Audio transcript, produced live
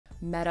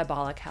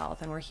metabolic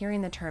health. And we're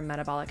hearing the term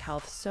metabolic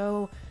health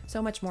so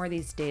much more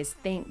these days,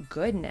 thank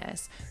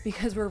goodness,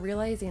 because we're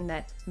realizing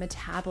that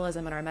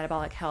metabolism and our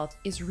metabolic health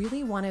is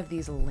really one of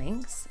these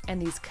links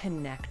and these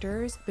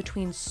connectors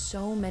between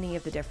so many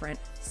of the different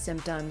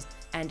symptoms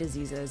and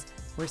diseases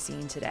we're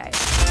seeing today.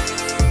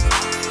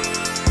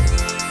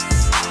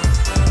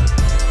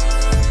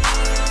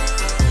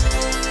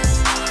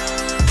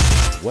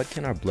 What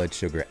can our blood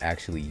sugar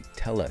actually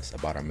tell us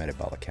about our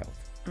metabolic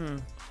health?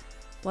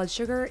 Blood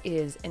sugar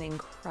is an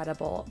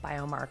incredible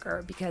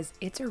biomarker because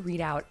it's a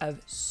readout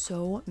of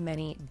so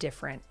many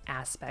different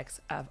aspects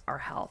of our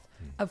health.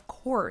 Of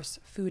course,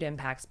 food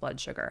impacts blood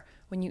sugar.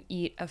 When you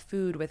eat a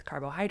food with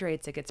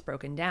carbohydrates, it gets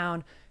broken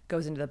down,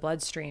 goes into the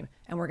bloodstream,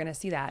 and we're going to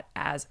see that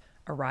as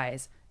a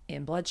rise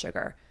in blood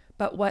sugar.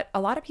 But what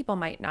a lot of people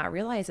might not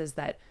realize is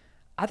that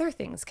other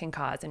things can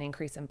cause an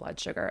increase in blood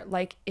sugar,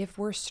 like if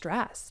we're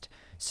stressed.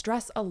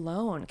 Stress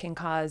alone can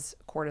cause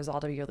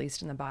cortisol to be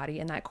released in the body,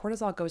 and that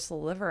cortisol goes to the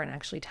liver and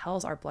actually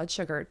tells our blood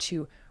sugar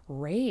to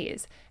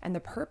raise. And the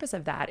purpose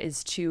of that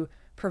is to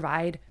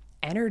provide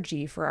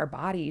energy for our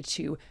body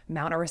to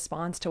mount a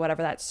response to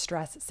whatever that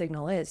stress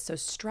signal is. So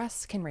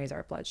stress can raise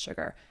our blood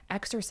sugar.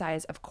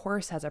 Exercise, of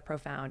course, has a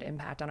profound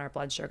impact on our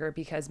blood sugar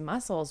because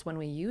muscles, when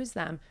we use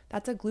them,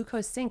 that's a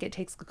glucose sink. It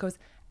takes glucose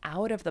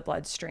out of the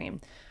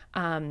bloodstream.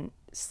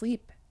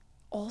 Sleep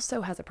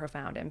also has a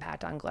profound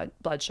impact on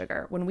blood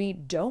sugar. When we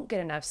don't get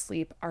enough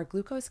sleep, our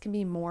glucose can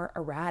be more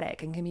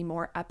erratic and can be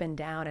more up and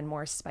down and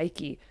more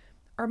spiky.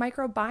 Our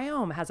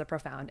microbiome has a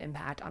profound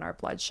impact on our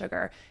blood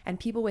sugar, and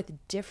people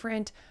with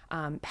different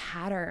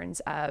patterns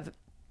of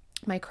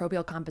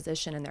microbial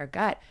composition in their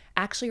gut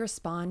actually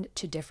respond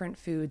to different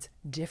foods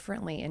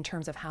differently in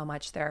terms of how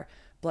much their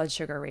blood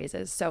sugar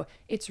raises. So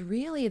it's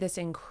really this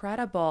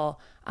incredible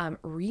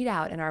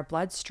readout in our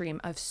bloodstream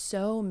of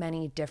so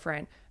many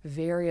different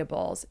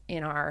variables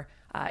in our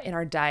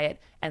diet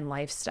and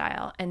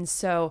lifestyle. And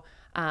so,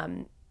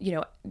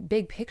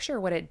 big picture,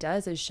 what it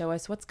does is show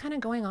us what's kind of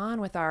going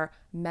on with our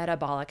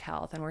metabolic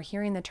health. And we're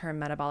hearing the term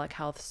metabolic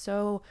health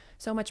so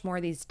much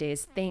more these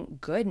days, thank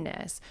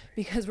goodness,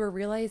 because we're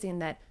realizing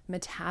that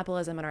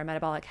metabolism and our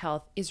metabolic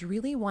health is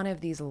really one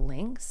of these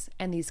links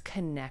and these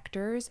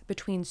connectors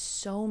between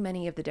so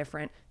many of the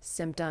different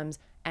symptoms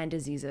and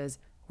diseases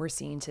we're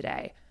seeing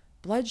today.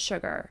 Blood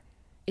sugar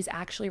is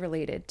actually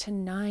related to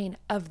 9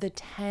 of the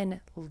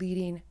 10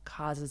 leading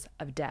causes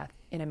of death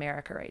in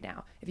America right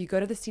now. If you go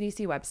to the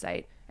CDC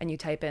website and you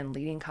type in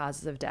leading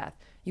causes of death,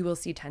 you will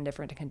see 10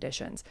 different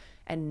conditions.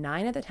 And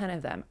 9 of the 10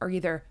 of them are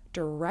either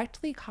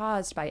directly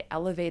caused by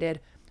elevated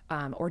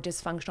or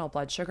dysfunctional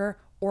blood sugar,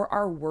 or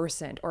are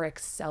worsened or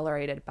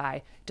accelerated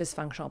by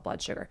dysfunctional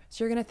blood sugar.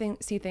 So you're going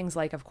to see things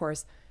like, of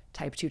course,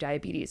 type 2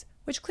 diabetes,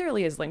 which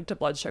clearly is linked to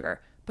blood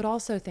sugar, but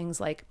also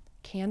things like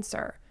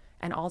cancer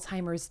and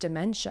Alzheimer's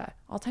dementia.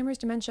 Alzheimer's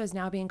dementia is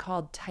now being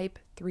called type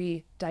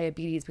 3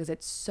 diabetes because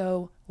it's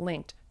so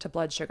linked to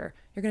blood sugar.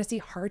 You're going to see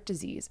heart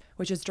disease,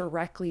 which is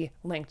directly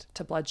linked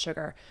to blood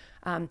sugar.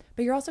 But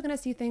you're also going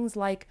to see things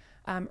like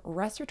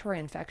respiratory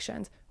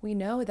infections. We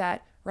know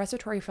that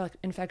respiratory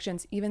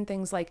infections, even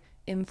things like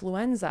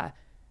influenza,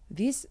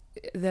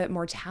 the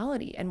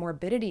mortality and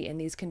morbidity in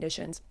these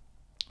conditions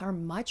are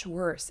much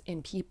worse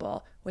in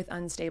people with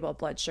unstable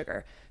blood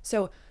sugar.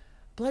 So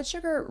blood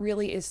sugar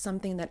really is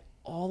something that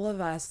all of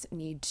us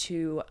need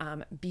to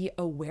be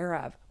aware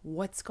of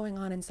what's going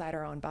on inside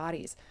our own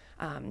bodies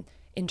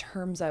in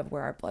terms of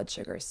where our blood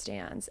sugar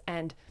stands.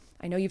 And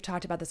I know you've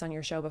talked about this on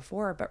your show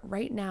before, but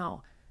right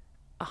now,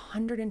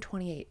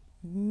 128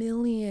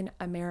 million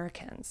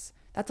Americans,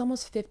 that's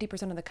almost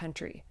 50% of the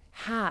country,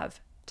 have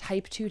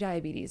type 2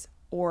 diabetes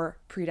or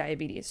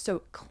prediabetes.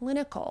 So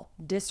clinical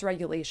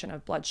dysregulation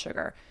of blood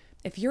sugar.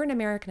 If you're an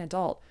American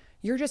adult,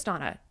 you're just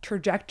on a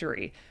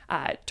trajectory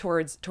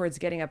towards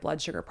getting a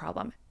blood sugar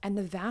problem. And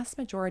the vast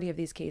majority of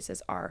these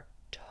cases are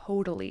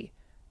totally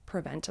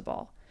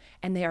preventable.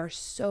 And they are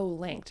so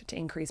linked to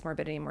increased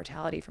morbidity and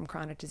mortality from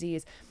chronic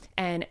disease.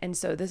 And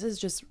so this is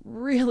just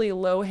really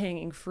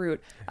low-hanging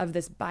fruit of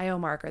this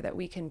biomarker that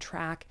we can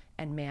track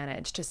and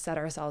manage to set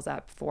ourselves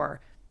up for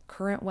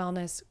current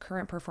wellness,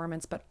 current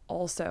performance, but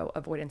also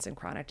avoidance in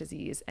chronic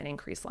disease and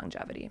increased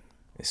longevity.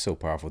 It's so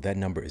powerful. That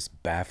number is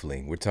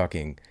baffling.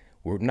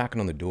 We're knocking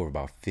on the door of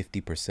about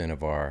 50%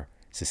 of our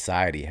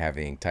society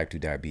having type 2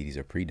 diabetes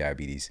or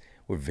prediabetes.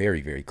 We're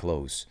very, very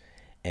close.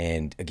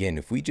 And again,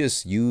 if we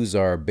just use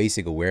our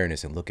basic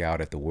awareness and look out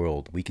at the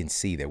world, we can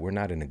see that we're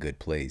not in a good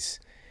place.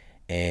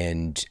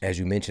 And as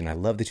you mentioned, I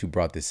love that you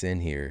brought this in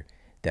here,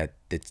 that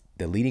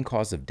the leading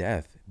cause of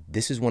death,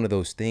 this is one of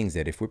those things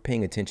that if we're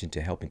paying attention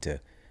to helping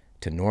to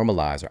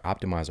normalize or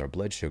optimize our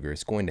blood sugar,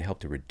 it's going to help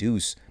to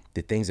reduce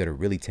the things that are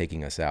really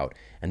taking us out.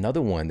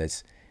 Another one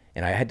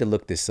and I had to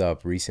look this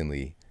up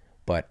recently,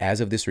 but as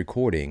of this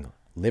recording,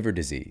 liver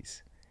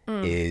disease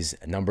is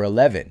number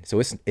 11. So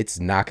it's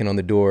knocking on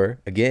the door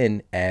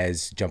again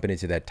as jumping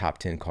into that top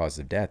 10 causes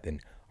of death. And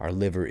our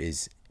liver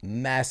is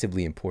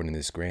massively important in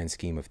this grand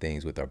scheme of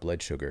things with our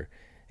blood sugar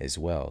as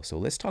well. So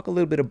let's talk a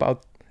little bit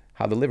about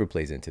how the liver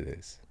plays into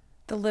this.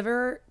 The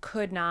liver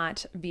could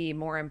not be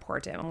more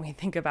important when we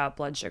think about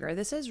blood sugar.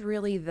 This is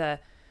really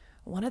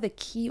one of the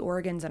key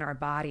organs in our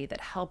body that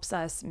helps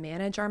us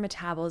manage our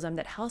metabolism,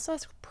 that helps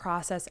us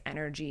process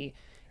energy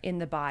in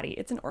the body.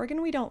 It's an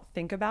organ we don't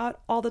think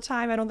about all the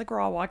time. I don't think we're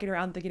all walking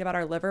around thinking about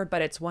our liver,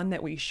 but it's one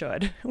that we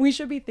should. We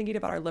should be thinking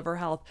about our liver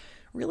health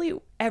really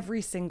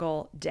every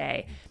single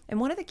day.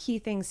 And one of the key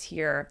things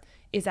here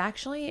is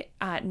actually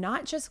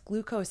not just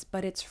glucose,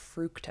 but it's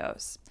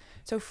fructose.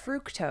 So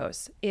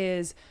fructose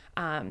is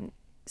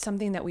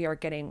something that we are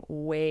getting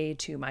way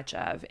too much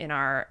of in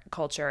our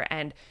culture.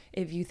 And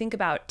if you think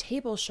about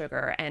table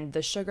sugar and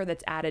the sugar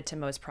that's added to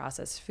most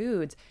processed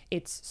foods,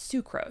 it's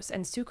sucrose.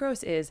 And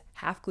sucrose is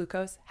half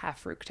glucose,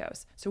 half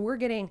fructose. So we're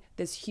getting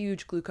this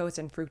huge glucose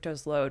and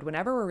fructose load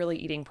whenever we're really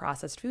eating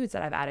processed foods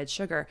that have added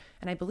sugar.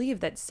 And I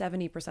believe that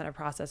 70% of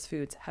processed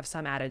foods have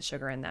some added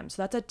sugar in them.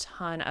 So that's a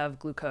ton of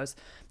glucose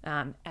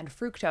and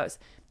fructose.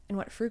 And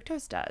what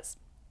fructose does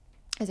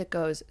is it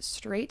goes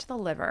straight to the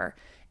liver.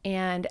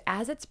 And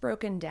as it's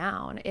broken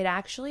down, it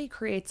actually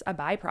creates a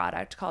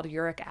byproduct called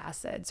uric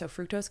acid. So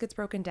fructose gets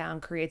broken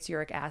down, creates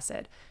uric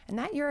acid. And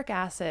that uric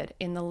acid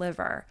in the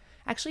liver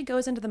actually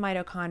goes into the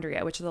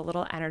mitochondria, which are the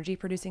little energy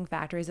producing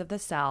factories of the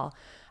cell.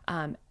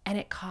 And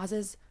it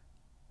causes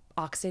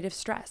oxidative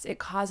stress. It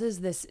causes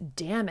this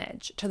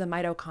damage to the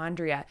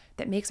mitochondria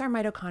that makes our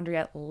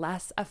mitochondria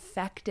less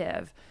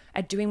effective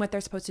at doing what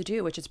they're supposed to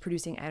do, which is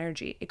producing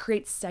energy. It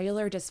creates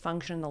cellular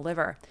dysfunction in the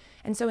liver.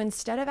 And so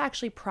instead of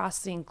actually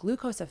processing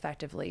glucose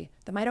effectively,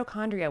 the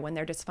mitochondria, when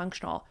they're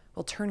dysfunctional,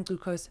 will turn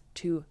glucose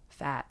to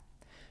fat.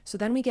 So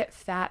then we get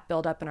fat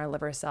buildup in our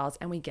liver cells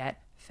and we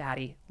get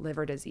fatty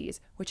liver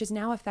disease, which is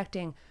now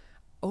affecting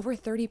over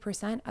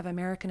 30% of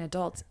American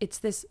adults. It's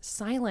this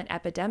silent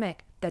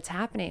epidemic that's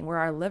happening where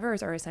our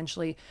livers are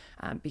essentially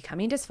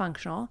becoming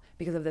dysfunctional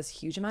because of this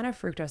huge amount of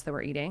fructose that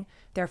we're eating,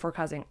 therefore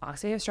causing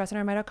oxidative stress in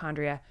our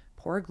mitochondria,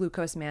 poor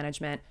glucose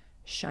management,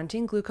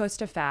 shunting glucose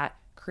to fat,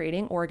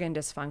 creating organ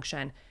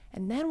dysfunction.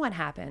 And then what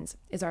happens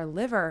is our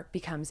liver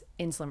becomes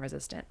insulin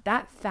resistant.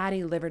 That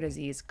fatty liver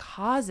disease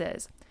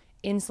causes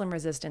insulin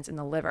resistance in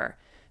the liver.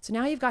 So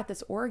now you've got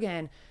this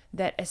organ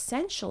that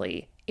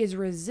essentially is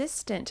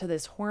resistant to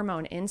this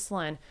hormone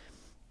insulin.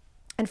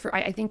 And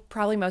I think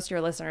probably most of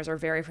your listeners are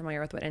very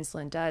familiar with what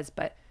insulin does,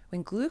 but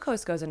when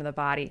glucose goes into the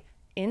body,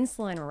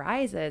 insulin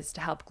rises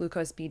to help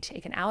glucose be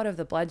taken out of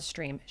the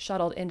bloodstream,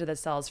 shuttled into the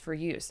cells for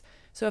use.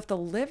 So if the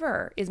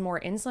liver is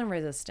more insulin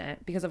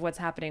resistant because of what's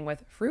happening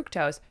with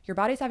fructose, your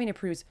body's having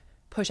to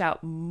push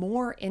out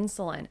more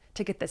insulin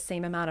to get the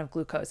same amount of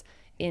glucose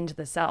into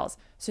the cells.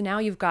 So now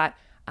you've got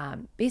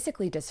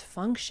basically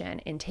dysfunction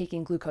in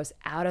taking glucose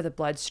out of the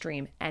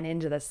bloodstream and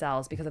into the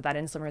cells because of that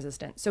insulin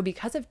resistance. So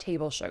because of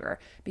table sugar,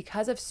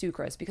 because of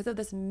sucrose, because of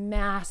this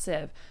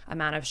massive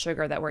amount of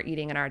sugar that we're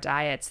eating in our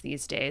diets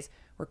these days,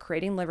 we're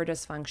creating liver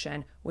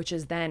dysfunction, which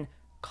is then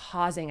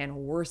causing and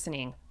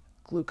worsening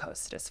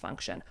glucose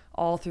dysfunction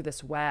all through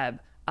this web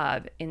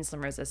of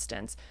insulin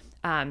resistance.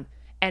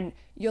 And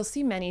you'll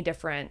see many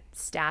different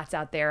stats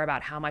out there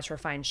about how much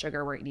refined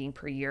sugar we're eating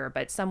per year,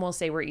 but some will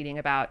say we're eating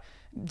about,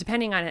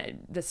 depending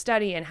on the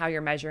study and how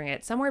you're measuring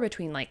it, somewhere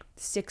between like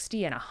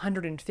 60 and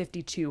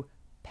 152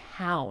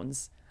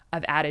 pounds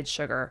of added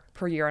sugar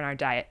per year in our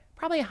diet.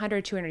 Probably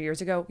 100, 200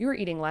 years ago, we were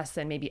eating less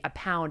than maybe a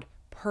pound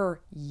per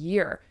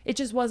year. It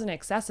just wasn't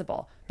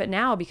accessible. But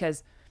now,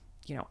 because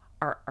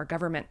our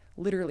government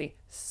literally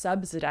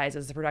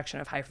subsidizes the production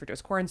of high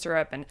fructose corn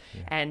syrup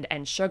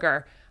and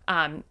sugar,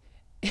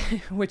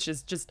 which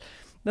is just,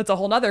 that's a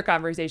whole nother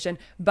conversation.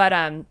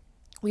 But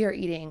we are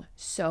eating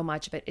so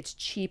much of it. It's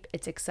cheap,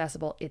 it's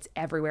accessible, it's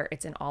everywhere,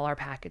 it's in all our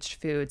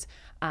packaged foods.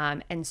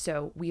 And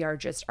so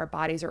our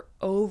bodies are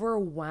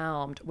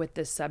overwhelmed with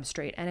this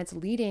substrate, and it's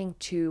leading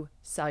to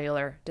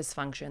cellular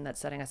dysfunction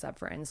that's setting us up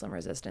for insulin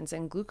resistance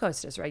and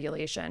glucose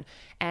dysregulation.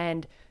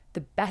 And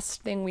the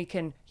best thing we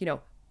can,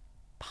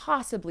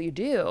 possibly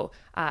do,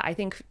 I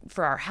think,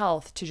 for our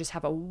health to just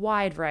have a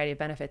wide variety of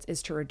benefits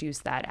is to reduce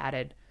that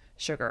added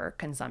sugar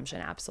consumption.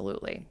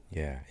 Absolutely.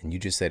 Yeah. And you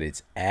just said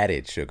it's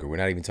added sugar. We're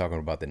not even talking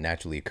about the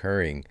naturally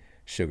occurring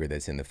sugar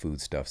that's in the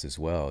foodstuffs as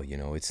well.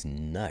 It's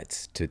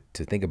nuts to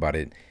think about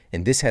it.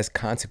 And this has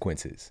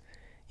consequences,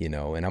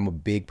 and I'm a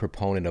big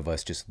proponent of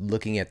us just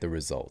looking at the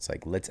results.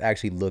 Like, let's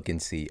actually look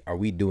and see, are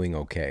we doing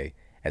okay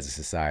as a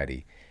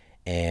society?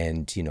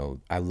 And,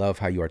 I love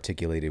how you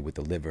articulated with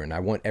the liver. And I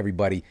want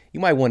everybody,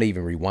 you might want to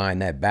even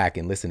rewind that back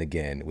and listen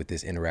again with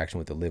this interaction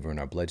with the liver and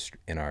our blood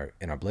in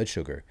our blood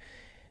sugar.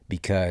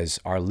 Because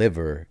our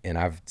liver, and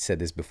I've said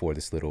this before,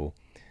 this little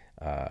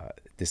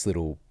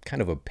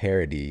kind of a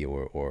parody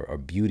or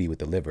beauty with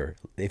the liver.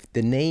 If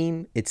the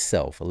name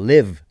itself,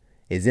 live,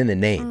 is in the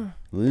name,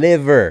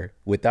 liver,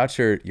 without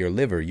your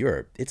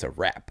liver, it's a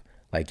wrap.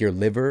 Like, your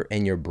liver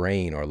and your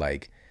brain are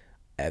like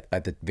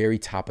at the very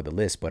top of the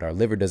list, but our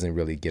liver doesn't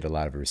really get a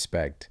lot of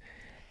respect.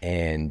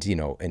 And,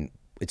 and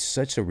it's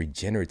such a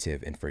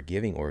regenerative and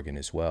forgiving organ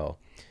as well.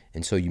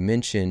 And so you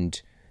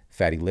mentioned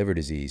fatty liver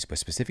disease, but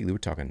specifically we're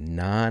talking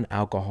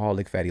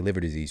non-alcoholic fatty liver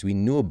disease. We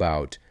knew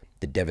about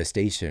the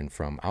devastation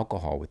from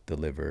alcohol with the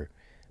liver,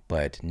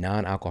 but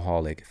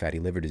non-alcoholic fatty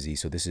liver disease.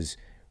 So this is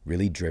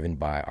really driven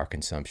by our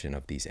consumption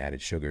of these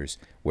added sugars,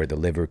 where the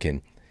liver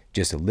can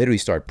just literally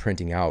start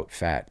printing out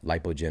fat,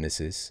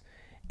 lipogenesis.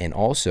 And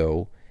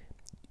also,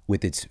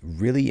 with its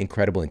really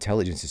incredible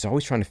intelligence, it's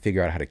always trying to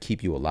figure out how to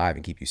keep you alive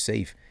and keep you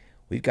safe.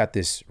 We've got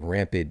this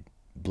rampant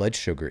blood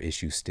sugar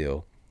issue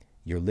still.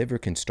 Your liver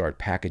can start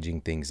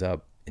packaging things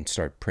up and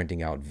start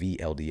printing out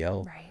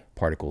VLDL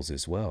particles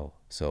as well.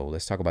 So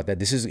let's talk about that.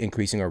 This is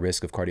increasing our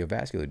risk of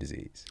cardiovascular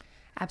disease.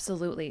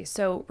 Absolutely.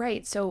 So,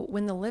 right. So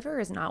when the liver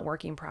is not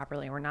working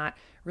properly, we're not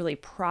really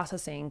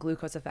processing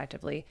glucose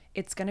effectively,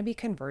 it's going to be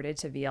converted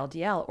to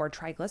VLDL or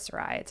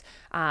triglycerides.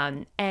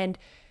 And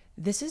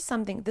this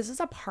is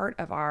a part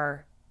of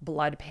our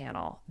blood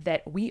panel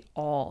that we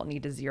all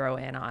need to zero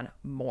in on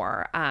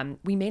more.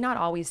 We may not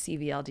always see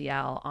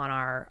VLDL on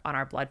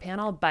our blood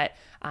panel, but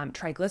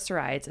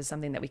triglycerides is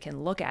something that we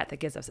can look at that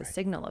gives us a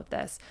signal of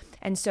this.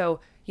 And so,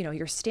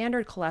 your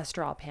standard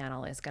cholesterol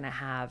panel is going to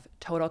have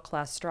total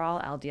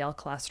cholesterol, LDL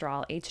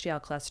cholesterol,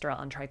 HDL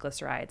cholesterol, and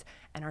triglycerides.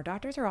 And our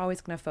doctors are always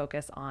going to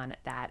focus on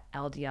that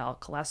LDL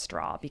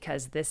cholesterol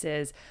because this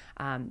is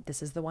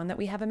the one that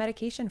we have a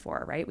medication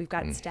for, right? We've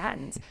got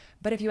statins.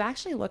 But if you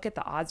actually look at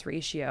the odds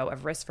ratio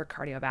of risk for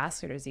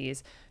cardiovascular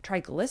disease,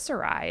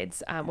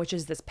 triglycerides, which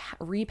is this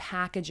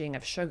repackaging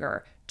of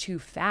sugar to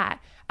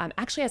fat,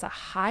 actually has a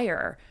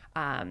higher,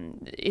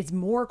 it's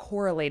more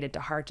correlated to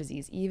heart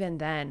disease even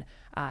than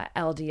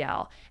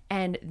LDL.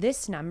 And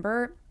this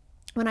number,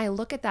 when I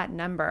look at that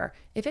number,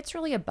 if it's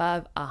really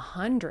above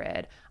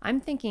 100, I'm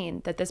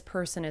thinking that this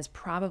person is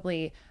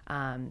probably,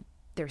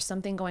 there's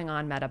something going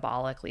on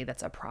metabolically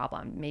that's a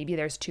problem. Maybe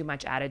there's too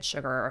much added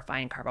sugar or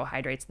refined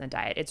carbohydrates in the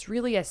diet. It's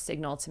really a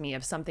signal to me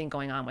of something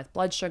going on with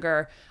blood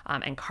sugar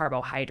and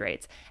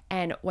carbohydrates.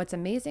 And what's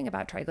amazing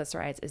about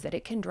triglycerides is that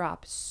it can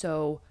drop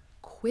so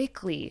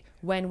quickly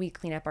when we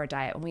clean up our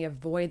diet, when we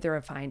avoid the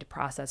refined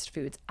processed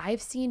foods.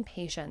 I've seen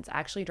patients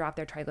actually drop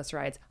their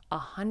triglycerides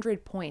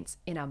 100 points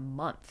in a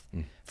month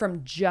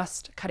from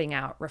just cutting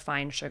out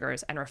refined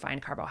sugars and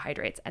refined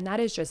carbohydrates. And that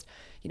is just,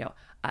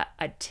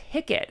 a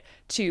ticket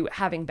to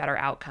having better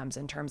outcomes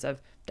in terms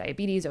of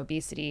diabetes,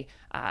 obesity,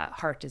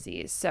 heart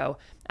disease. So,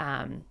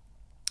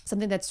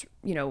 something that's,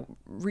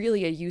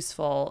 really a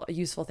useful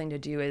thing to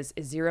do is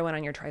zero in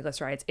on your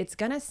triglycerides. It's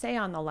going to say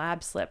on the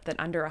lab slip that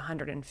under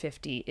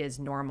 150 is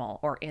normal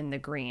or in the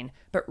green,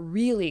 but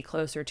really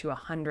closer to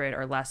 100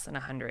 or less than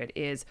 100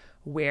 is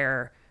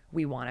where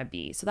we want to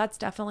be. So that's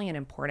definitely an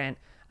important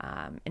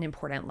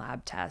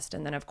lab test.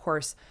 And then of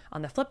course,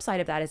 on the flip side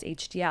of that is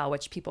HDL,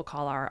 which people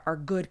call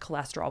our good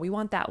cholesterol. We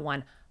want that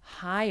one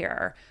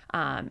higher.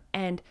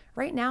 And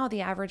right now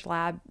the average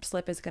lab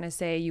slip is going to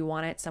say you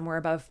want it somewhere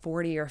above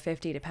 40 or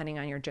 50, depending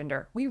on your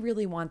gender. We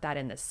really want that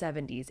in the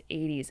 70s,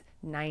 80s,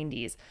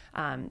 90s.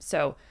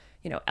 So,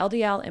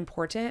 LDL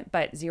important,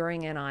 but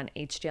zeroing in on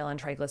HDL and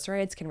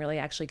triglycerides can really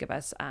actually give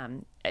us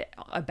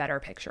a better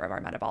picture of our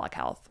metabolic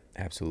health.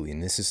 Absolutely.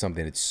 And this is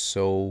something that's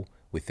so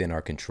within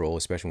our control,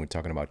 especially when we're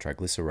talking about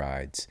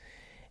triglycerides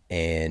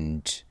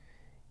and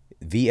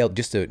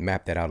just to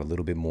map that out a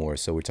little bit more.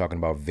 So we're talking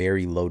about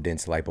very low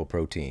dense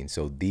lipoprotein.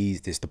 So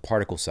this the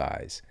particle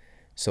size.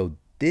 So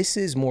this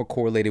is more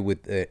correlated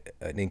with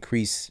an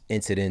increased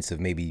incidence of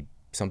maybe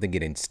something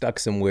getting stuck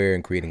somewhere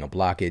and creating a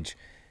blockage.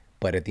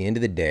 But at the end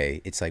of the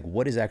day, it's like,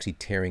 what is actually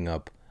tearing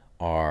up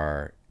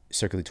our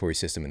circulatory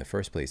system in the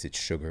first place? It's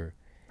sugar.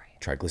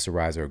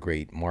 Triglycerides are a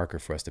great marker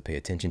for us to pay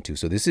attention to.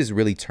 So this is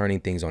really turning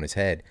things on its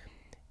head.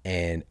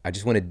 And I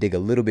just want to dig a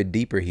little bit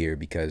deeper here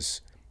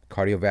because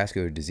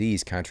cardiovascular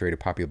disease, contrary to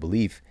popular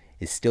belief,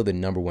 is still the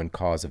 #1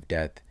 cause of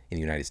death in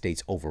the United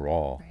States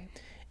overall. Right.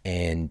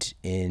 And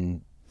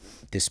in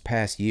this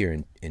past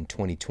year, in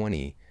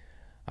 2020,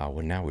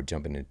 well, now we're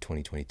jumping into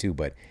 2022,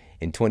 but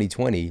in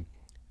 2020,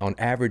 on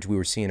average, we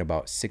were seeing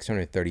about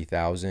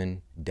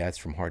 630,000 deaths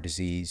from heart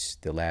disease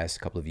the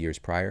last couple of years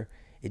prior.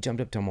 It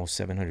jumped up to almost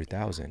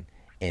 700,000.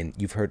 And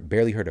you've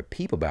barely heard a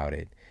peep about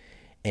it.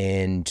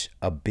 And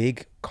a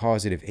big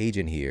causative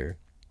agent here,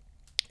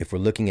 if we're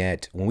looking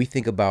at, when we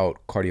think about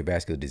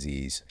cardiovascular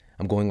disease,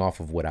 I'm going off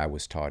of what I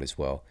was taught as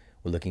well.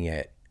 We're looking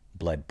at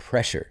blood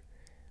pressure,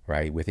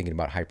 right? We're thinking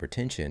about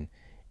hypertension,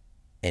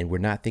 and we're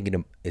not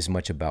thinking as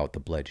much about the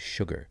blood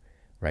sugar,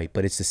 right?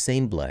 But it's the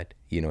same blood,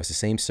 it's the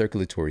same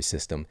circulatory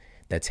system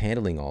that's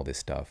handling all this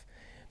stuff.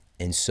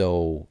 And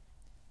so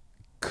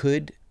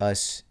could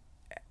us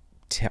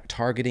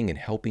targeting and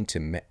helping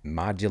to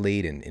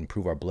modulate and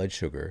improve our blood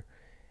sugar,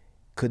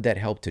 could that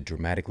help to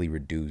dramatically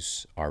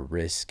reduce our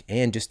risk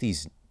and just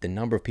the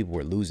number of people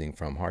we're losing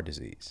from heart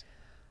disease?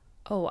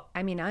 Oh,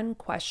 I mean,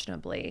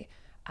 unquestionably,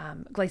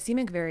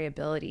 glycemic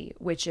variability,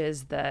 which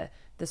is the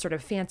sort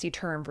of fancy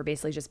term for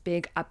basically just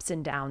big ups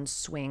and down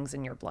swings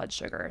in your blood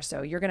sugar.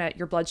 So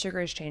your blood sugar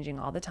is changing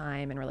all the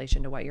time in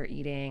relation to what you're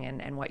eating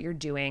and what you're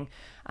doing.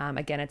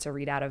 Again, it's a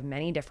readout of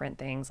many different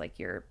things like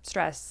your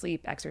stress,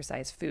 sleep,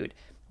 exercise, food.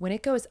 When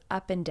it goes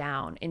up and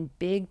down in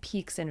big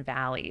peaks and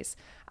valleys,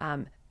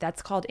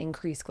 that's called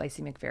increased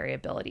glycemic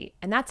variability.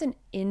 And that's an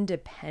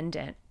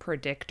independent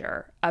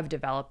predictor of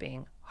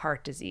developing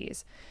heart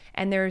disease.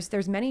 And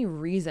there's many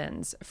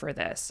reasons for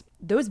this.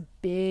 Those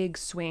big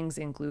swings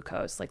in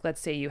glucose, like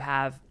let's say you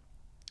have,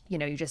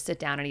 you just sit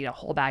down and eat a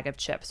whole bag of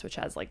chips, which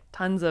has like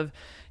tons of,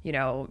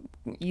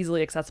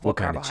 easily accessible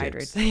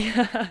carbohydrates.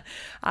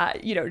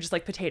 Just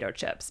like potato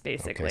chips,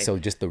 basically. Okay, so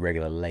just the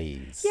regular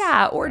Lay's.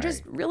 Yeah, or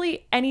just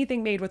really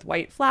anything made with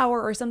white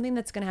flour or something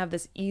that's going to have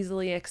this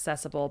easily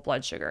accessible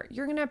blood sugar.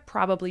 You're going to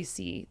probably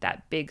see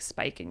that big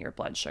spike in your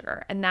blood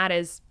sugar. And that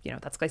is,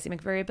 that's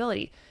glycemic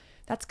variability.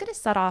 That's going to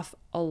set off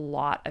a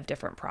lot of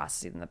different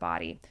processes in the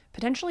body,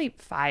 potentially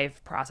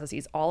 5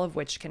 processes, all of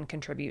which can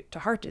contribute to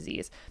heart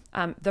disease.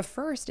 The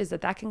first is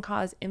that can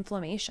cause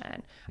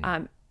inflammation.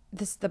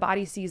 The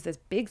body sees this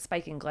big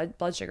spike in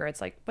blood sugar.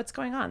 It's like, what's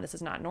going on? This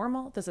is not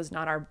normal. This is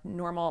not our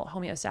normal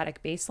homeostatic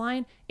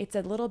baseline. It's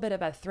a little bit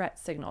of a threat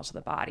signal to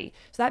the body.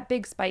 So that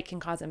big spike can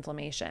cause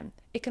inflammation.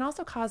 It can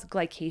also cause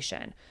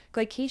glycation.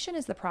 Glycation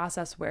is the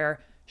process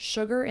where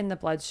sugar in the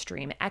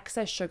bloodstream,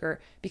 excess sugar,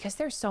 because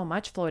there's so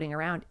much floating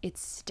around, it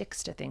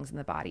sticks to things in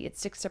the body. It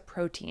sticks to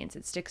proteins,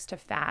 it sticks to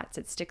fats,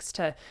 it sticks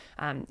to,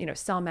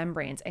 cell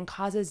membranes and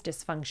causes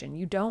dysfunction.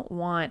 You don't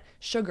want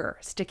sugar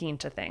sticking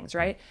to things,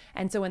 right?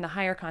 And so when the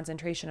higher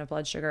concentration of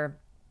blood sugar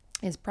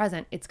is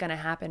present, it's going to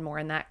happen more,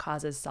 and that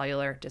causes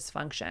cellular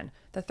dysfunction.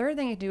 The third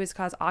thing it can do is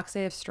cause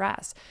oxidative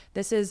stress.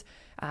 This is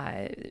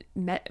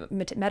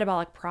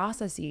metabolic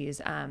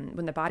processes.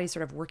 When the body's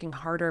sort of working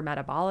harder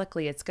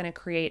metabolically, it's going to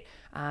create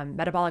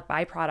metabolic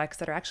byproducts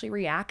that are actually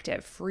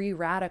reactive, free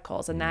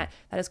radicals, and that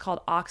is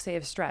called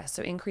oxidative stress.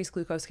 So increased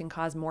glucose can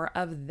cause more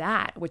of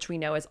that, which we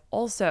know is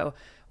also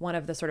one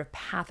of the sort of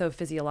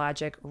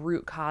pathophysiologic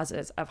root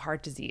causes of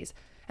heart disease.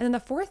 And then the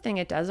fourth thing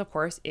it does, of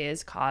course,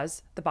 is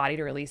cause the body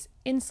to release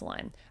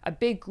insulin. A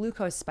big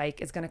glucose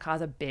spike is going to cause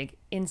a big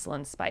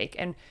insulin spike.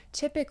 And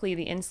typically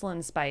the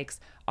insulin spikes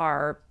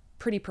are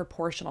pretty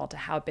proportional to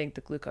how big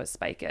the glucose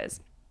spike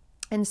is.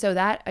 And so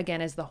that,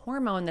 again, is the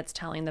hormone that's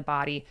telling the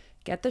body,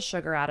 get the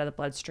sugar out of the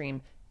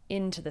bloodstream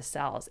into the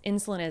cells.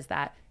 Insulin is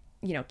that,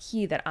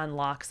 key that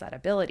unlocks that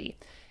ability.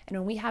 And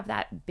when we have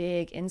that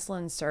big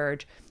insulin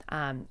surge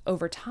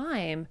over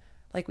time,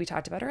 like we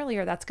talked about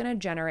earlier, that's going to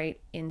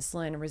generate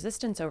insulin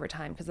resistance over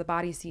time because the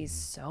body sees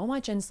so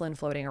much insulin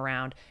floating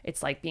around.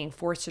 It's like being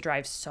forced to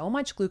drive so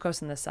much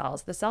glucose in the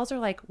cells. The cells are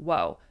like,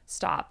 whoa,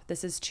 stop,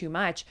 this is too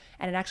much.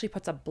 And it actually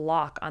puts a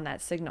block on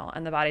that signal.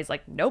 And the body's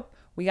like, nope,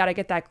 we got to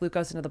get that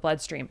glucose into the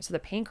bloodstream. So the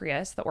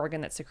pancreas, the organ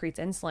that secretes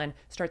insulin,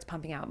 starts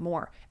pumping out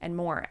more and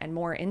more and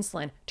more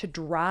insulin to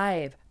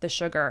drive the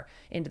sugar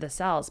into the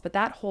cells. But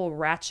that whole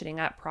ratcheting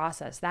up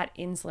process, that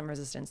insulin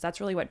resistance,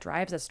 that's really what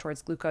drives us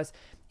towards glucose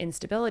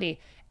instability.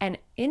 And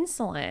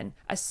insulin,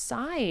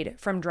 aside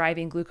from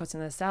driving glucose in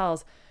the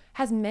cells,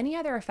 has many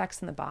other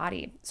effects in the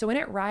body. So when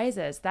it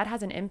rises, that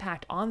has an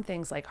impact on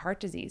things like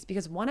heart disease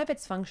because one of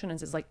its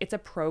functions is like it's a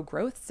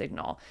pro-growth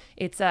signal.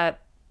 It's a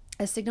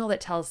signal that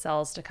tells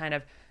cells to kind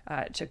of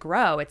to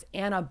grow. It's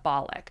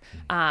anabolic.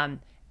 And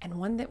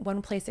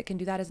one place it can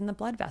do that is in the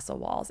blood vessel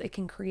walls. It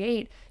can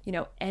create,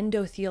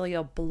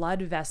 endothelial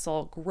blood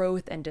vessel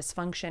growth and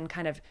dysfunction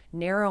kind of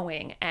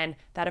narrowing. And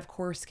that, of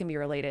course, can be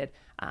related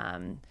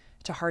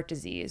to heart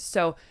disease.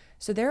 So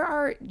there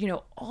are,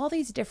 all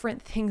these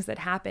different things that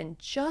happen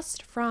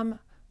just from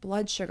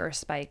blood sugar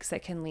spikes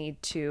that can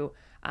lead to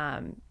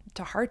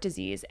heart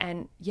disease.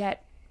 And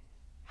yet,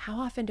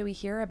 how often do we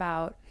hear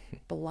about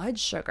blood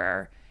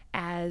sugar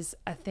as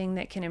a thing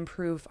that can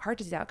improve heart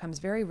disease outcomes?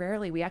 Very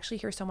rarely. We actually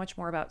hear so much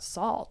more about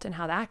salt and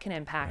how that can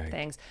impact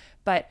things.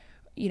 But,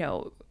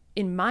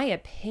 in my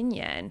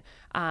opinion,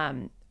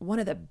 one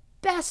of the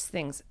best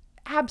things,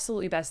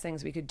 absolutely best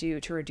things we could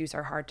do to reduce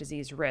our heart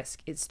disease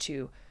risk is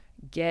to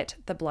get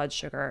the blood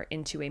sugar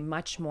into a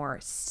much more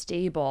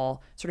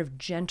stable, sort of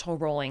gentle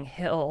rolling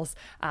hills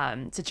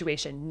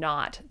situation,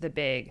 not the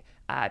big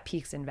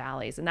peaks and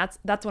valleys. And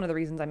that's one of the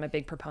reasons I'm a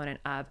big proponent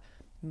of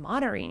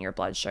monitoring your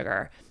blood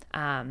sugar,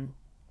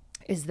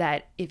 is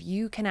that if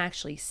you can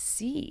actually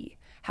see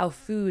how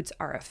foods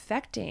are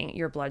affecting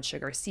your blood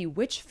sugar, see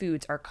which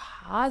foods are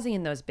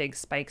causing those big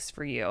spikes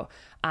for you,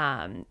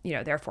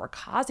 therefore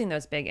causing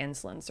those big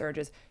insulin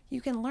surges,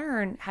 you can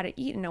learn how to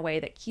eat in a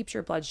way that keeps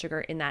your blood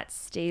sugar in that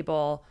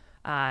stable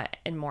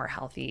and more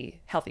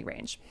healthy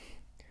range.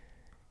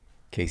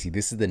 Casey,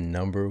 this is the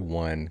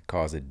 #1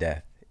 cause of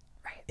death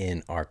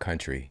in our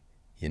country,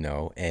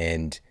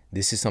 and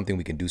this is something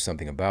we can do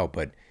something about,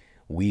 but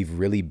we've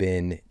really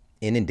been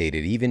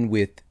inundated, even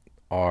with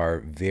our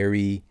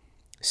very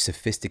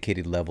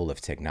sophisticated level of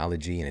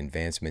technology and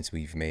advancements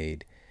we've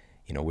made.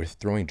 We're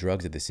throwing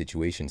drugs at the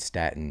situation,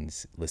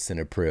 statins,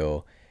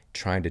 lisinopril,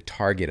 trying to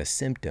target a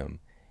symptom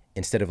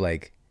instead of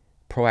like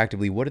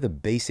proactively, what are the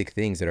basic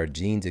things that our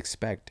genes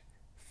expect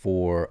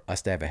for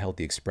us to have a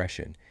healthy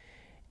expression?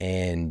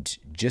 And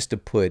just to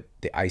put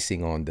the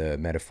icing on the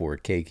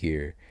metaphoric cake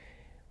here,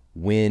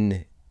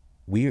 when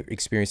we're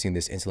experiencing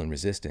this insulin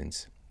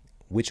resistance,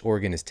 which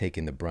organ is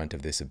taking the brunt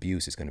of this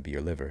abuse is going to be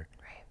your liver.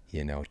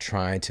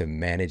 Trying to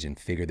manage and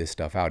figure this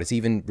stuff out. It's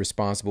even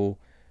responsible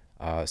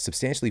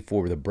substantially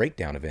for the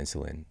breakdown of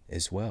insulin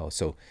as well.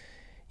 So,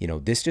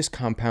 this just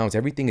compounds.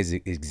 Everything is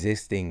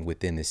existing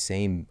within the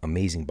same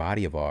amazing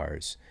body of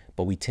ours,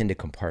 but we tend to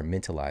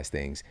compartmentalize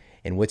things.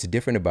 And what's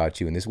different about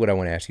you, and this is what I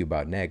want to ask you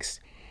about next,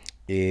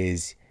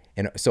 is,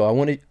 and so I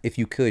wanted, if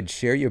you could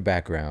share your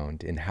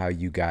background and how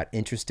you got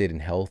interested in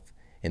health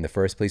in the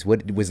first place.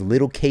 What was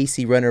little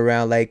Casey running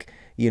around like,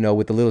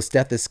 with a little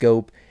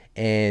stethoscope,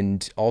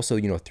 and also,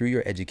 through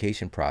your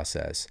education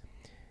process,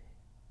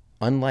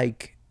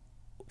 unlike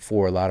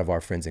for a lot of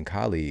our friends and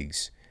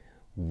colleagues,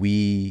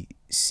 we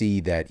see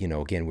that,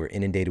 again, we're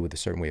inundated with a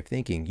certain way of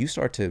thinking. You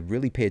start to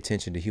really pay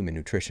attention to human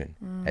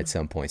nutrition at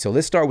some point. So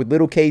let's start with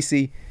little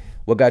Casey.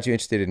 What got you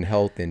interested in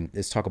health? And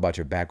let's talk about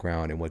your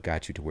background and what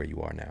got you to where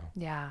you are now.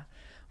 Yeah.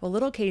 Well,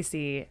 little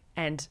Casey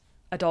and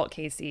adult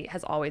Casey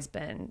has always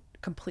been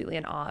completely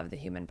in awe of the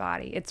human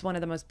body. It's one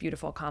of the most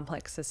beautiful,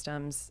 complex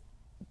systems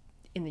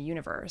in the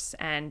universe.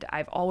 And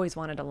I've always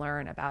wanted to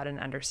learn about and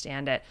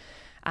understand it.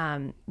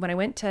 When I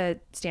went to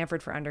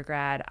Stanford for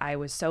undergrad, I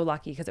was so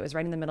lucky because it was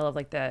right in the middle of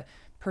like the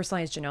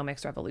personalized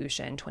genomics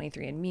revolution.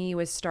 23andMe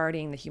was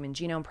starting, the Human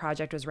Genome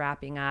Project was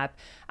wrapping up,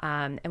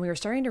 and we were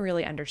starting to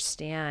really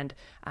understand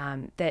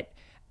that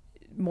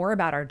more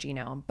about our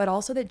genome, but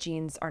also that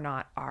genes are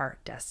not our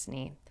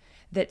destiny.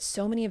 That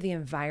so many of the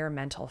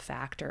environmental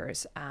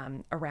factors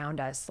around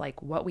us,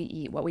 like what we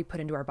eat, what we put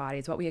into our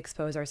bodies, what we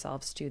expose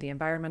ourselves to, the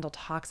environmental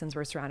toxins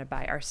we're surrounded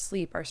by, our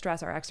sleep, our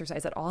stress, our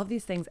exercise, that all of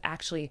these things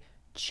actually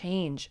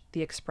change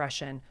the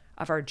expression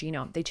of our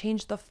genome. They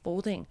change the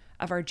folding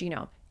of our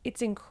genome.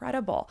 It's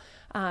incredible.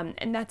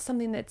 And that's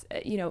something that's,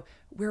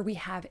 where we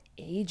have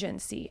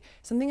agency.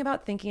 Something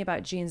about thinking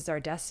about genes as our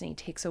destiny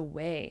takes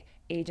away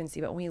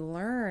agency. But when we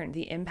learn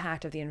the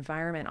impact of the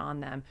environment on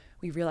them,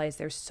 we realize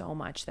there's so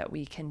much that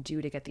we can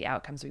do to get the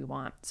outcomes we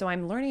want. So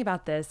I'm learning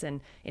about this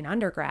in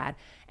undergrad.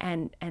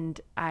 And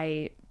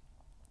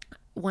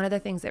one of the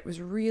things that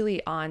was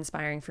really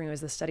awe-inspiring for me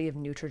was the study of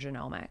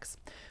nutrigenomics,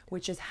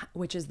 which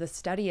is the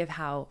study of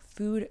how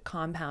food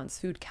compounds,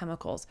 food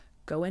chemicals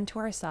go into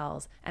our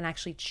cells and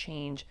actually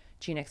change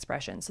gene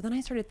expression. So then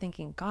I started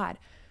thinking, God,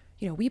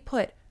 we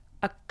put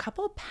a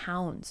couple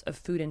pounds of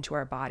food into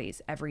our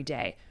bodies every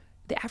day.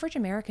 The average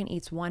American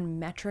eats 1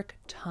 metric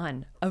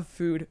ton of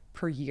food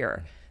per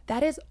year.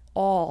 That is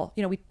all,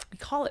 we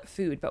call it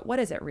food, but what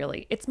is it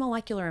really? It's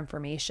molecular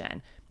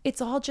information.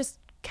 It's all just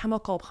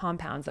chemical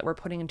compounds that we're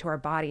putting into our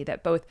body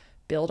that both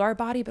build our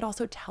body, but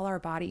also tell our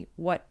body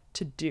what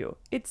to do.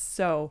 It's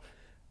so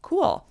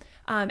cool.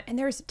 And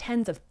there's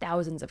tens of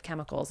thousands of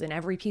chemicals in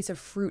every piece of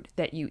fruit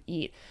that you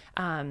eat.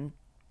 And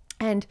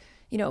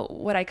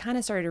what I kind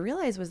of started to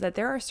realize was that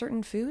there are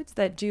certain foods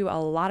that do a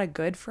lot of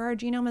good for our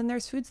genome, and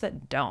there's foods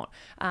that don't.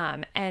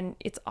 And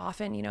it's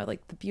often,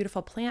 like the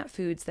beautiful plant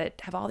foods that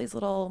have all these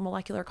little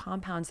molecular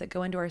compounds that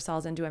go into our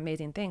cells and do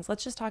amazing things.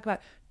 Let's just talk about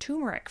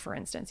turmeric, for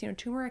instance.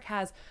 Turmeric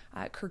has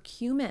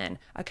curcumin,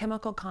 a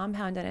chemical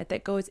compound in it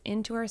that goes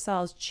into our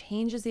cells,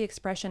 changes the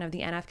expression of the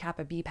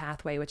NF-kappa B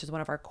pathway, which is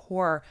one of our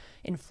core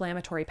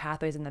inflammatory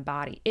pathways in the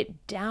body.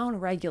 It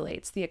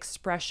downregulates the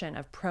expression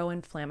of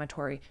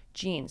pro-inflammatory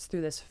genes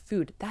through this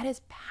food. That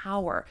is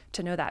power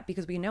to know that,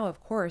 because we know, of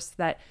course,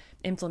 that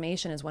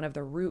inflammation is one of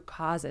the root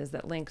causes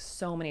that links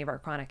so many of our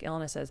chronic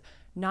illnesses.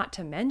 Not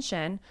to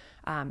mention,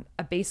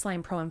 a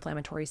baseline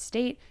pro-inflammatory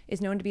state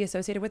is known to be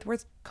associated with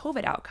worse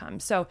COVID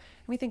outcomes. So when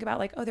we think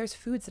about there's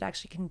foods that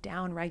actually can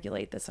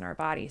down-regulate this in our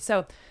body.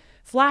 So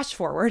flash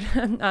forward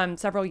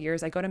several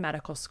years, I go to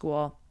medical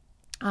school,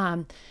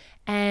 and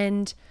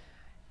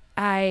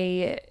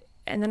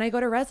then I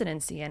go to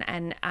residency,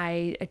 and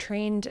I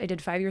trained. I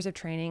did 5 years of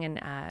training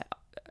and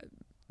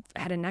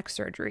had a neck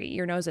surgery,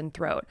 ear, nose, and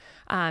throat.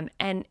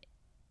 And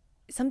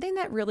something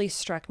that really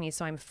struck me,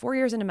 so I'm 4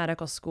 years into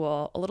medical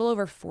school, a little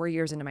over 4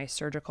 years into my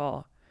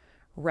surgical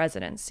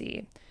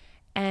residency.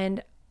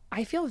 And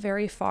I feel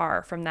very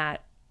far from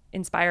that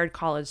inspired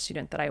college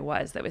student that I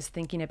was, that was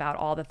thinking about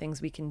all the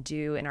things we can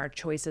do in our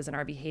choices and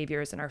our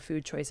behaviors and our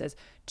food choices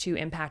to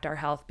impact our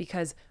health.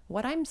 Because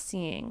what I'm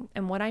seeing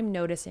and what I'm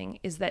noticing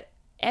is that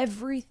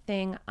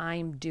everything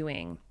I'm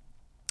doing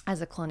as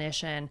a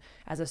clinician,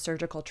 as a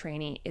surgical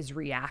trainee, is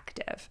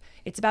reactive.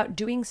 It's about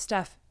doing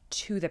stuff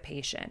to the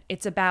patient.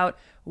 It's about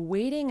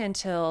waiting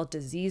until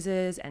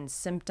diseases and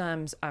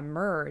symptoms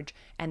emerge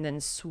and then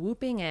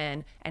swooping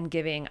in and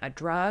giving a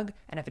drug,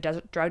 and if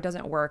a drug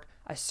doesn't work,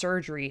 a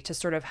surgery to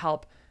sort of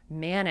help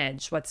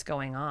manage what's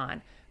going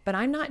on. But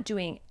I'm not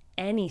doing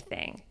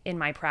anything in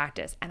my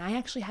practice, and I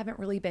actually haven't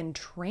really been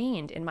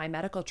trained in my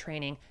medical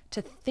training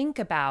to think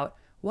about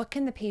what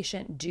can the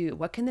patient do?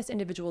 What can this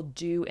individual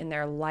do in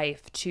their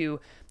life to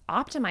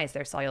optimize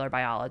their cellular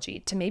biology,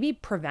 to maybe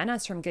prevent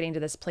us from getting to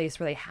this place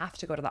where they have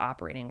to go to the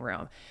operating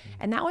room?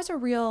 And that was a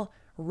real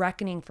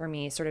reckoning for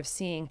me, sort of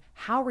seeing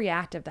how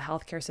reactive the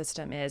healthcare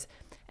system is,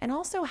 and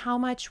also how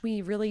much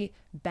we really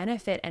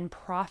benefit and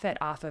profit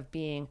off of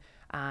being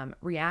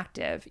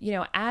reactive.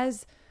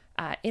 As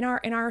in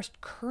our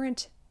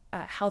current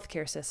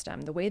healthcare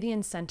system, the way the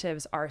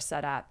incentives are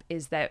set up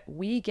is that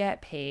we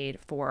get paid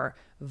for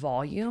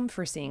volume,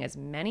 for seeing as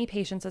many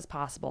patients as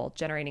possible,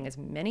 generating as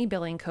many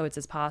billing codes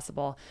as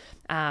possible.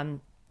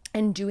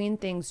 and doing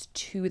things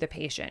to the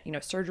patient.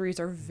 Surgeries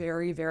are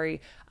very,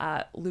 very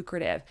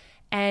lucrative.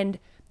 And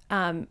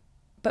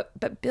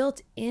but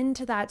built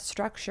into that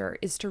structure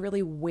is to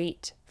really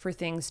wait for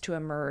things to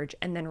emerge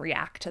and then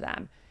react to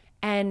them.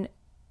 And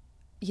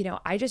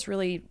I just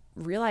really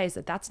realized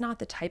that that's not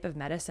the type of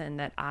medicine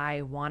that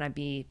I want to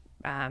be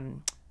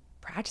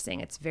practicing.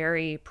 It's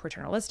very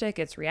paternalistic.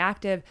 It's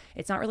reactive.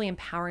 It's not really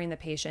empowering the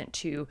patient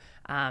to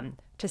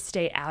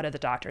stay out of the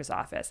doctor's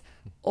office.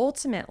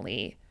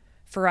 Ultimately,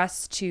 for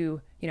us to,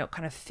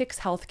 kind of fix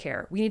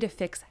healthcare, we need to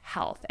fix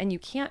health. And you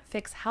can't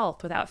fix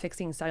health without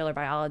fixing cellular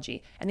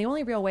biology. And the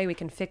only real way we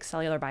can fix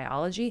cellular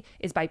biology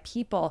is by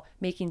people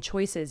making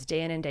choices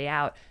day in and day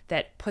out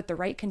that put the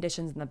right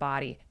conditions in the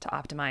body to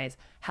optimize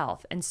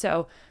health. And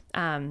so,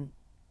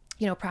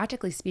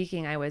 practically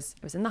speaking, I was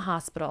in the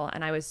hospital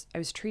and I was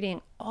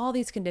treating all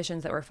these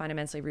conditions that were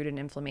fundamentally rooted in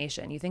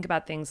inflammation. You think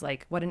about things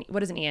like what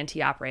does an ENT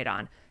operate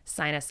on?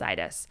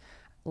 Sinusitis,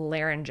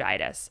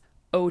 laryngitis,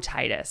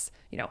 otitis,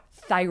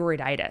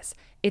 thyroiditis.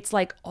 It's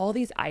like all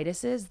these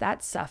itises,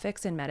 that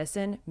suffix in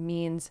medicine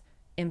means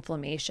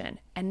inflammation.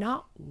 And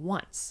not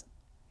once,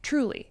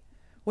 truly,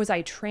 was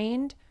I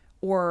trained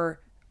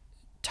or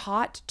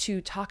taught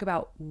to talk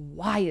about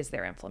why is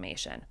there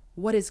inflammation?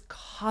 What is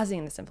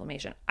causing this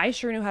inflammation? I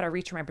sure knew how to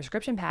reach for my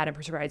prescription pad and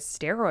prescribe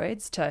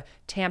steroids to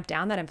tamp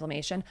down that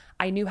inflammation.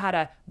 I knew how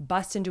to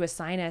bust into a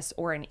sinus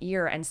or an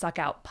ear and suck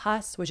out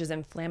pus, which is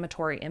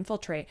inflammatory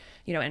inflammatory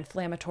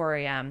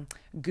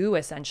goo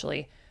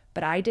essentially.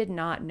 But I did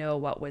not know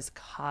what was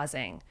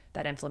causing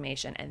that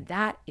inflammation. And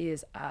that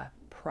is a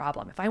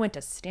problem. If I went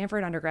to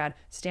Stanford undergrad,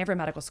 Stanford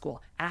medical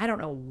school, and I don't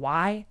know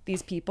why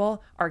these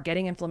people are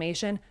getting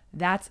inflammation,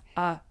 that's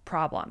a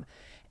problem.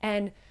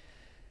 And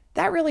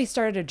that really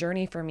started a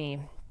journey for me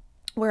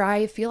where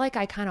I feel like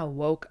I kind of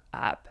woke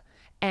up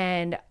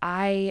and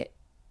I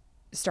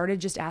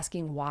started just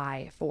asking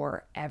why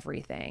for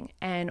everything.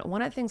 And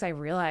one of the things I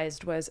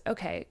realized was,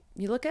 okay,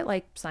 you look at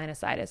like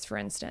sinusitis, for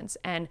instance,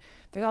 and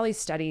there's all these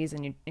studies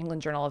in New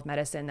England Journal of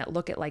Medicine that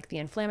look at like the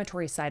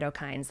inflammatory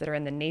cytokines that are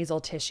in the nasal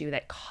tissue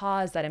that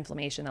cause that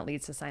inflammation that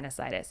leads to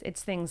sinusitis.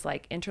 It's things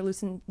like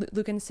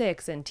interleukin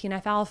 6 and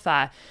TNF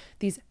alpha,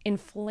 these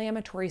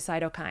inflammatory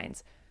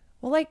cytokines.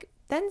 Well,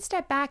 then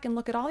step back and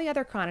look at all the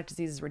other chronic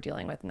diseases we're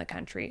dealing with in the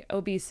country: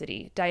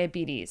 obesity,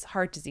 diabetes,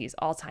 heart disease,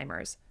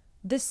 Alzheimer's.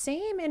 The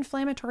same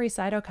inflammatory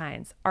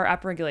cytokines are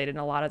upregulated in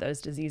a lot of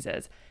those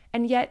diseases.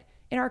 And yet,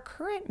 in our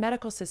current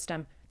medical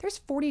system, there's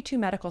 42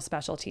 medical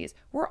specialties.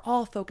 We're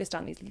all focused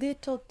on these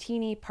little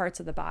teeny parts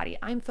of the body.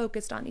 I'm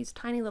focused on these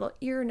tiny little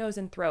ear, nose,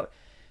 and throat.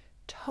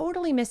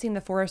 Totally missing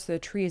the forest for the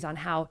trees on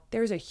how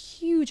there's a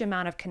huge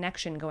amount of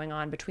connection going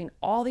on between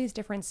all these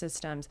different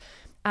systems.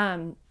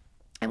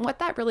 And what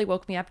that really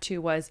woke me up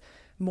to was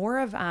more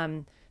of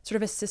sort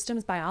of a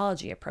systems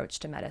biology approach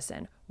to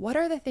medicine. What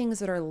are the things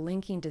that are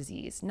linking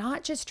disease?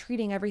 Not just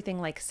treating everything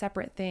like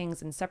separate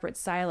things in separate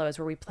silos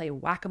where we play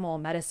whack-a-mole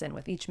medicine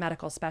with each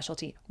medical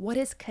specialty. What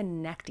is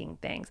connecting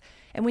things?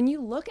 And when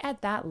you look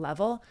at that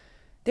level,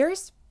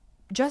 there's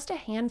just a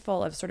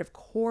handful of sort of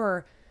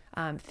core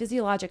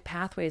physiologic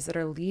pathways that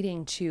are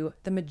leading to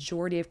the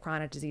majority of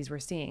chronic disease we're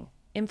seeing.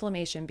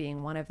 Inflammation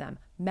being one of them,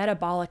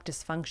 metabolic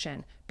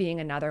dysfunction being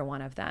another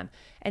one of them.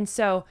 And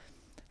so,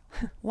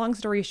 long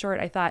story short,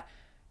 I thought,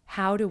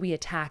 how do we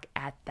attack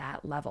at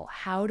that level?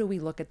 How do we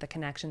look at the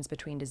connections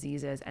between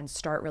diseases and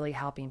start really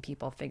helping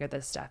people figure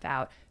this stuff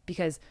out?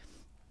 Because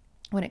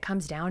when it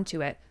comes down to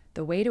it,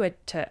 the way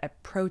to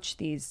approach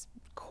these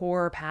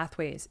core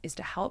pathways is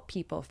to help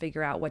people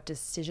figure out what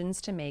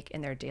decisions to make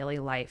in their daily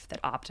life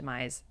that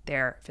optimize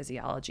their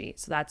physiology.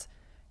 So that's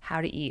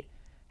how to eat,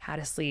 how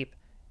to sleep,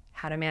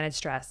 how to manage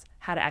stress,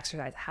 how to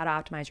exercise, how to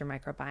optimize your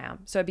microbiome.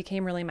 So it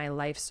became really my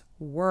life's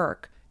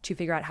work to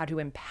figure out how to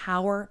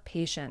empower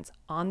patients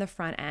on the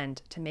front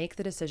end to make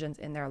the decisions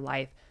in their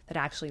life that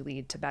actually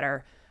lead to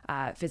better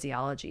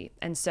physiology.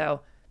 And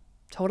so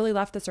totally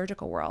left the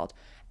surgical world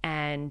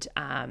and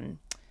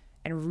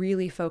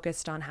really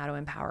focused on how to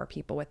empower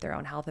people with their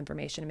own health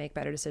information and make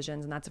better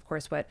decisions. And that's, of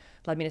course, what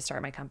led me to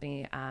start my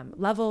company,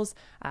 Levels,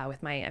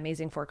 with my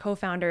amazing 4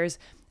 co-founders,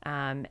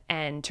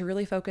 and to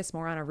really focus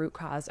more on a root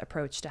cause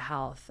approach to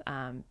health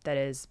that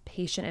is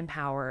patient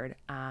empowered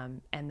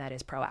and that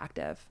is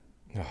proactive.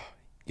 Oh,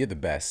 you're the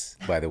best,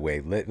 by the way.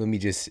 Let me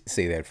just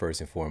say that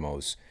first and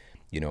foremost.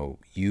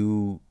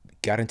 You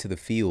got into the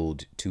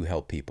field to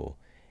help people.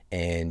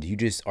 And you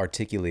just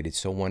articulated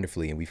so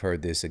wonderfully, and we've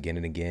heard this again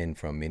and again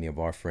from many of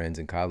our friends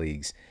and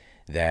colleagues,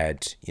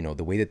 that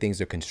the way that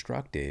things are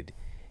constructed,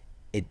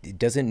 it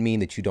doesn't mean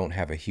that you don't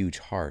have a huge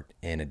heart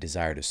and a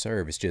desire to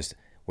serve. It's just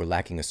we're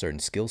lacking a certain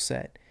skill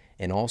set.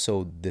 And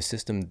also the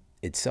system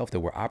itself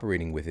that we're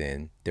operating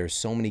within, there's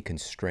so many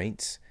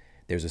constraints.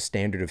 There's a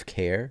standard of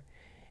care.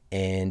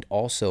 And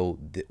also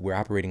we're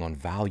operating on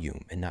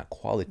volume and not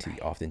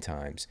quality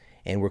oftentimes.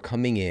 And we're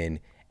coming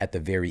in at the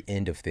very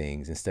end of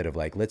things instead of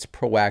let's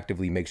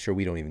proactively make sure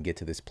we don't even get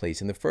to this place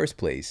in the first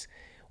place,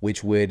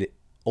 which would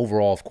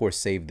overall, of course,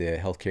 save the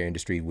healthcare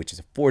industry, which is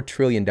a $4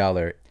 trillion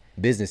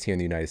business here in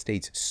the United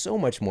States, so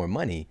much more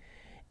money.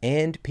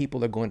 and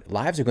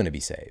lives are going to be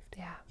saved.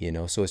 Yeah. You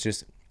know, so it's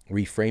just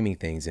reframing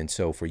things. And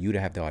so for you to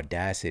have the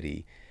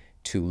audacity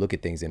to look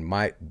at things, and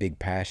my big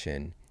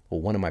passion,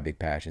 well, one of my big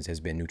passions has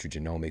been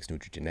nutrigenomics,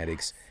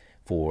 nutrigenetics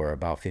for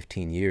about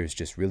 15 years,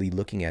 just really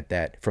looking at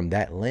that from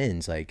that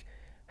lens, like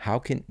how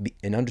can be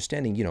and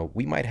understanding, you know,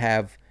 we might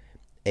have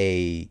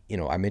I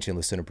mentioned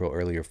lisinopril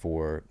earlier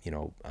for,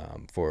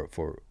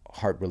 for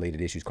heart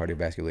related issues,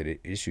 cardiovascular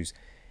issues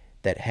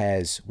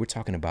we're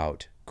talking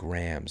about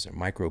grams or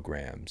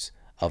micrograms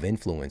of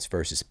influence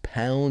versus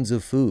pounds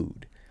of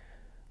food.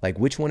 Like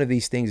which one of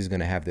these things is going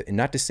to have and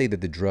not to say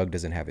that the drug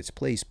doesn't have its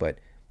place, but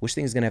which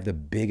thing is going to have the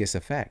biggest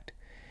effect?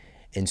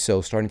 And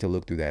so starting to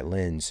look through that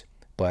lens.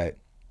 But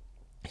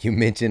you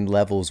mentioned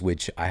levels,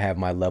 which I have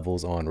my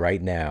levels on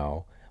right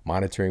now,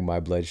 monitoring my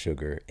blood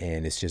sugar,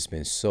 and it's just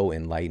been so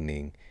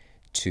enlightening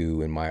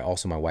and my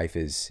wife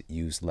has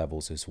used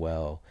levels as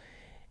well,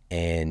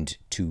 and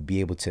to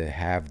be able to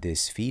have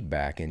this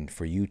feedback, and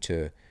for you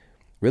to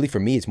really, for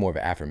me, it's more of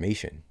an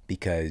affirmation,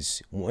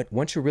 because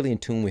once you're really in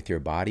tune with your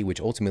body, which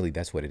ultimately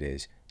that's what it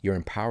is, you're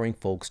empowering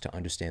folks to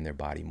understand their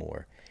body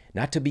more,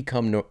 not to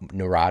become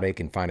neurotic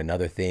and find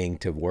another thing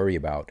to worry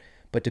about,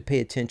 but to pay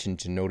attention,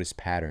 to notice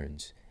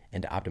patterns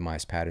and to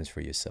optimize patterns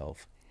for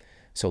yourself.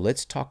 So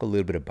let's talk a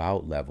little bit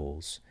about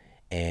levels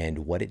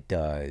and what it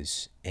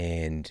does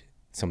and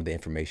some of the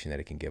information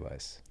that it can give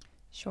us.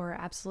 Sure,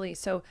 absolutely.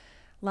 So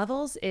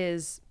Levels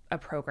is a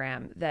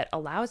program that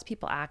allows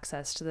people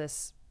access to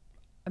this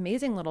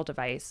amazing little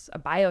device, a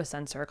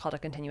biosensor called a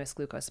continuous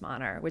glucose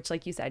monitor, which,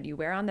 like you said, you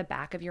wear on the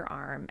back of your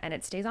arm, and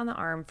it stays on the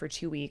arm for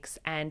 2 weeks,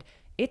 and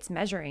it's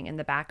measuring in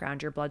the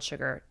background your blood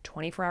sugar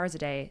 24 hours a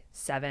day,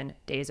 7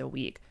 days a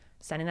week,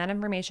 sending that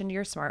information to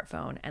your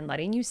smartphone and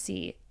letting you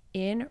see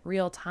in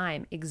real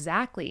time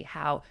exactly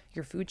how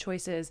your food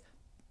choices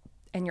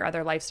and your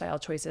other lifestyle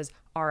choices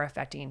are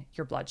affecting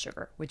your blood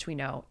sugar, which we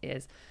know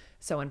is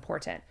so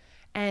important.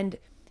 And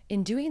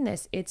in doing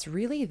this, it's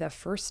really the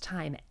first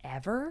time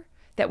ever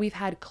that we've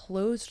had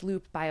closed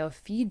loop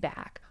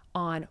biofeedback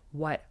on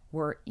what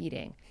we're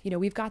eating. You know,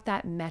 we've got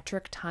that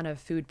metric ton of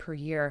food per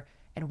year,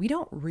 and we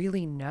don't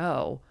really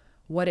know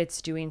what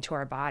it's doing to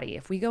our body.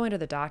 If we go into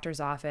the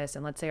doctor's office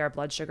and let's say our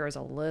blood sugar is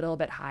a little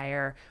bit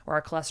higher or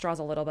our cholesterol is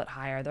a little bit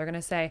higher, they're going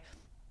to say,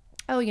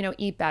 oh, you know,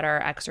 eat better,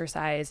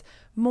 exercise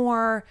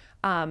more.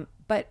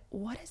 But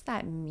what does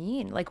that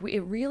mean? Like,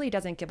 it really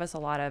doesn't give us a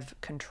lot of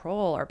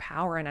control or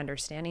power in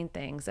understanding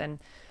things. And,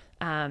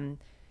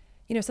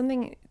 you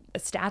know, a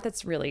stat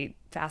that's really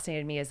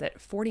fascinated me is that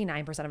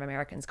 49% of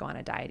Americans go on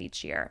a diet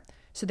each year.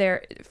 So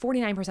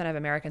 49% of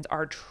Americans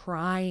are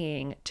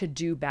trying to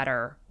do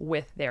better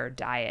with their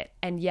diet.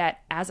 And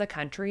yet, as a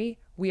country,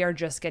 we are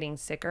just getting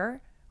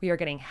sicker. We are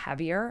getting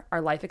heavier.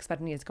 Our life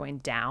expectancy is going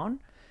down.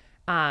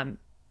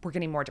 We're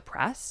getting more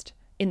depressed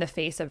in the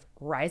face of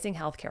rising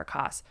healthcare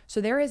costs.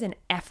 So there is an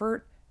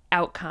effort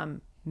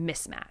outcome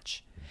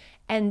mismatch.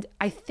 And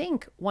I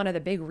think one of the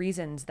big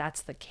reasons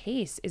that's the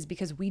case is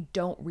because we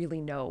don't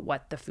really know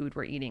what the food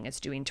we're eating is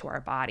doing to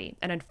our body.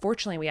 And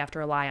unfortunately, we have to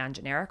rely on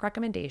generic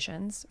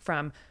recommendations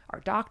from our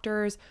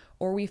doctors,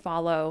 or we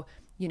follow,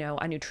 you know,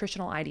 a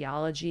nutritional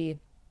ideology.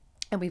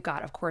 And we've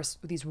got, of course,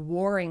 these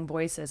warring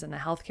voices in the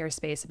healthcare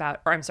space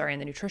in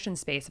the nutrition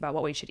space about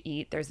what we should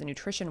eat. There's the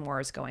nutrition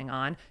wars going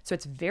on. So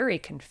it's very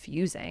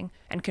confusing,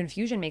 and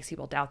confusion makes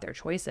people doubt their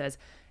choices.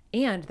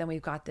 And then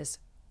we've got this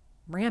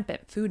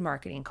rampant food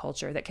marketing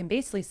culture that can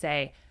basically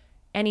say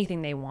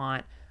anything they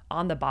want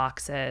on the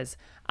boxes,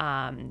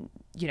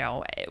 you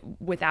know,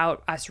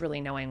 without us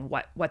really knowing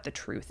what the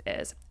truth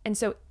is. And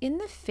so in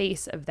the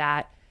face of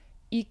that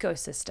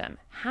ecosystem,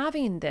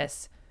 having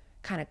this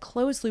kind of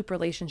closed loop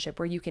relationship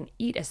where you can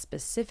eat a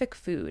specific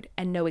food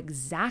and know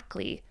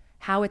exactly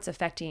how it's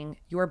affecting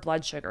your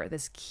blood sugar,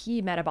 this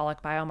key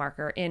metabolic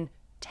biomarker, in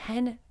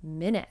 10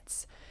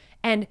 minutes.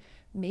 And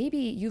maybe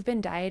you've been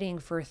dieting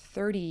for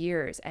 30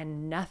 years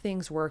and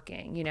nothing's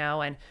working, you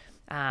know, and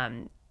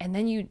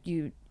then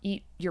you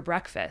eat your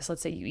breakfast.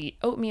 Let's say you eat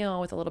oatmeal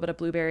with a little bit of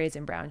blueberries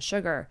and brown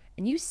sugar,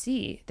 and you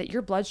see that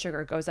your blood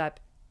sugar goes up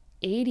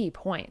 80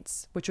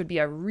 points, which would be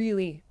a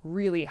really,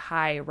 really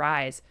high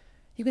rise.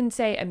 You can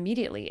say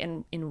immediately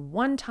in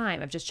one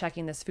time of just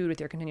checking this food with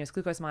your continuous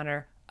glucose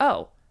monitor,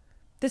 oh,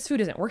 this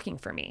food isn't working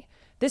for me.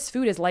 This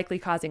food is likely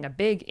causing a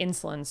big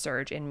insulin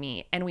surge in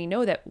me. And we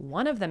know that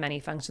one of the many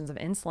functions of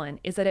insulin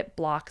is that it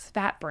blocks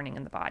fat burning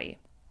in the body.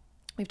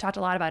 We've talked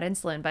a lot about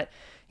insulin, but,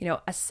 you know,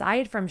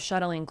 aside from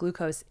shuttling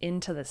glucose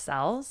into the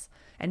cells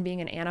and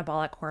being an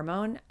anabolic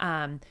hormone,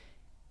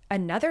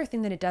 another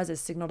thing that it does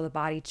is signal to the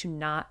body to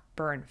not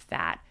burn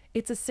fat.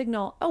 It's a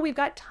signal, oh, we've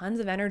got tons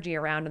of energy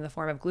around in the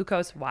form of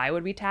glucose. Why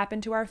would we tap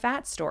into our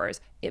fat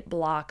stores? It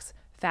blocks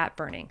fat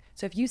burning.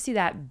 So if you see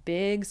that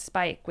big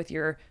spike with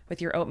your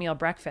oatmeal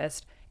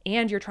breakfast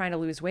and you're trying to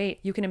lose weight,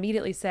 you can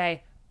immediately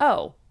say,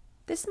 oh,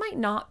 this might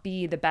not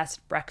be the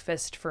best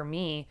breakfast for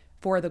me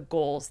for the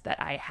goals that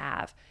I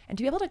have. And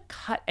to be able to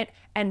cut it,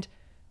 and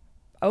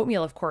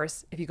oatmeal, of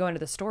course, if you go into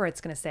the store,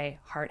 it's going to say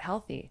heart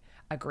healthy.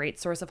 a great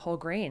source of whole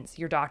grains.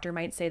 Your doctor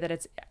might say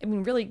that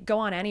really go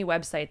on any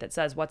website that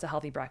says what's a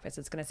healthy breakfast,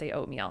 it's going to say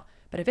oatmeal.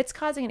 But if it's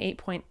causing an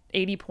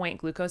 80 point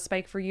glucose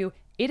spike for you,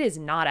 it is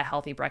not a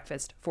healthy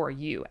breakfast for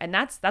you. And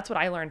that's what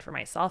I learned for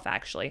myself,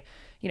 actually.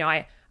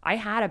 I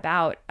had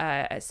about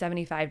a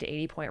 75 to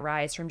 80 point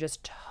rise from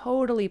just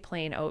totally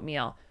plain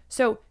oatmeal.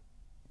 So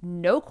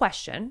no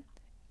question,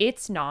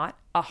 it's not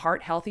a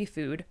heart healthy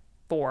food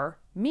for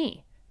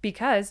me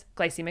because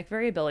glycemic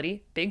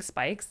variability, big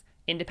spikes,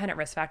 independent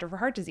risk factor for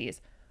heart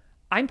disease.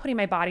 I'm putting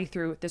my body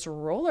through this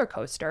roller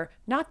coaster,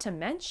 not to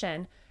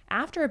mention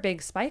after a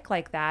big spike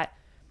like that,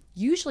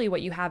 usually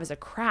what you have is a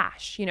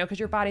crash, because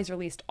your body's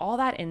released all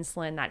that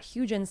insulin, that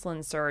huge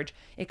insulin surge.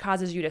 It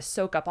causes you to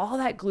soak up all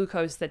that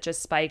glucose that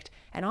just spiked.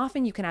 And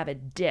often you can have a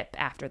dip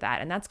after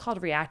that. And that's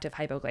called reactive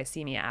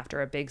hypoglycemia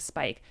after a big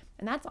spike.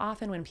 And that's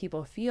often when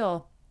people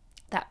feel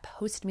that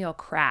post-meal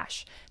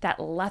crash, that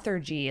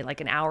lethargy, like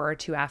an hour or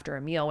two after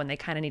a meal when they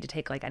kind of need to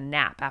take like a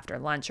nap after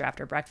lunch or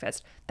after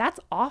breakfast. That's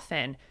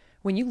often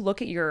when you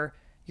look at your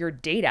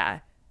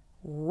data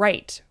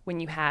right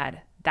when you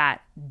had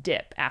that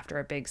dip after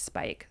a big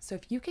spike. So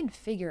if you can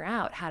figure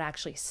out how to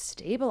actually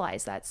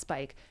stabilize that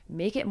spike,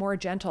 make it more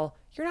gentle,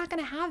 you're not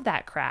going to have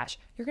that crash.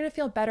 You're going to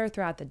feel better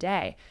throughout the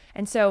day.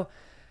 And so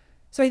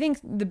I think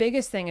the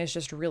biggest thing is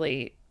just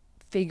really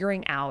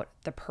figuring out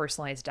the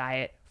personalized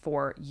diet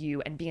for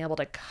you and being able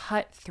to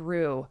cut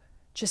through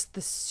just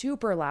the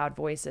super loud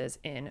voices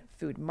in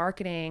food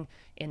marketing,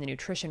 in the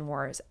nutrition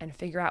wars, and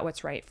figure out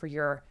what's right for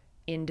your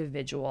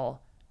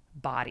individual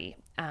body.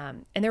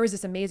 And there was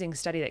this amazing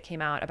study that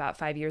came out about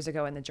 5 years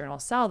ago in the journal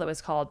Cell that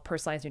was called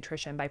Personalized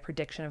Nutrition by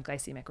Prediction of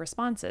Glycemic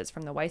Responses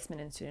from the Weizmann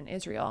Institute in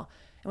Israel.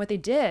 And what they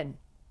did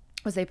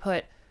was they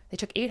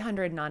took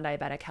 800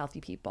 non-diabetic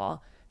healthy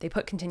people. They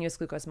put continuous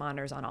glucose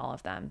monitors on all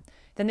of them.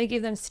 Then they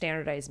gave them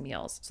standardized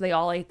meals. So they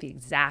all ate the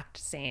exact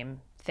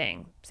same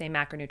thing, same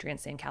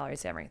macronutrients, same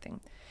calories, everything.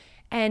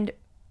 And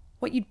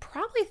what you'd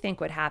probably think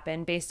would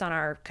happen based on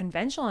our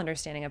conventional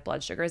understanding of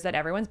blood sugar is that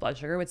everyone's blood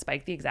sugar would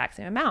spike the exact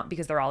same amount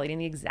because they're all eating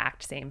the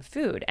exact same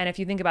food. And if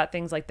you think about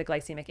things like the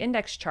glycemic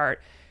index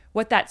chart,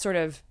 what that sort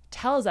of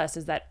tells us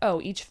is that,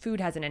 each food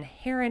has an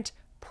inherent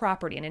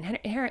property, an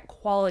inherent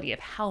quality of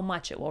how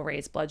much it will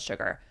raise blood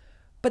sugar.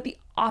 But the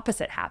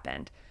opposite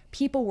happened.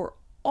 People were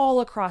all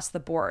across the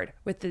board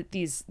with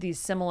these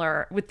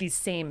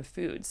same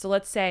foods. So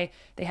let's say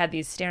they had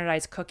these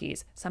standardized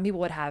cookies. Some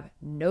people would have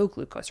no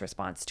glucose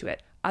response to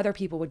it. Other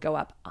people would go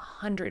up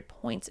 100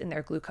 points in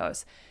their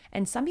glucose.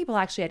 And some people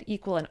actually had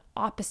equal and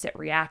opposite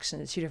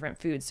reactions to two different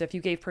foods. So if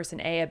you gave person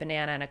A a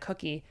banana and a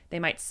cookie, they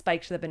might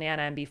spike to the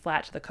banana and be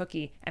flat to the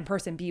cookie, and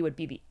person B would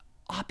be the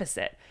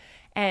opposite.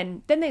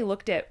 And then they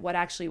looked at what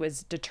actually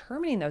was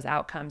determining those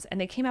outcomes,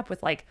 and they came up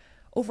with like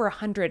over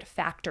 100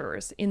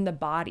 factors in the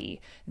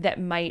body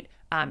that might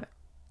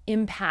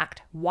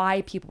impact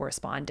why people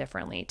respond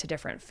differently to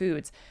different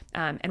foods.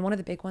 And one of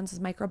the big ones is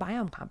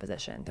microbiome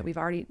composition that we've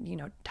already,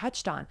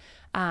 touched on.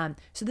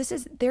 So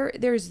there's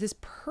this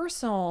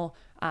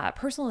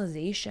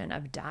personalization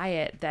of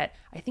diet that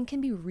I think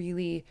can be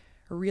really,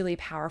 really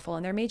powerful.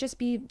 And there may just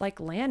be like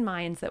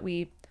landmines that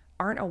we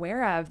aren't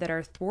aware of that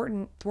are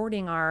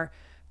thwarting our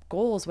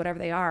goals, whatever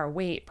they are,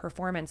 weight,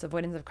 performance,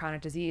 avoidance of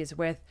chronic disease.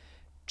 With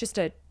just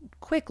a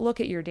quick look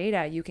at your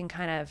data, you can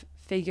kind of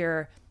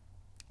figure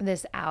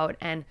this out.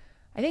 And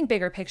I think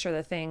bigger picture,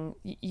 the thing,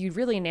 you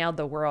really nailed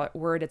the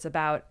word. It's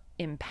about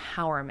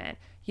empowerment.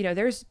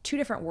 There's two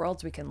different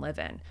worlds we can live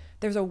in.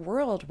 There's a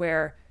world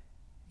where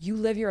you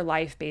live your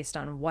life based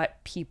on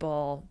what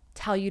people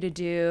tell you to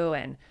do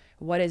and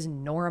what is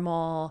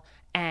normal,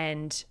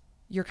 and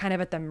you're kind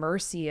of at the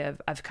mercy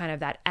of kind of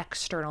that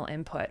external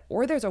input.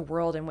 Or there's a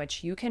world in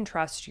which you can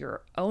trust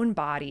your own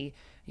body,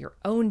 your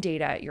own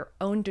data, your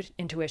own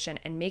intuition,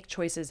 and make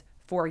choices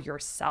for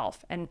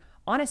yourself. And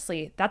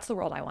honestly, that's the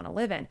world I want to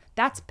live in.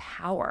 That's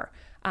power.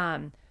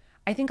 I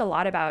think a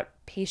lot about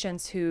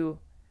patients who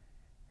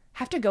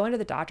have to go into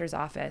the doctor's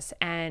office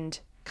and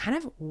kind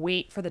of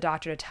wait for the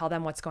doctor to tell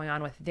them what's going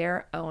on with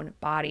their own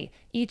body.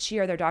 Each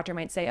year, their doctor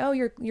might say,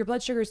 your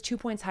blood sugar is 2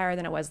 points higher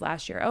than it was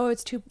last year.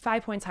 It's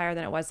 5 points higher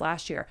than it was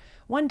last year.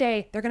 One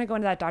day, they're going to go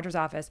into that doctor's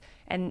office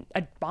and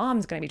a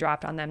bomb's going to be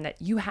dropped on them that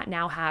you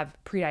now have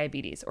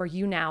prediabetes, or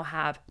you now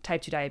have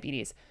type 2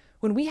 diabetes.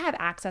 When we have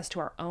access to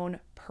our own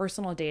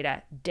personal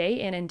data day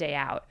in and day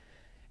out,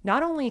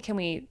 not only can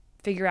we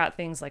figure out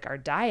things like our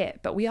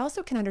diet, but we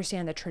also can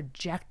understand the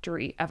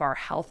trajectory of our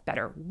health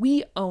better.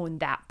 We own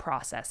that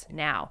process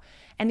now.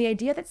 And the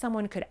idea that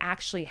someone could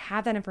actually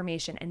have that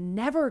information and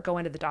never go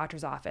into the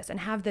doctor's office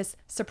and have this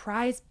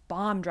surprise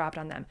bomb dropped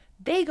on them.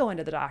 They go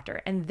into the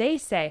doctor and they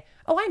say,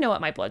 I know what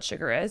my blood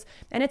sugar is,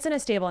 and it's in a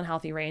stable and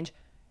healthy range.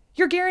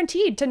 You're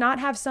guaranteed to not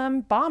have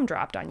some bomb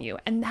dropped on you.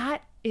 And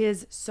that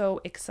is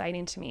so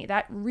exciting to me.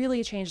 That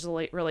really changed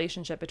the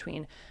relationship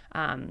between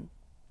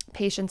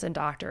patients and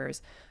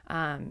doctors.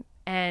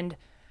 And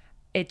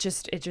it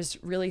just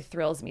really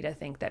thrills me to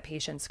think that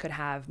patients could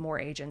have more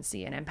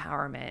agency and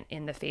empowerment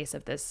in the face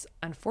of this,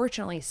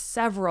 unfortunately,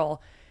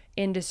 several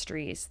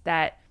industries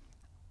that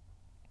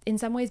in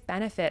some ways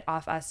benefit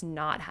off us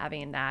not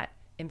having that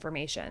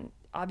information.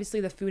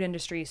 Obviously, the food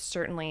industry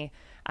certainly,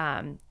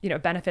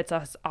 benefits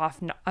us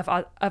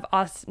of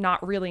us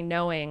not really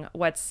knowing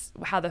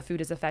how the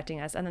food is affecting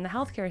us, and then the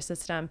healthcare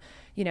system,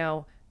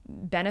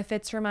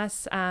 benefits from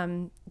us,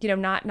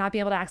 not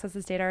being able to access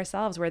this data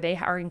ourselves, where they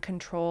are in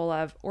control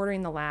of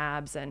ordering the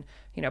labs and,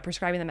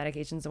 prescribing the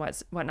medications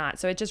and whatnot.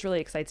 So it just really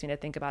excites me to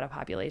think about a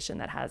population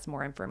that has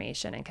more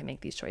information and can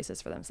make these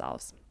choices for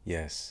themselves.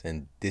 Yes.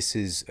 And this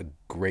is a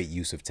great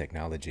use of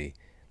technology,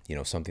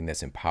 something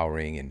that's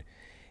empowering. And,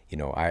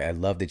 I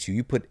love that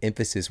you put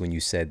emphasis when you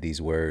said these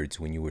words,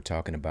 when you were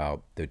talking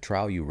about the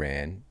trial you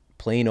ran,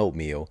 plain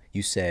oatmeal.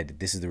 You said,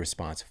 this is the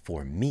response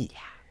for me. Yeah.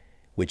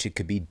 Which it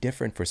could be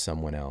different for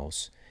someone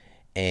else.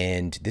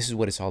 And this is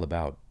what it's all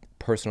about.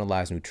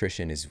 Personalized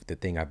nutrition is the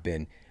thing I've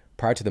been,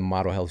 prior to the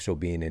Model Health Show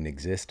being in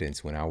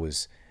existence, when I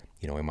was,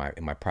 in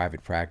my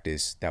private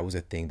practice, that was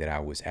a thing that I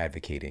was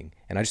advocating.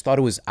 And I just thought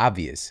it was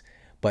obvious.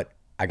 But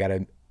I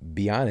gotta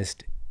be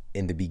honest,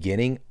 in the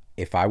beginning,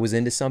 if I was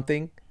into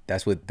something,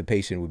 that's what the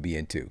patient would be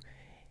into.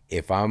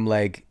 If I'm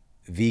like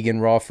vegan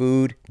raw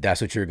food,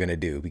 that's what you're going to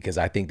do, because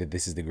I think that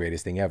this is the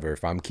greatest thing ever.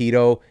 If I'm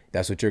keto,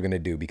 that's what you're going to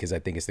do, because I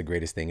think it's the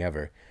greatest thing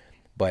ever.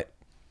 But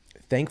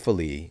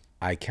thankfully,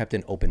 I kept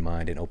an open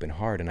mind and open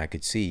heart, and I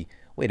could see,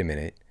 wait a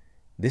minute,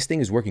 this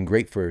thing is working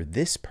great for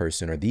this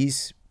person or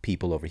these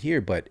people over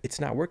here, but it's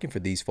not working for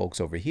these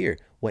folks over here.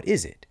 What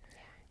is it?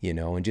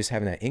 And just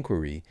having that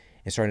inquiry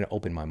and starting to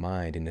open my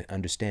mind and to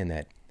understand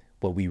that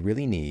what we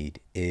really need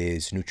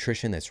is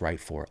nutrition that's right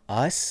for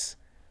us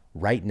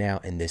right now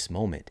in this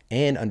moment,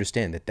 and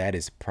understand that that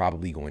is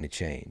probably going to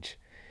change.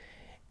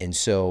 And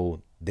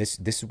so this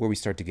is where we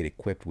start to get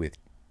equipped with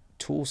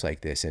tools like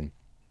this. And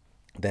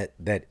that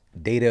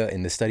data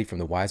and the study from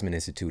the Weizmann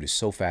Institute is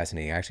so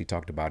fascinating. I actually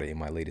talked about it in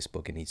my latest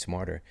book, in Eat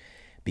Smarter,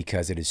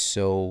 because it is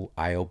so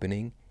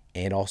eye-opening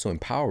and also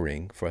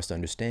empowering for us to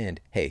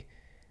understand, hey,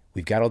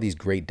 we've got all these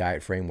great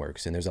diet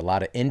frameworks, and there's a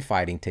lot of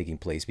infighting taking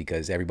place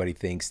because everybody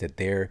thinks that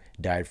their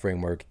diet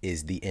framework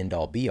is the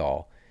end-all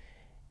be-all.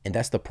 And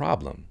that's the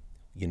problem.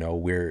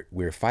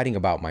 We're fighting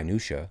about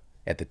minutia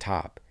at the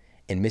top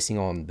and missing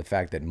on the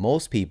fact that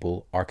most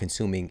people are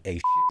consuming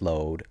a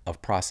load of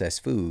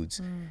processed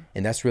foods.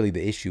 And that's really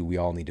the issue we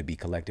all need to be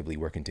collectively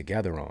working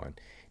together on.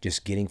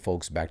 Just getting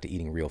folks back to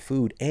eating real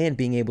food and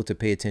being able to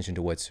pay attention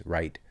to what's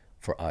right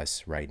for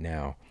us right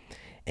now.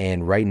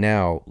 And right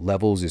now,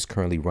 Levels is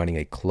currently running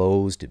a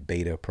closed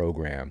beta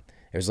program.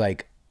 There's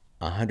like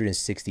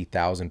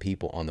 160,000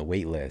 people on the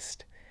wait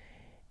list.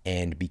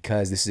 And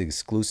because this is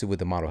exclusive with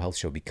the Model Health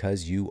Show,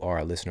 because you are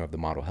a listener of the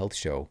Model Health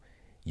Show,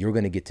 you're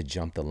going to get to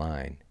jump the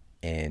line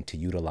and to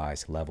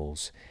utilize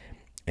Levels.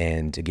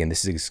 And again,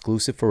 this is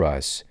exclusive for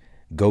us.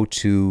 Go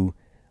to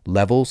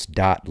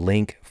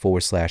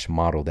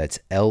levels.link/model. That's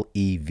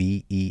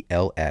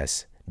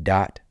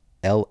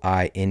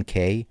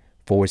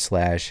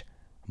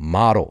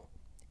LEVELS.LINK/model.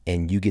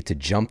 And you get to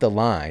jump the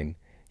line.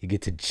 You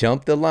get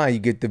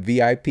the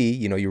VIP.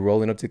 You're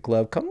rolling up to the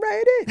club. Come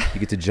right in. You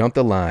get to jump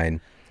the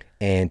line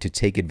and to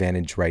take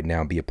advantage right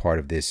now and be a part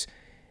of this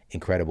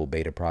incredible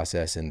beta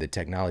process. And the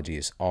technology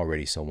is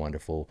already so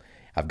wonderful.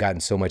 I've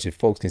gotten so much. If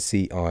folks can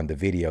see on the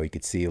video, you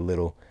could see a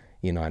little,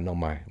 I know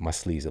my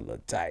sleeves are a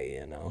little tight,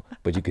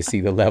 but you can see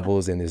the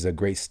levels, and there's a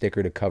great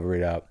sticker to cover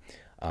it up.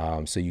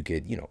 So you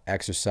could,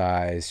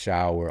 exercise,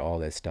 shower, all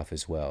that stuff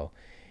as well.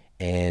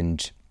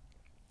 And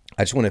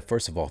I just want to,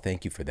 first of all,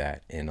 thank you for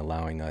that and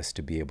allowing us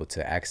to be able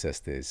to access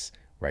this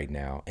right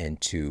now and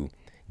to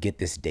get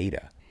this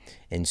data.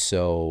 And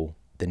so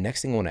the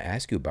next thing I want to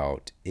ask you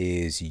about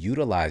is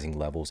utilizing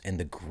Levels and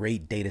the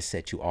great data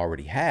set you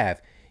already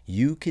have.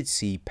 You could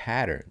see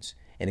patterns.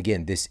 And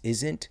again, this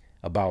isn't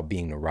about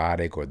being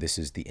neurotic or this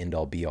is the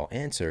end-all be-all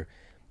answer,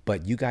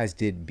 but you guys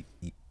did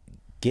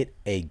get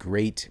a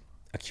great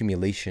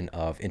accumulation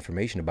of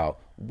information about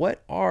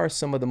what are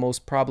some of the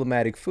most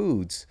problematic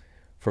foods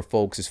for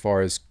folks as far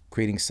as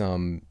creating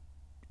some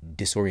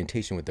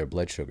disorientation with their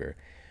blood sugar.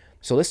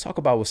 So let's talk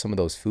about what some of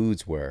those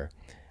foods were.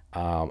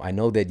 I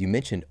know that you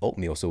mentioned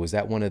oatmeal. So was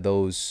that one of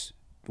those?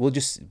 We'll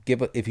just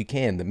give, if you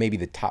can, maybe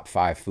the top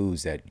 5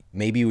 foods that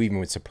maybe even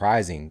were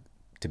surprising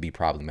to be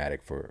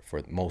problematic for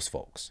most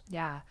folks.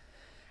 Yeah,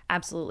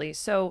 absolutely.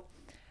 So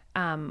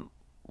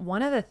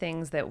one of the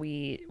things that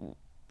we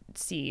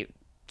see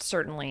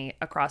certainly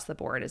across the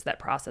board is that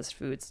processed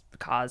foods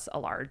cause a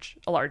large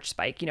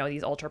spike.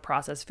 These ultra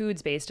processed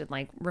foods based in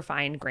like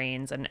refined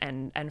grains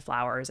and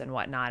flours and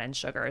whatnot and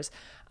sugars.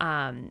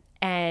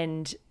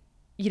 And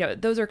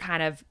those are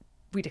kind of,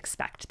 we'd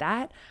expect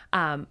that.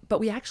 But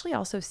we actually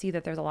also see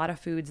that there's a lot of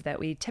foods that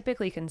we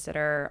typically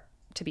consider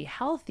to be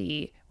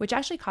healthy, which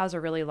actually cause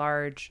a really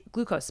large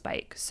glucose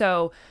spike.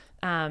 So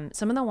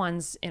some of the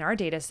ones in our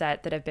data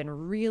set that have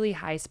been really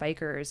high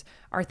spikers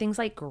are things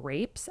like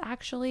grapes,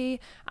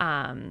 actually,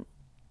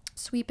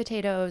 sweet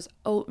potatoes,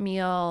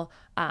 oatmeal,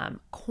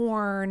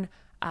 corn,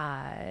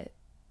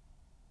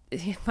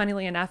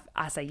 funnily enough,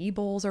 acai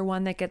bowls are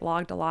one that get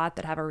logged a lot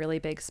that have a really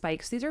big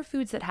spike. So these are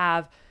foods that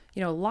have,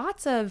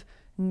 lots of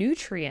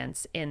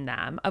nutrients in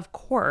them. Of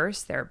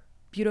course, they're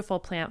beautiful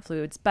plant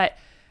foods, but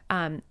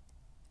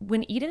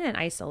when eaten in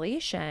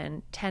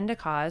isolation, tend to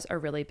cause a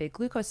really big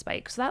glucose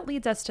spike. So that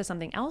leads us to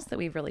something else that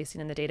we've really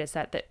seen in the data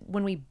set, that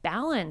when we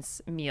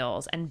balance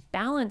meals and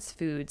balance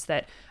foods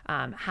that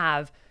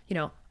have,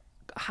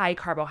 high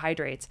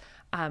carbohydrates,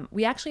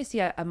 we actually see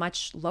a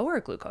much lower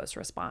glucose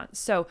response.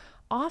 So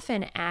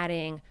often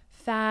adding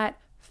fat,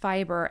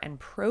 fiber, and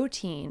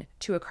protein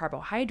to a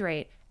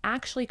carbohydrate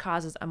actually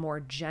causes a more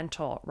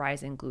gentle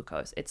rise in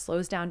glucose. It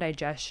slows down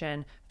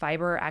digestion.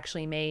 Fiber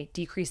actually may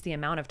decrease the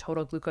amount of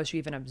total glucose you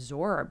even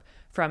absorb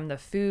from the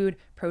food.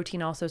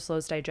 Protein also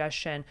slows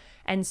digestion.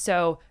 And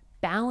so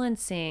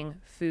balancing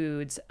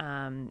foods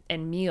and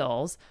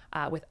meals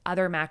with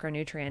other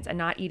macronutrients and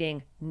not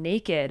eating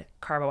naked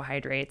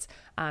carbohydrates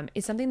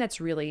is something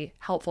that's really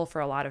helpful for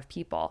a lot of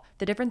people.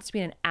 The difference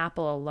between an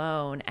apple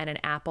alone and an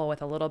apple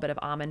with a little bit of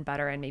almond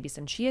butter and maybe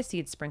some chia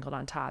seeds sprinkled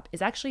on top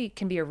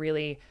can be a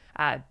really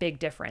big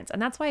difference.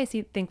 And that's why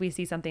think we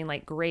see something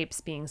like grapes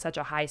being such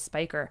a high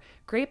spiker.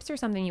 Grapes are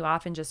something you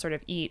often just sort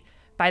of eat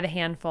by the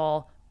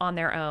handful on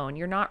their own.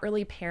 You're not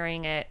really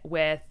pairing it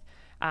with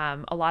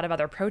a lot of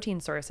other protein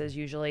sources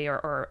usually,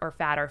 or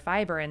fat or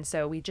fiber. And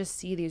so we just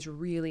see these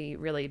really,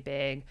 really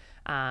big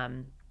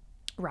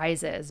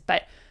rises.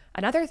 But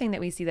another thing that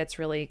we see that's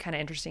really kind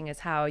of interesting is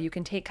how you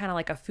can take kind of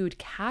like a food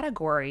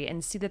category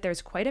and see that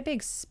there's quite a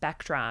big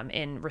spectrum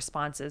in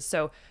responses.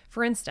 So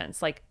for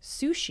instance, like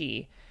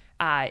sushi,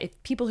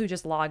 if people who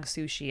just log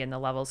sushi in the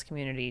levels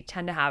community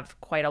tend to have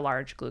quite a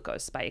large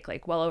glucose spike,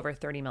 like well over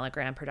 30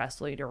 milligram per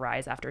deciliter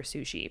rise after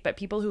sushi. But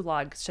people who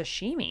log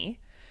sashimi,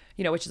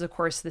 which is, of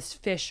course, this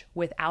fish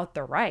without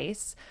the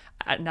rice,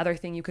 another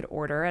thing you could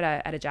order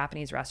at a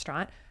Japanese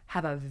restaurant,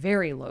 have a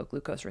very low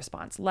glucose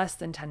response, less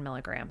than 10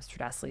 milligrams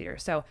per deciliter.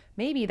 So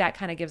maybe that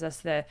kind of gives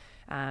us the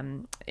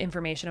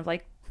information of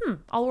like,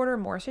 I'll order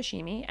more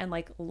sashimi and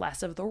like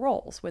less of the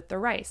rolls with the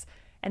rice.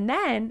 And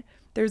then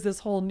there's this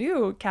whole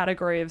new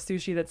category of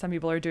sushi that some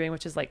people are doing,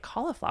 which is like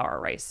cauliflower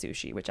rice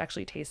sushi, which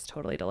actually tastes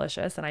totally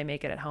delicious. And I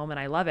make it at home and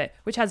I love it,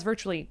 which has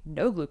virtually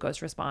no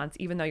glucose response,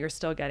 even though you're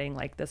still getting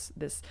like this,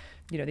 these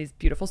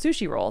beautiful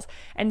sushi rolls.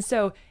 And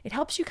so it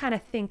helps you kind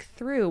of think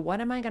through, what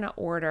am I going to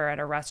order at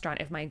a restaurant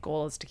if my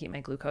goal is to keep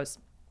my glucose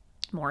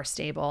more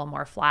stable,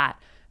 more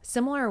flat?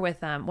 Similar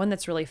with one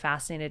that's really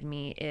fascinated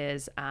me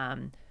is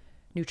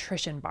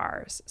nutrition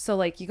bars. So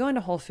like you go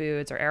into Whole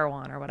Foods or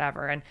Erewhon or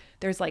whatever, and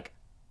there's like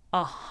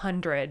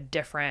 100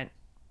 different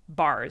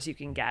bars you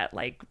can get,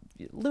 like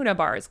Luna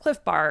bars,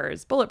 Cliff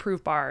bars,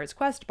 Bulletproof bars,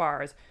 Quest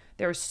bars.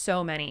 There's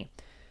so many.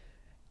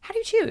 How do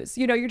you choose?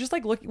 You're just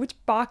like looking which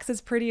box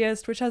is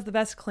prettiest, which has the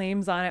best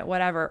claims on it,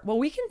 whatever. Well,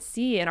 we can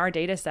see in our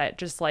data set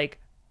just like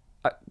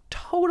a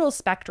total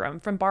spectrum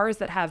from bars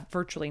that have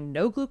virtually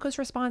no glucose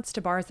response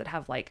to bars that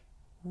have like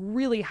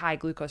really high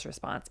glucose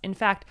response. In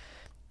fact,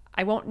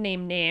 I won't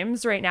name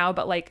names right now,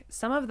 but like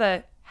some of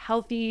the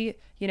healthy,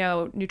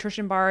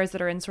 nutrition bars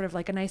that are in sort of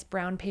like a nice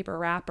brown paper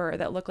wrapper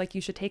that look like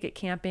you should take it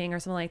camping or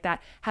something like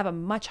that have a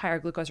much higher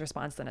glucose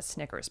response than a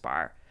Snickers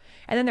bar.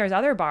 And then there's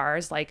other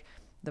bars like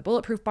the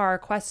Bulletproof bar,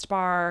 Quest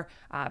bar,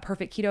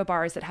 Perfect Keto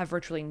bars that have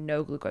virtually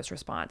no glucose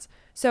response.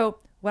 So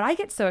what I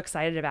get so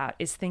excited about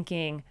is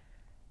thinking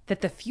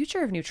that the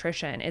future of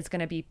nutrition is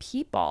going to be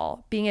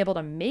people being able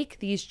to make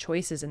these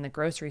choices in the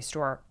grocery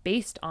store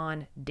based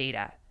on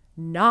data,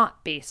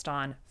 not based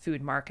on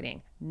food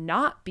marketing,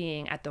 not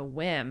being at the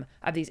whim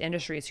of these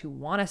industries who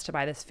want us to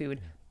buy this food,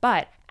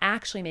 but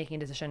actually making a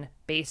decision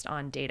based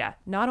on data,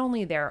 not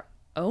only their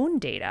own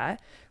data,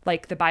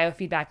 like the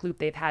biofeedback loop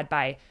they've had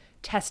by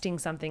testing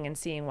something and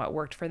seeing what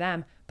worked for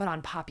them, but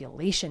on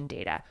population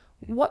data.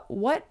 What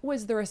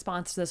was the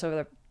response to this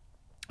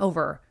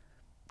over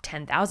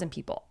 10,000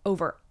 people,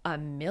 over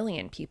 1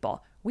 million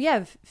people? We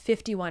have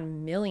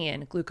 51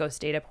 million glucose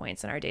data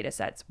points in our data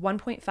sets,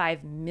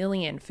 1.5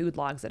 million food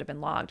logs that have been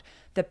logged.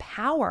 The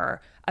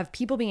power of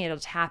people being able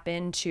to tap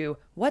into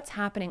what's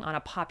happening on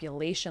a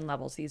population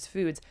level to these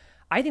foods,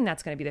 I think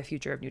that's going to be the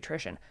future of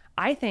nutrition.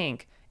 I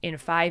think in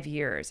 5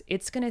 years,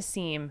 it's going to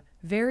seem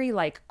very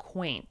like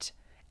quaint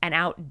and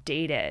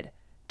outdated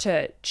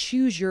to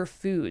choose your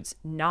foods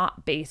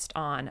not based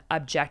on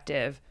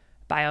objective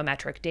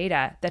biometric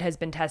data that has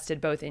been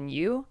tested both in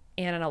you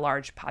and in a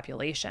large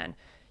population.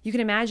 You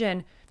can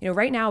imagine,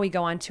 right now we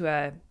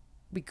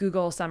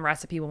Google some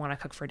recipe we want to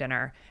cook for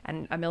dinner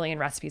and 1 million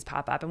recipes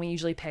pop up. And we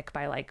usually pick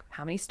by like,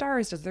 how many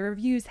stars does the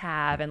reviews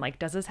have? And like,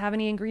 does this have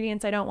any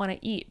ingredients I don't want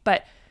to eat?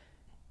 But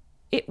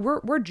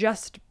we're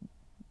just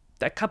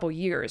a couple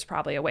years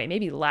probably away,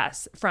 maybe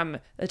less, from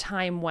the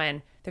time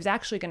when there's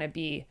actually going to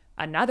be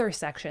another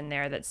section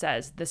there that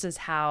says this is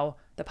how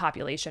the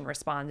population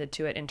responded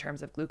to it in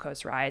terms of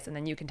glucose rise. And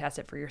then you can test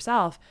it for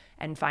yourself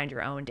and find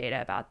your own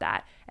data about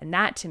that. And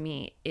that to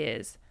me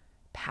is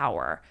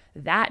power.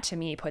 That to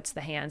me puts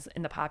the hands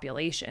in the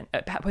population,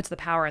 puts the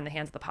power in the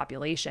hands of the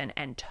population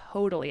and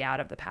totally out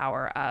of the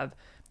power of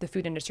the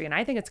food industry. And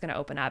I think it's going to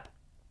open up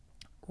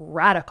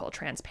radical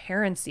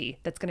transparency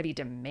that's going to be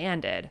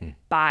demanded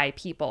by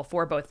people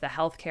for both the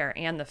healthcare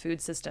and the food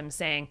system,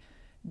 saying,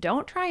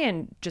 don't try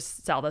and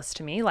just sell this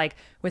to me like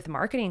with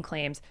marketing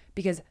claims,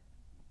 because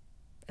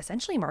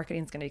essentially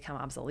marketing is going to become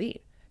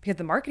obsolete, because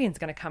the marketing is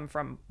going to come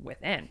from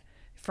within,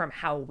 from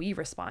how we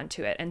respond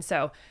to it. And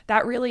so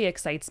that really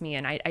excites me.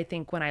 And I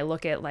think when I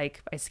look at,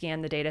 like, I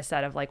scan the data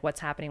set of like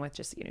what's happening with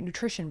just,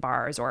 nutrition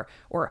bars or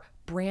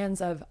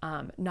brands of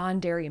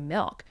non-dairy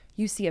milk,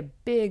 you see a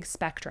big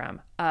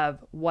spectrum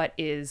of what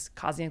is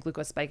causing a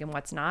glucose spike and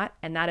what's not.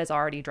 And that is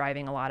already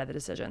driving a lot of the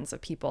decisions of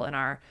people in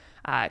our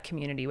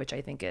community, which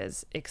I think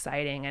is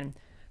exciting. And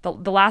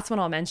the last one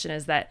I'll mention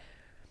is that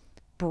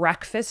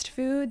breakfast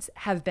foods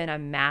have been a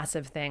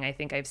massive thing. I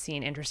think I've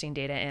seen interesting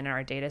data in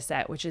our data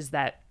set, which is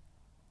that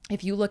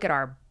if you look at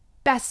our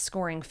best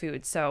scoring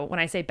foods, so when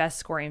I say best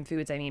scoring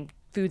foods, I mean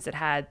foods that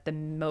had the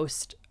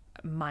most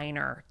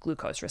minor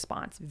glucose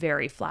response,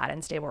 very flat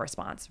and stable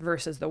response,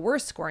 versus the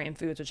worst scoring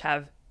foods, which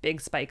have big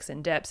spikes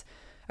and dips.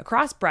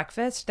 Across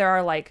breakfast, there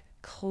are like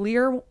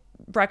clear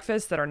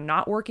breakfasts that are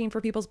not working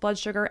for people's blood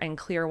sugar and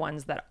clear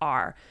ones that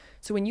are.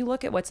 So when you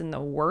look at what's in the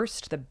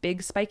worst, the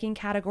big spiking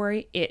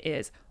category, it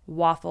is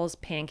waffles,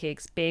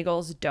 pancakes,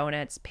 bagels,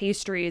 donuts,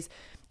 pastries.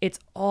 It's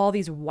all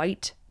these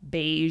white,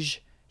 beige,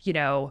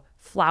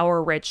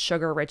 flour-rich,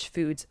 sugar-rich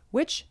foods,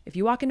 which if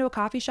you walk into a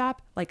coffee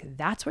shop, like,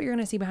 that's what you're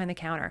going to see behind the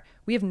counter.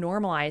 We have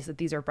normalized that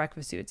these are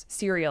breakfast foods.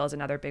 Cereal is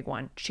another big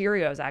one.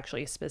 Cheerios,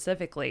 actually,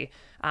 specifically,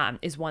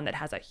 is one that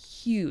has a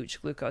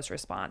huge glucose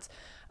response.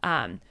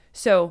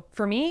 So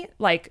for me,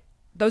 like,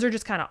 those are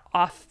just kind of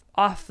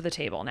off the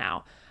table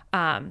now.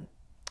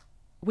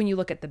 When you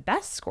look at the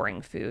best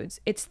scoring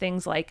foods, it's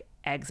things like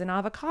eggs and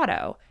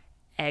avocado,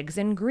 eggs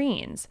and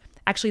greens.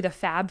 Actually, the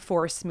Fab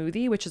 4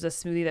 smoothie, which is a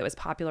smoothie that was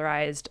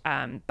popularized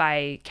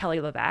by Kelly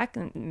LeVeque,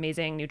 an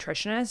amazing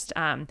nutritionist,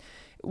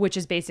 which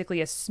is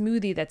basically a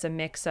smoothie that's a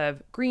mix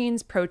of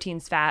greens,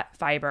 proteins, fat,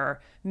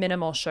 fiber,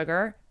 minimal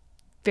sugar.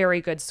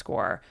 Very good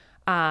score.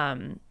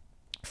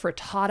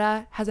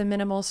 Frittata has a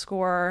minimal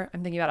score.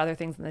 I'm thinking about other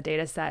things in the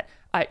data set.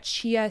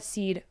 Chia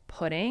seed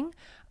pudding.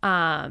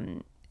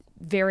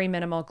 Very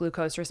minimal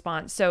glucose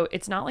response. So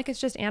it's not like it's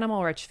just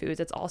animal rich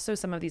foods. It's also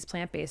some of these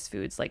plant-based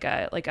foods, like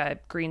a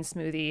green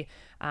smoothie,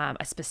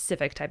 a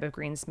specific type of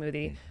green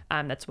smoothie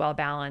that's well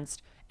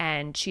balanced,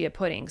 and chia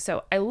pudding.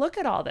 So I look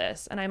at all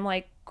this and I'm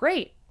like,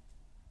 great.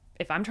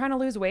 If I'm trying to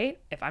lose weight,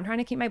 if I'm trying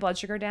to keep my blood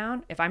sugar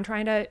down, if I'm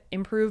trying to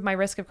improve my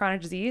risk of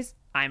chronic disease,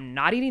 I'm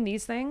not eating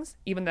these things,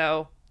 even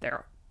though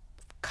they're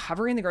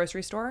covering the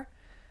grocery store.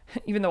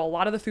 Even though a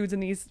lot of the foods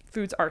in these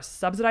foods are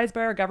subsidized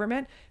by our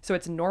government, so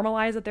it's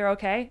normalized that they're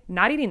okay,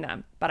 not eating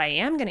them. But I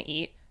am going to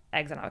eat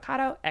eggs and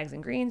avocado, eggs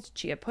and greens,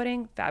 chia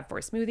pudding, Fab 4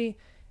 smoothie,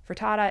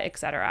 frittata,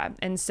 etc.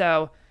 And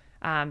so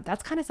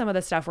that's kind of some of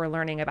the stuff we're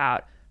learning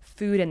about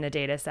food in the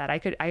data set. I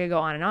could go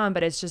on and on,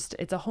 but it's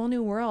a whole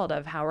new world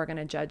of how we're going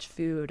to judge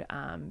food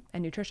and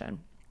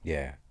nutrition.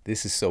 Yeah,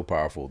 this is so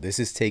powerful. This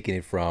is taking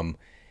it from,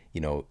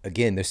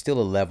 again, there's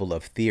still a level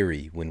of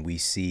theory when we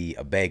see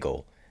a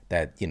bagel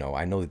that,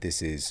 I know that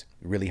this is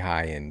really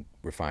high in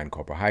refined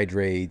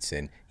carbohydrates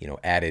and,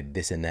 added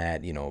this and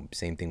that,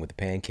 same thing with the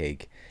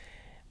pancake.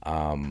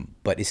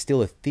 But it's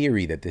still a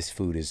theory that this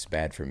food is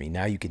bad for me.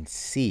 Now you can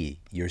see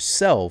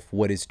yourself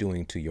what it's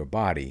doing to your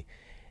body.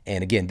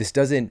 And again,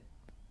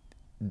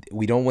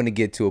 we don't want to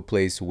get to a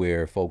place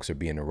where folks are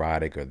being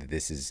neurotic or that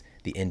this is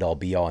the end all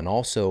be all. And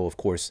also, of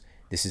course,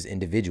 this is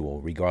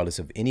individual, regardless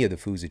of any of the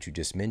foods that you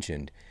just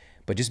mentioned.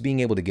 But just being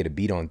able to get a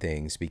beat on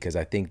things, because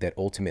I think that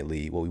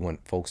ultimately what we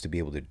want folks to be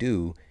able to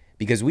do,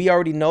 because we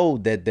already know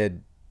that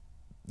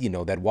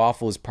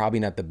waffle is probably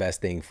not the best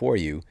thing for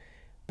you,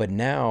 but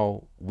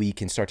now we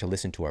can start to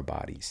listen to our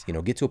bodies,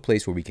 get to a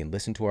place where we can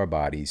listen to our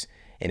bodies.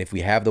 And if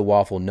we have the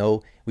waffle,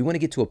 we want to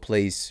get to a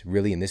place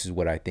really, and this is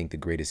what I think the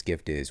greatest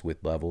gift is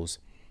with levels,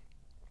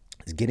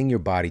 is getting your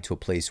body to a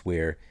place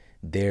where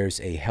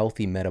there's a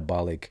healthy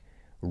metabolic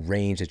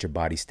range that your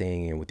body's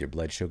staying in with your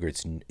blood sugar.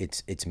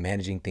 It's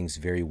managing things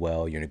very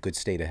well. You're in a good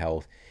state of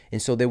health. And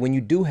so that when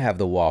you do have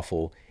the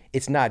waffle,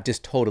 it's not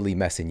just totally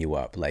messing you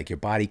up. Like, your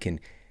body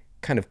can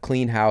kind of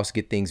clean house,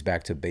 get things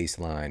back to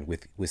baseline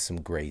with some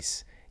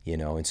grace,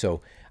 And so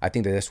I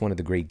think that that's one of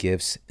the great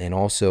gifts. And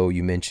also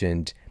you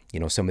mentioned,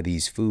 some of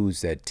these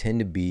foods that tend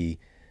to be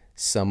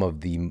some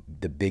of the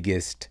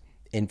biggest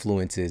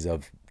influences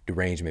of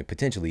derangement,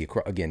 potentially,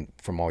 again,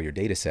 from all your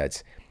data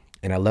sets.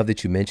 And I love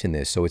that you mentioned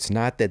this. So it's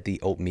not that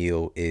the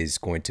oatmeal is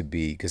going to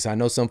be, because I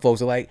know some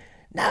folks are like,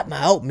 not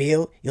my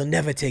oatmeal, you'll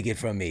never take it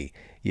from me.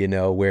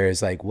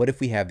 Whereas, like, what if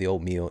we have the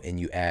oatmeal and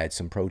you add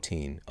some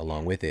protein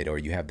along with it, or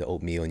you have the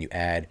oatmeal and you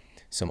add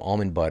some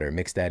almond butter,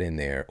 mix that in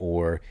there,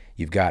 or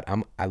you've got,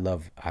 I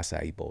love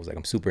acai bowls. Like,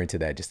 I'm super into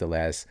that. Just the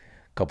last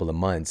couple of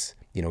months,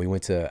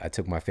 I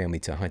took my family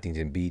to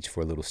Huntington Beach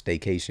for a little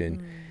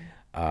staycation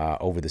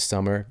over the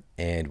summer,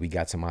 and we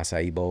got some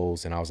acai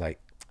bowls, and I was like,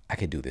 I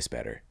could do this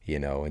better,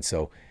 And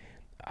so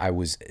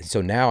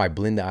now I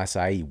blend the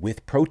acai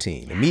with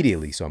protein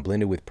immediately. So I'm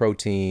blended with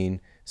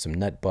protein, some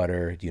nut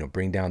butter,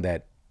 bring down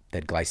that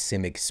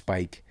glycemic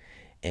spike.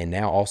 And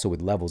now also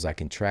with levels, I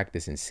can track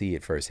this and see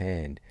it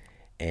firsthand.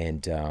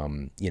 And,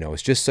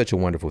 it's just such a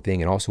wonderful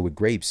thing. And also with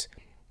grapes,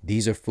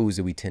 these are foods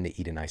that we tend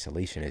to eat in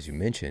isolation, as you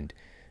mentioned.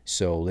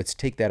 So let's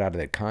take that out of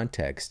that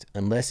context.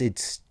 Unless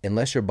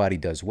your body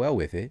does well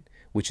with it,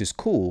 which is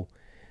cool.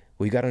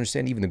 Well, you got to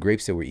understand, even the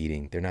grapes that we're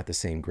eating, they're not the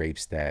same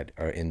grapes that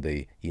are in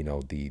the,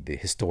 the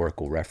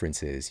historical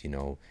references.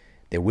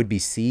 There would be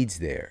seeds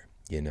there,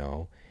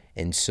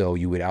 and so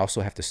you would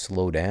also have to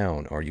slow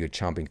down, or you're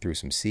chomping through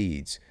some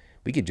seeds.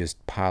 We could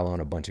just pile on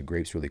a bunch of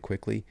grapes really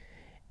quickly.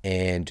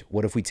 And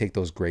what if we take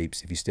those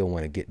grapes, if you still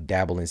want to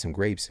dabble in some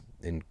grapes,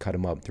 and cut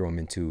them up, throw them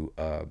into,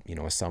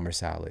 a summer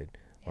salad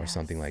or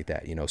something like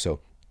that, So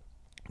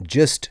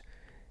just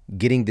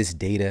getting this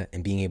data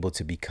and being able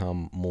to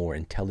become more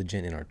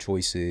intelligent in our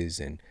choices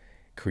and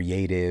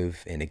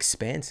creative and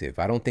expansive.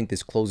 I don't think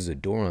this closes a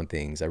door on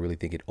things. I really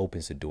think it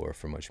opens the door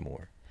for much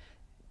more.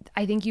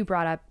 I think you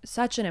brought up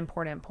such an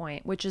important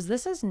point, which is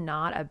this is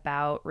not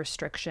about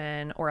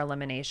restriction or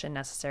elimination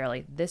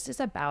necessarily. This is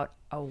about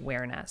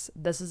awareness.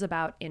 This is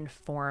about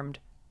informed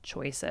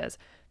choices.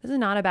 This is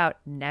not about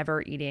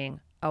never eating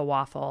a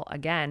waffle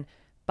again,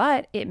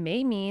 but it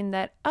may mean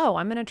that,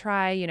 I'm going to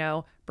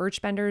try,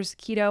 Birch Bender's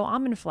keto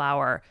almond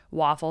flour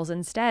waffles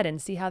instead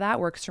and see how that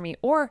works for me.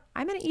 Or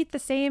I'm going to eat the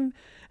same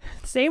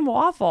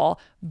waffle,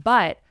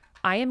 but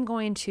I am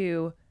going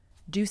to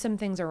do some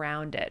things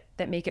around it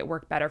that make it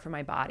work better for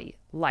my body,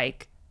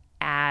 like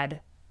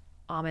add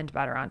almond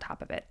butter on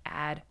top of it,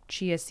 add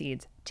chia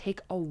seeds,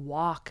 take a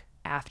walk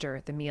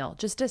after the meal.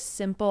 Just a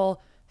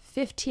simple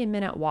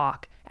 15-minute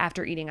walk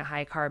after eating a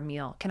high-carb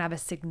meal can have a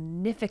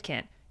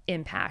significant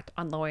impact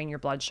on lowering your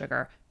blood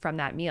sugar from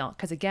that meal.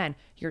 Because again,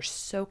 you're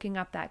soaking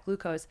up that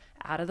glucose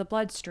out of the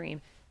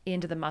bloodstream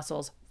into the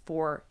muscles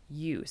for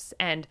use.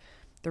 And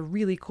the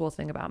really cool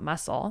thing about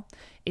muscle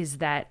is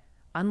that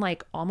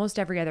unlike almost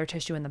every other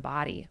tissue in the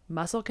body,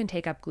 muscle can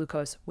take up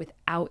glucose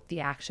without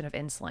the action of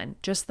insulin.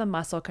 Just the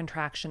muscle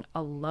contraction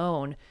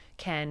alone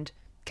can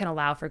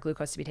allow for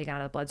glucose to be taken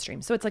out of the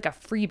bloodstream. So it's like a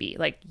freebie.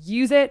 Like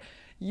use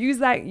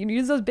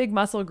those big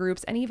muscle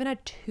groups, and even a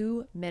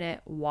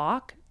 2-minute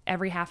walk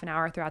every half an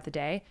hour throughout the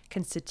day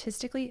can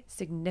statistically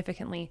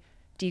significantly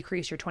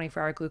decrease your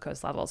 24-hour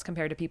glucose levels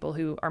compared to people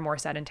who are more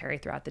sedentary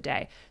throughout the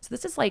day. So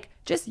this is like,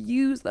 just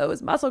use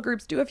those muscle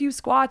groups, do a few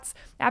squats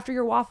after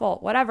your waffle,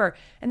 whatever.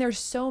 And there's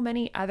so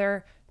many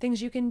other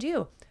things you can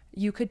do.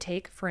 You could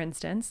take, for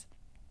instance,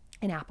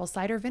 an apple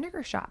cider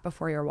vinegar shot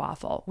before your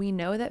waffle. We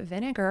know that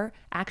vinegar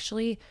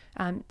actually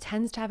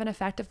tends to have an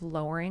effect of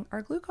lowering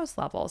our glucose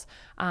levels.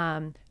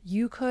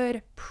 You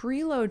could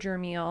preload your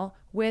meal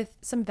with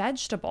some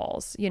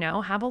vegetables,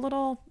 have a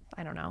little,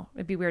 I don't know,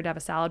 it'd be weird to have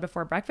a salad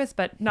before breakfast,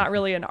 but not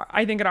really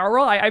I think in our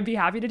world, I'd be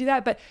happy to do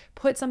that, but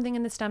put something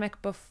in the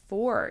stomach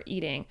before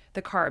eating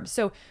the carbs.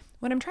 So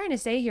what I'm trying to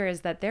say here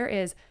is that there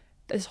is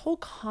this whole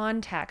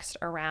context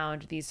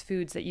around these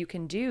foods that you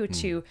can do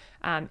to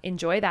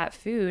enjoy that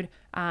food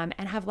and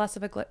have less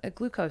of a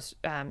glucose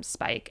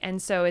spike.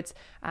 And so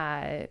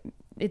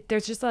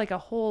there's just like a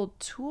whole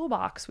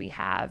toolbox we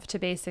have to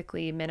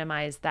basically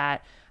minimize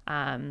that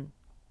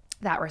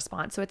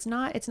response. So it's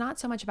not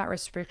so much about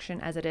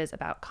restriction as it is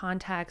about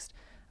context,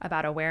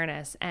 about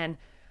awareness. And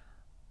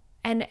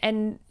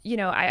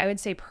I would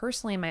say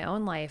personally in my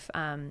own life,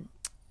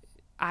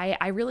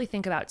 I really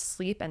think about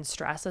sleep and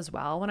stress as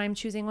well when I'm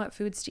choosing what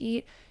foods to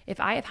eat.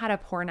 If I have had a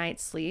poor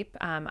night's sleep,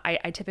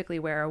 I typically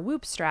wear a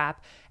Whoop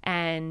strap,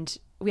 and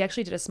we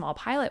actually did a small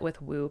pilot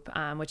with Whoop,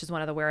 which is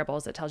one of the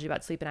wearables that tells you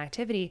about sleep and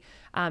activity,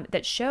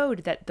 that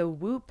showed that the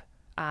Whoop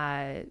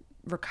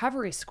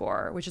recovery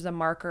score, which is a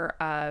marker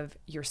of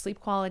your sleep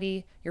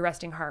quality, your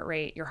resting heart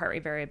rate, your heart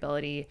rate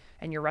variability,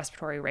 and your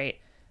respiratory rate,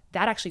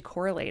 that actually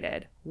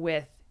correlated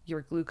with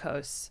your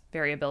glucose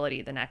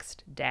variability the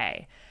next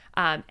day.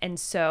 And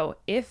so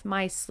if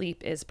my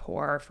sleep is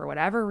poor for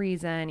whatever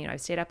reason, I've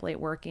stayed up late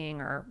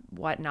working or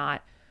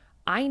whatnot,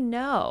 I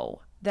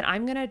know that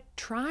I'm going to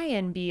try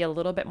and be a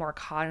little bit more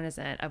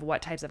cognizant of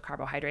what types of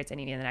carbohydrates I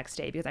need in the next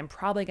day, because I'm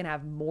probably going to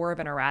have more of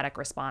an erratic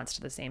response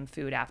to the same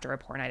food after a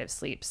poor night of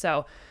sleep.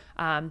 So,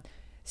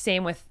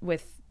 same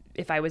with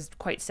if I was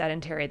quite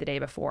sedentary the day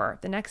before,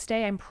 the next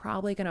day, I'm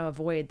probably going to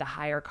avoid the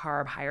higher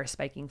carb, higher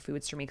spiking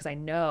foods for me, because I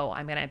know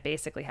I'm going to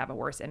basically have a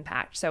worse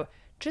impact. So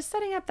just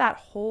setting up that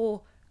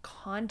whole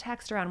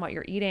context around what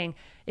you're eating,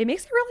 it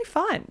makes it really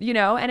fun,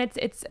 and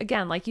it's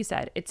again, like you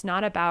said, it's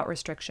not about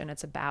restriction.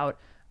 It's about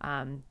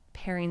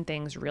pairing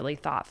things really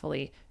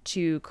thoughtfully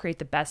to create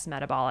the best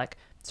metabolic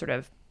sort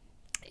of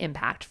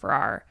impact for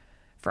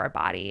our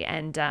body.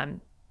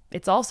 And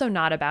it's also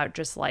not about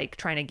just like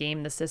trying to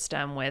game the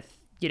system with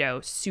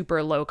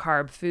super low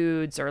carb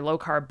foods or low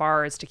carb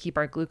bars to keep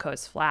our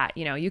glucose flat.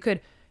 You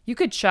could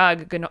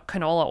chug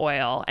canola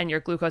oil and your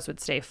glucose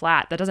would stay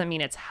flat. That doesn't mean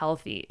it's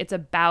healthy. It's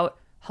about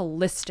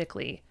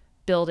holistically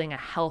building a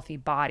healthy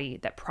body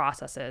that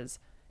processes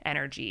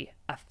energy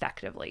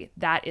effectively.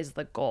 That is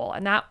the goal.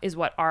 And that is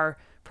what our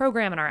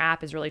program and our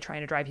app is really trying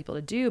to drive people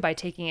to do by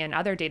taking in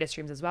other data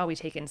streams as well. We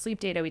take in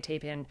sleep data, we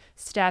take in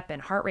step and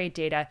heart rate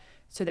data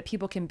so that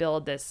people can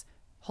build this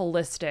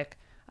holistic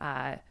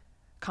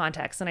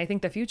context. And I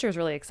think the future is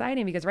really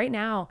exciting because right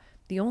now,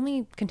 the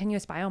only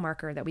continuous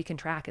biomarker that we can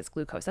track is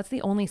glucose. That's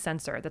the only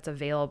sensor that's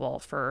available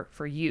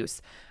for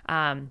use.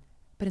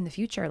 But in the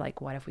future,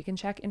 like what if we can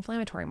check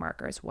inflammatory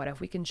markers? What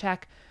if we can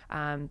check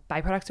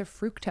byproducts of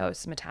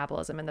fructose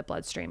metabolism in the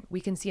bloodstream?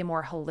 We can see a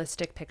more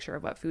holistic picture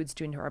of what food's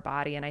doing to our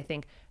body. And I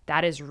think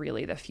that is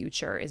really the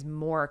future, is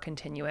more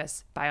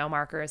continuous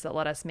biomarkers that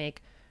let us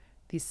make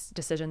these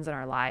decisions in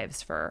our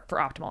lives for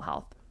optimal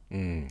health.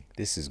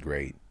 This is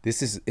great.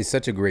 It's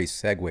such a great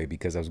segue,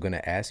 because I was going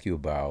to ask you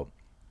about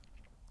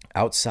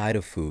outside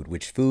of food,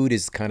 which food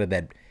is kind of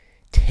that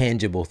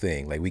tangible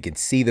thing. Like we can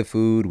see the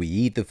food, we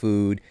eat the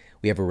food,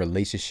 we have a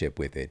relationship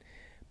with it,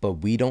 but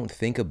we don't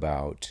think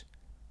about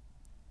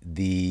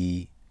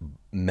the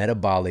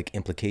metabolic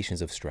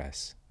implications of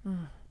stress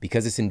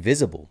because it's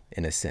invisible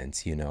in a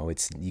sense.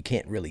 You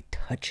can't really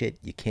touch it.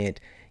 You can't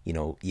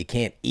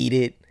eat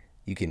it.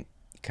 You can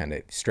kind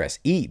of stress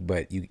eat,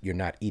 but you're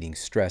not eating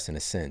stress in a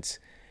sense.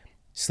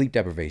 Sleep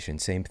deprivation,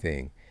 same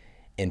thing.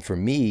 And for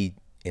me,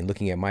 in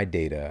looking at my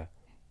data,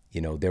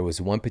 there was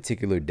one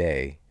particular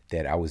day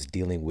that I was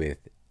dealing with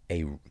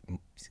a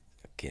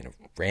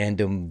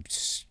random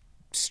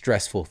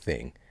stressful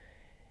thing.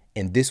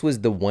 And this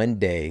was the one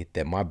day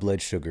that my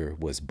blood sugar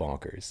was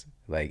bonkers.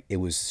 Like, it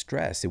was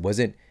stress. It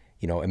wasn't,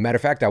 a matter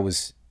of fact, I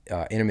was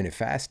intermittent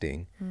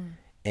fasting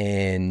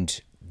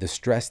and the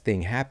stress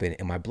thing happened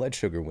and my blood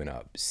sugar went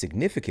up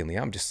significantly.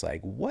 I'm just like,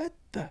 what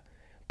the?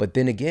 But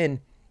then again,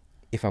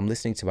 if I'm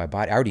listening to my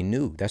body, I already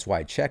knew. That's why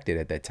I checked it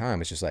at that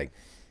time. It's just like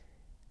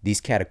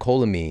these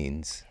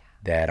catecholamines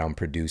that I'm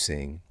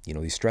producing,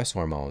 these stress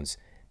hormones,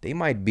 they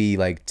might be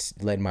like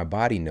letting my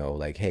body know,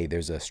 like, hey,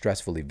 there's a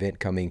stressful event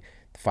coming,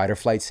 fight or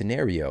flight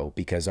scenario,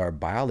 because our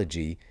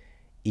biology,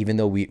 even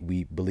though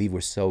we believe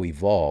we're so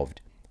evolved,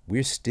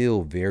 we're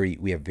still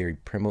we have very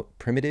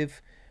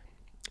primitive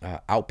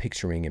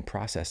outpicturing and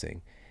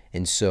processing.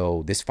 And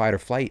so this fight or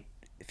flight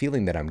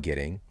feeling that I'm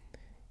getting,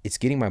 it's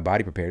getting my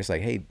body prepared. It's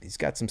like, hey, he's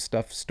got some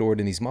stuff stored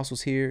in these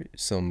muscles here,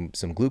 some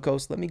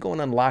glucose. Let me go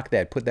and unlock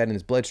that, put that in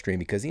his bloodstream,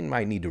 because he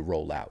might need to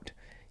roll out,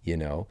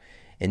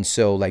 And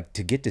so, like,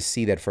 to get to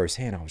see that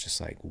firsthand, I was just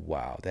like,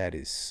 wow, that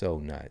is so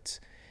nuts.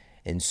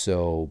 And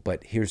so,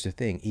 but here's the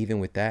thing, even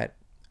with that,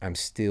 I'm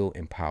still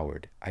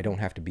empowered. I don't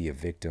have to be a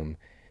victim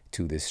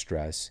to this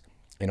stress.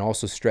 And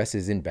also, stress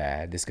isn't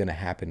bad. It's going to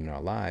happen in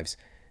our lives.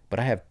 But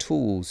I have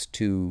tools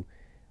to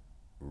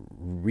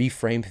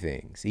reframe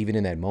things, even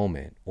in that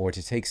moment, or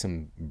to take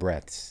some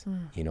breaths,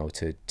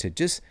 to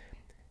just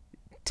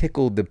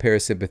tickle the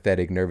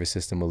parasympathetic nervous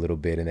system a little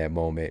bit in that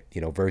moment,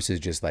 versus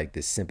just like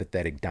this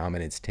sympathetic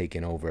dominance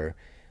taking over.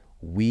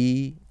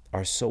 We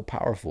are so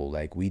powerful.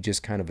 Like, we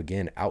just kind of,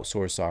 again,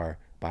 outsource our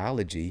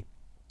biology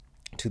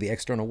to the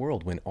external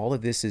world when all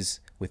of this is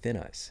within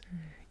us,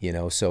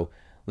 So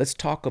let's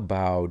talk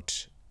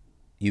about,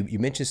 you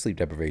mentioned sleep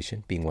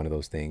deprivation being one of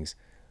those things.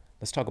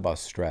 Let's talk about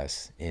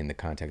stress in the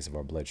context of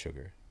our blood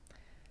sugar.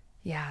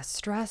 Yeah,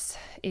 stress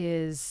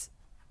is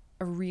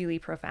a really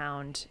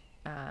profound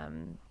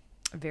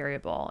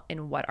variable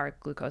in what our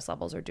glucose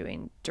levels are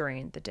doing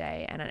during the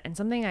day. And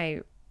something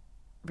I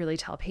really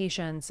tell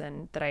patients,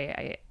 and that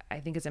I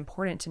think is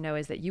important to know,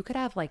 is that you could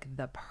have like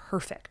the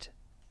perfect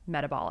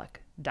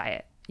metabolic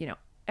diet.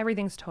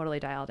 Everything's totally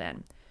dialed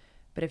in.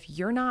 But if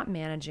you're not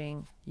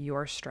managing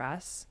your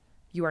stress,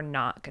 you are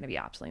not going to be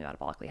optimally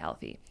metabolically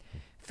healthy.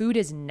 Food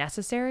is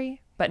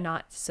necessary, but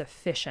not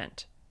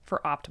sufficient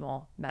for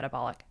optimal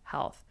metabolic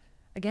health.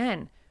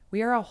 Again,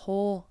 we are a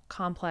whole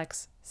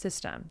complex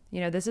system.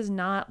 This is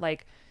not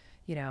like,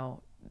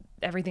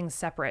 everything's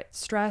separate.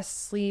 Stress,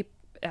 sleep,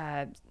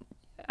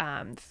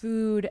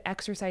 food,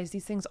 exercise,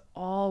 these things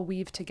all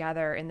weave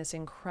together in this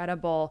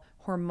incredible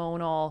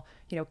hormonal,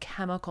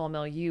 chemical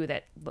milieu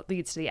that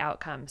leads to the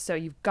outcome. So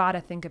you've got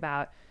to think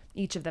about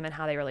each of them and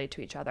how they relate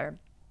to each other.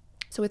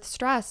 So with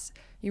stress,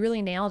 you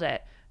really nailed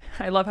it.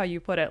 I love how you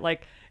put it.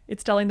 Like,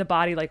 it's telling the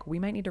body, like, we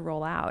might need to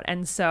roll out.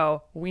 And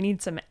so we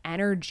need some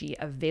energy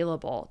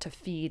available to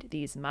feed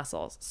these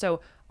muscles. So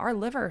our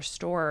liver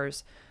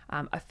stores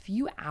a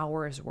few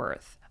hours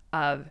worth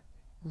of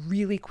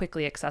really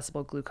quickly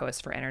accessible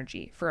glucose for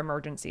energy, for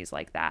emergencies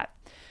like that.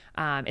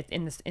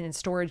 It's in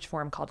storage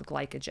form called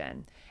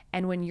glycogen.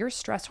 And when your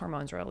stress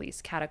hormones are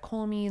released,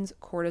 catecholamines,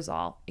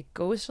 cortisol, it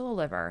goes to the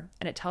liver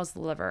and it tells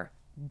the liver,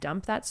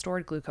 dump that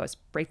stored glucose,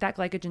 break that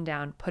glycogen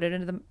down, put it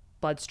into the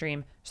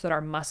bloodstream so that our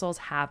muscles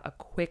have a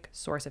quick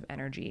source of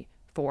energy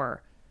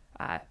for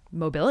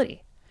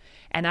mobility.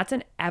 And that's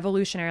an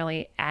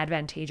evolutionarily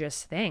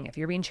advantageous thing. If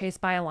you're being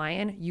chased by a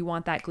lion, you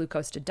want that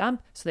glucose to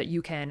dump so that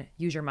you can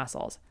use your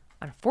muscles.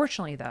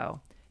 Unfortunately, though,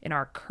 in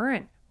our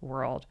current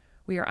world,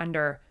 we are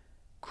under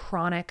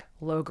chronic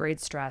low-grade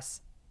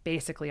stress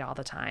basically all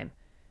the time.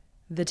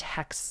 The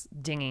texts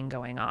dinging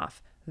going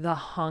off, the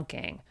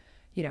honking,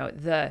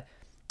 the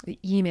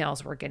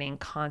emails we're getting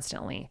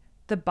constantly.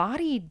 The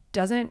body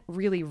doesn't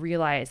really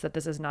realize that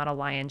this is not a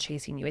lion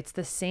chasing you. It's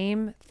the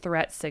same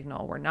threat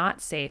signal. We're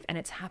not safe, and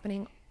it's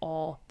happening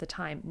all the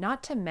time.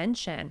 Not to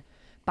mention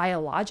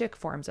biologic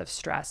forms of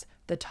stress,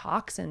 the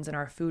toxins in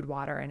our food,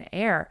 water, and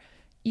air.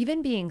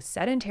 Even being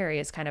sedentary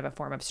is kind of a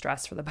form of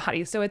stress for the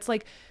body. So it's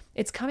like,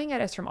 it's coming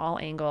at us from all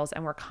angles,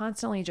 and we're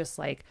constantly just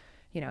like,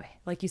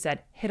 like you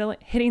said,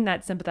 hitting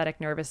that sympathetic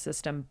nervous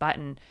system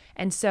button.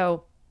 And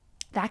so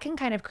that can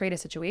kind of create a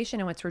situation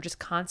in which we're just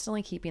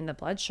constantly keeping the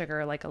blood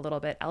sugar like a little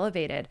bit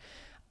elevated.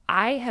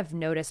 I have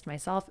noticed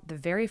myself, the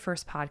very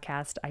first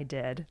podcast I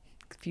did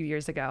a few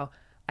years ago,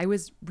 I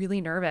was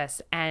really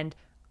nervous and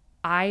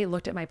I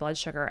looked at my blood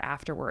sugar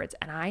afterwards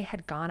and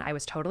I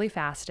was totally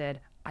fasted.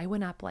 I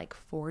went up like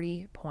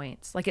 40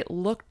 points. Like it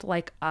looked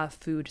like a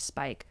food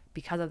spike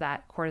because of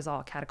that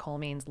cortisol,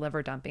 catecholamines,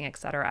 liver dumping,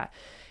 etc.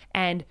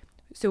 And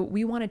so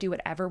we want to do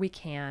whatever we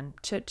can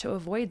to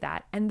avoid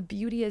that. And the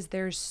beauty is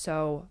there's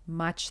so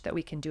much that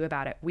we can do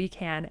about it. We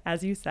can,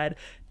 as you said,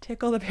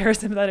 tickle the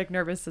parasympathetic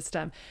nervous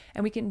system.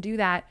 And we can do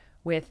that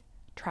with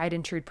tried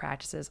and true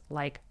practices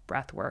like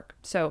breath work.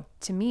 So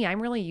to me,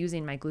 I'm really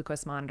using my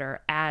glucose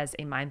monitor as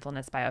a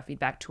mindfulness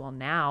biofeedback tool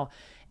now.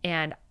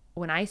 And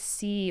when I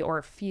see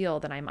or feel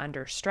that I'm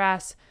under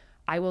stress,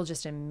 I will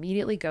just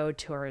immediately go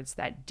towards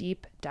that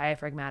deep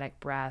diaphragmatic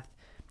breath,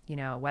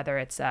 whether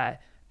it's a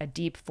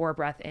deep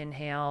 4-breath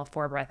inhale,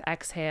 4-breath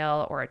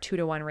exhale, or a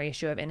 2-to-1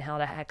 ratio of inhale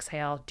to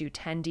exhale, do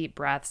 10 deep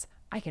breaths.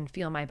 I can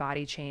feel my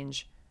body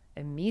change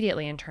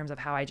immediately in terms of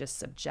how I just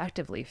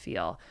subjectively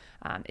feel.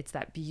 It's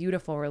that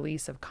beautiful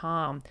release of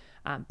calm.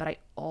 But I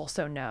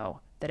also know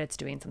that it's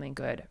doing something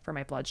good for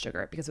my blood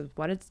sugar, because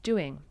what it's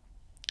doing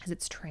is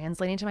it's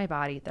translating to my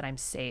body that I'm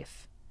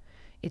safe.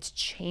 It's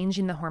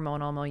changing the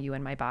hormonal milieu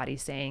in my body,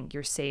 saying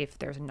you're safe.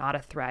 There's not a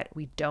threat.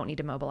 We don't need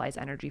to mobilize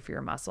energy for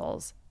your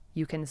muscles.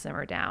 You can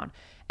simmer down.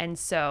 And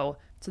so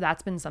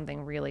that's been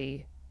something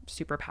really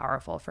super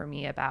powerful for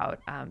me about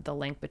the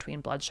link between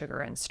blood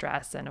sugar and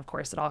stress. And of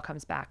course, it all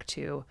comes back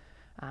to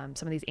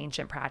some of these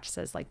ancient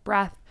practices like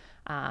breath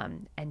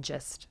and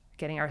just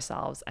getting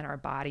ourselves and our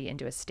body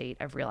into a state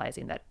of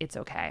realizing that it's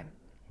okay.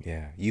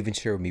 Yeah. You even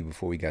shared with me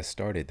before we got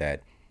started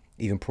that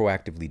even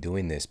proactively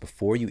doing this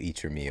before you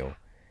eat your meal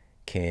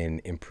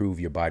can improve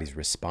your body's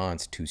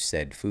response to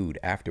said food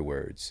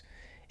afterwards.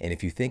 And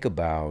if you think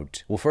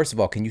about, well, first of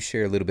all, can you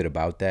share a little bit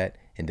about that?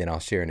 And then I'll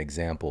share an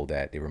example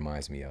that it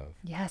reminds me of.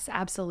 Yes,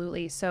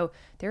 absolutely. So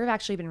there have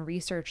actually been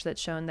research that's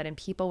shown that in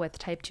people with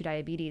type 2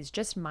 diabetes,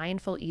 just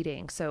mindful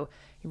eating, so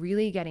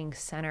really getting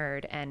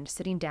centered and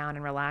sitting down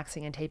and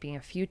relaxing and taking a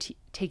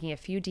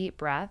few deep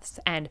breaths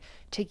and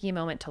taking a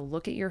moment to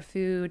look at your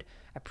food,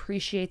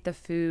 appreciate the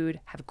food,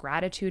 have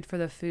gratitude for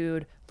the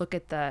food, look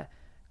at the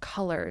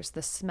colors,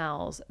 the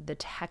smells, the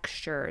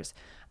textures,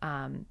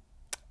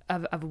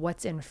 of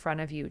what's in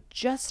front of you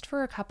just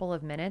for a couple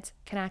of minutes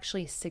can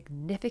actually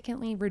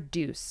significantly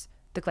reduce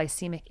the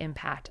glycemic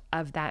impact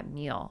of that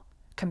meal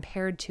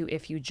compared to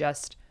if you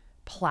just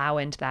plow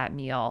into that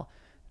meal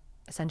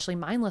essentially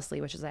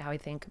mindlessly, which is how I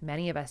think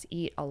many of us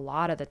eat a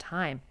lot of the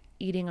time,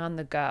 eating on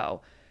the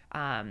go,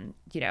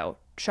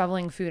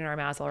 shoveling food in our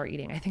mouths while we're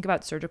eating. I think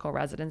about surgical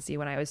residency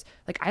when I was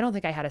like, I don't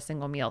think I had a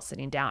single meal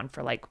sitting down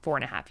for like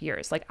 4.5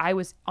 years. Like I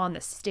was on the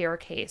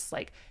staircase,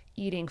 like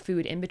eating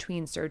food in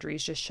between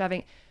surgeries, just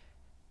shoving.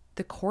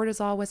 The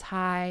cortisol was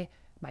high.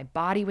 My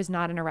body was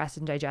not in a rest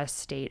and digest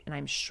state. And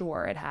I'm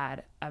sure it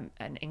had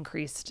an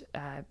increased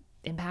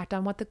impact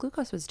on what the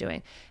glucose was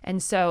doing.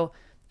 And so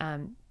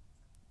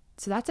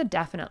that's a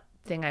definite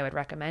thing I would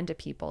recommend to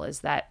people, is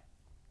that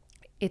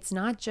it's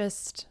not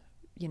just,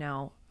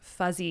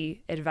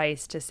 fuzzy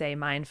advice to say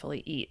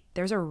mindfully eat.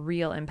 There's a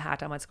real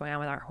impact on what's going on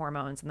with our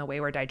hormones and the way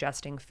we're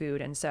digesting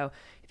food. And so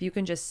if you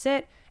can just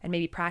sit and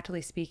maybe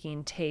practically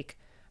speaking, take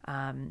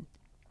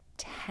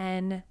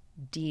 10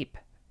 deep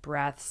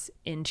breaths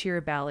into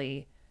your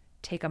belly,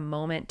 take a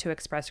moment to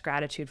express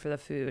gratitude for the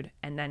food,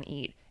 and then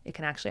eat, it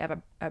can actually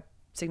have a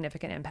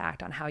significant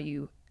impact on how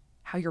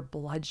your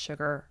blood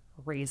sugar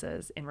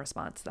raises in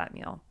response to that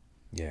meal.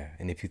 Yeah.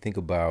 And if you think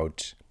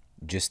about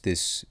just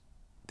this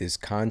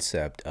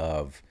concept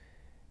of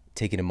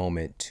taking a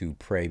moment to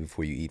pray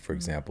before you eat, for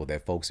example,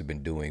 that folks have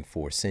been doing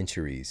for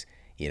centuries,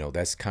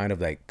 that's kind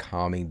of like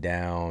calming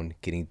down,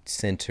 getting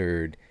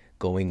centered,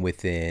 going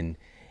within,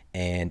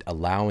 and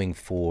allowing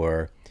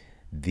for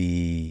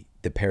the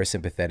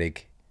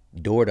parasympathetic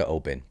door to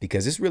open,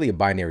 because it's really a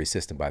binary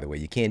system, by the way.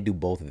 You can't do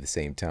both at the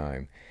same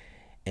time.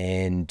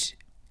 And,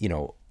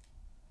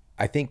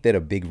 I think that a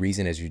big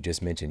reason, as you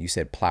just mentioned, you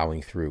said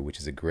plowing through, which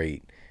is a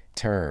great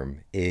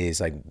term, is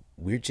like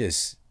we're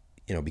just,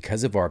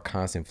 because of our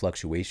constant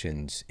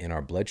fluctuations in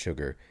our blood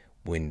sugar,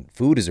 when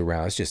food is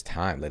around, it's just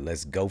time.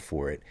 Let's go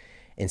for it.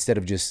 Instead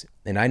of just,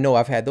 and I know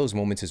I've had those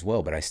moments as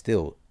well, but I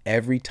still,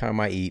 every time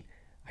I eat,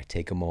 I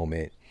take a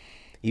moment.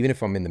 Even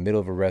if I'm in the middle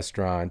of a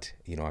restaurant,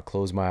 I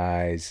close my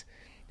eyes,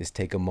 just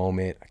take a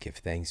moment, I give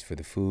thanks for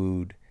the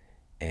food,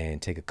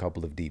 and take a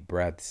couple of deep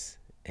breaths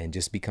and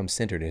just become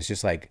centered. And it's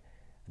just like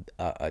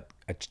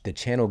the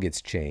channel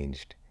gets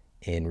changed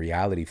in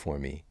reality for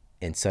me,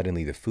 and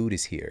suddenly the food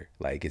is here.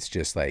 Like it's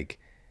just like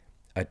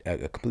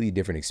a completely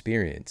different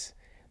experience,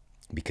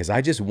 because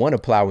I just want to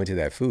plow into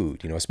that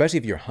food, especially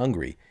if you're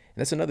hungry. And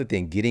that's another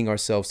thing, getting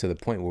ourselves to the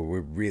point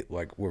where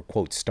we're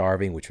quote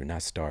starving, which we're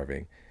not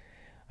starving.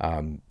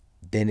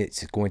 Then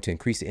it's going to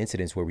increase the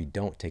incidence where we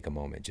don't take a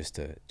moment just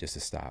to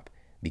stop,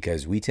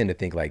 because we tend to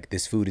think like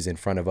this food is in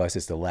front of us.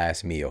 It's the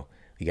last meal.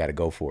 You got to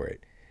go for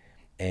it.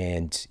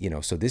 And,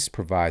 so this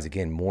provides,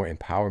 again, more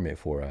empowerment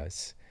for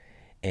us.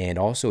 And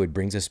also it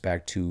brings us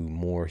back to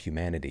more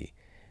humanity,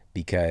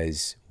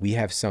 because we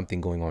have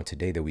something going on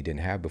today that we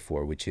didn't have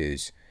before, which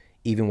is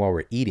even while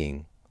we're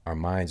eating, our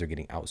minds are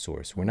getting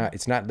outsourced.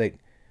 It's not like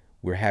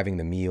we're having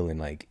the meal and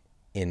like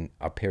in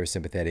a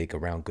parasympathetic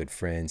around good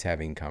friends,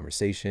 having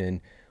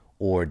conversation,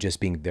 or just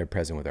being there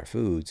present with our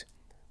foods.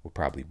 We're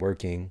probably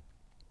working,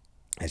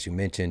 as you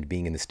mentioned,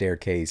 being in the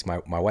staircase.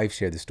 My wife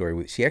shared the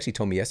story. She actually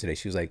told me yesterday,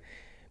 she was like,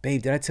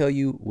 babe, did I tell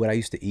you what I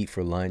used to eat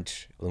for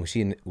lunch when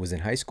she was in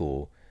high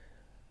school?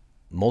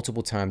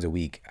 Multiple times a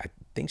week. I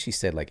think she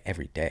said like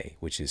every day,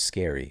 which is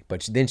scary.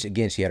 But then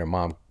she had her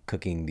mom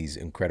cooking these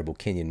incredible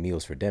Kenyan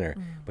meals for dinner.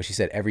 But she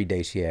said every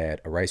day she had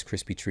a Rice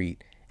Krispie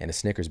treat and a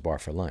Snickers bar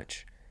for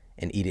lunch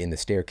and eat it in the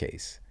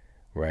staircase,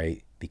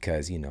 right?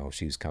 Because,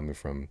 she was coming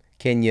from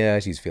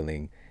Kenya. She's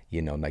feeling,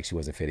 like she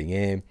wasn't fitting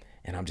in.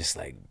 And I'm just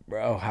like,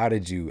 bro, how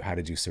did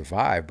you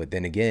survive? But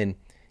then again,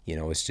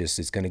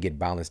 it's going to get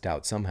balanced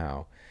out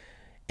somehow.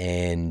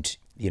 And,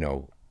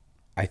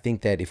 I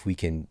think that if we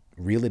can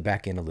reel it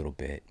back in a little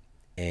bit,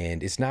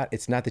 and it's not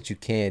that you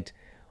can't,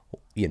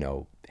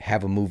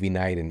 have a movie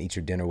night and eat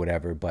your dinner,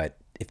 whatever, but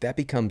if that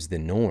becomes the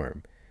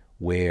norm,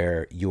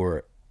 where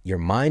your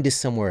mind is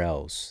somewhere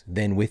else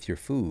than with your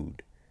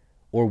food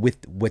or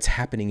with what's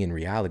happening in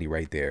reality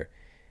right there,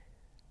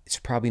 it's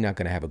probably not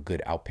going to have a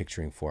good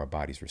outpicturing for our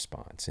body's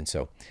response. And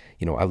so,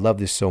 I love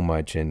this so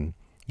much. And,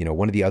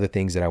 one of the other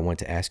things that I want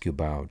to ask you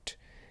about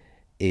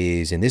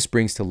is, and this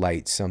brings to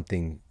light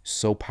something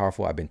so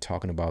powerful. I've been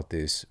talking about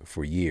this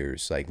for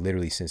years, like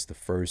literally since the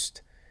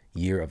first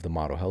year of the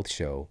Model Health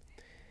Show,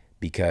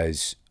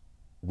 because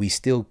we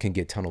still can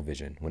get tunnel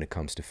vision when it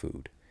comes to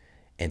food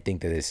and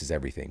think that this is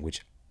everything,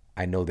 which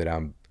I know that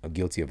I'm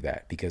guilty of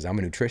that because I'm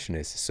a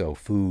nutritionist. So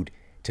food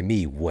to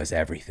me was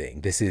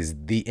everything. This is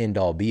the end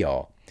all be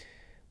all.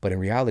 But in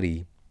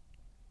reality,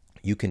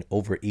 you can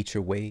overeat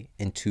your way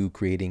into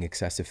creating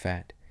excessive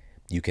fat.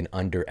 You can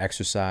under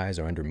exercise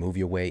or under move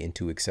your way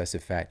into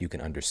excessive fat. You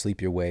can under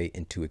sleep your way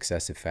into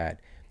excessive fat.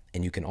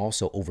 And you can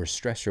also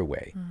overstress your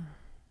way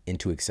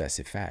into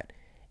excessive fat.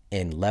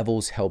 And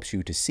Levels helps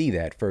you to see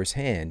that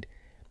firsthand,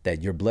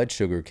 that your blood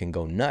sugar can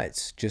go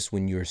nuts just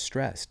when you're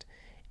stressed.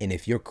 And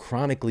if you're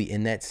chronically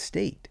in that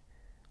state,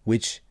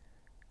 which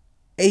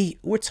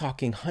we're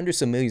talking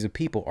hundreds of millions of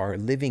people are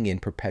living in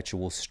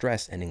perpetual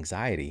stress and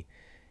anxiety,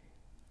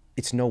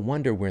 it's no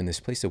wonder we're in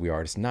this place that we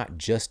are. It's not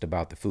just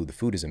about the food. The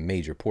food is a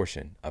major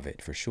portion of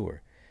it for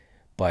sure.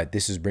 But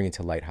this is bringing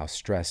to light how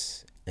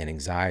stress and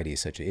anxiety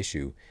is such an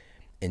issue.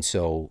 And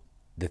so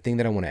the thing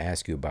that I want to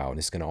ask you about, and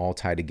it's going to all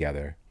tie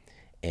together,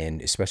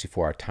 and especially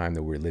for our time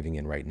that we're living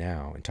in right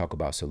now, and talk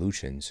about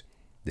solutions,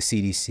 the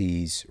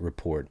CDC's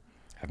report,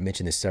 I've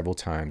mentioned this several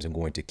times. I'm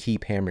going to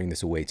keep hammering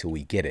this away till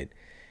we get it,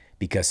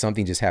 because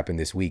something just happened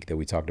this week that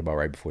we talked about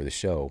right before the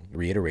show,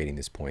 reiterating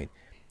this point.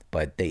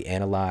 But they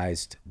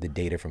analyzed the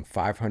data from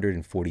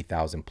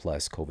 540,000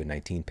 plus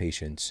COVID-19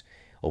 patients,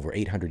 over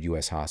 800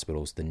 US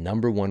hospitals. The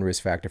number one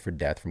risk factor for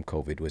death from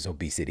COVID was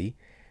obesity.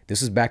 This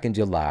was back in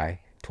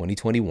July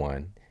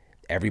 2021.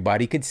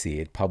 Everybody could see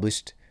it,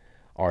 published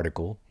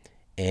article.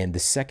 And the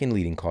second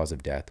leading cause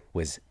of death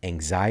was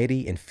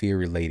anxiety and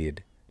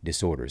fear-related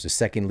disorders, the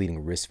second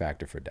leading risk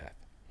factor for death.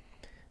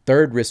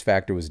 Third risk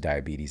factor was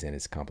diabetes and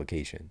its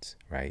complications,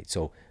 right?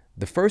 So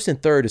the first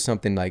and third is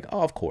something like,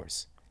 oh, of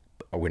course,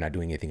 we're not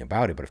doing anything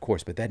about it, but of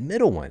course. But that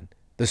middle one,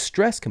 the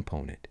stress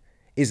component,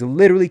 is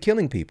literally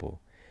killing people.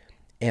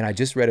 And I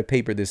just read a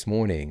paper this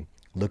morning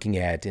looking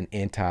at an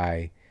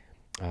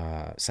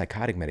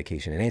anti-psychotic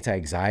medication, an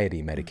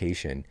anti-anxiety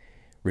medication,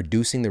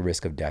 reducing the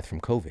risk of death from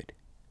COVID.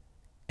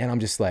 And I'm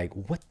just like,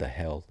 what the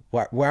hell?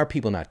 Why are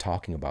people not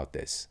talking about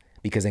this?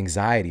 Because that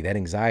anxiety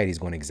is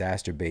going to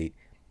exacerbate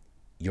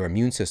your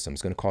immune system.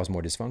 It's going to cause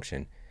more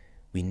dysfunction.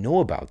 We know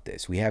about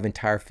this. We have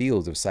entire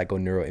fields of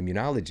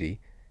psychoneuroimmunology,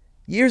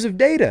 years of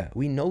data.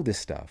 We know this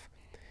stuff.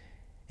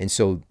 And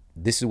so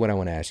this is what I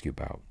want to ask you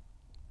about.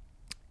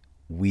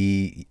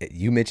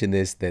 You mentioned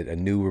this, that a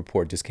new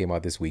report just came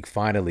out this week,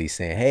 finally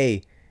saying,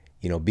 hey,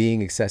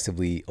 being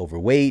excessively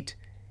overweight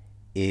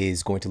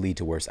is going to lead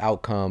to worse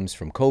outcomes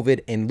from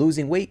COVID, and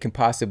losing weight can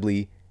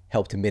possibly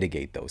help to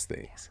mitigate those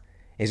things.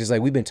 It's just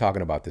like, we've been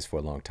talking about this for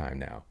a long time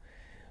now.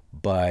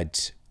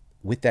 But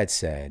with that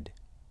said,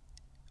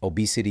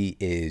 obesity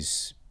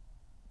is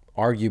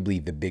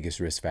arguably the biggest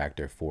risk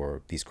factor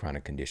for these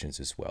chronic conditions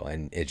as well.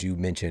 And as you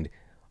mentioned,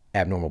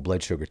 abnormal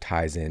blood sugar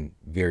ties in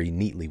very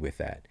neatly with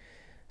that.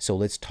 So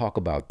let's talk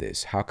about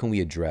this. How can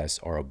we address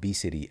our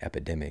obesity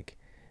epidemic?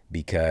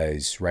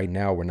 Because right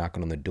now we're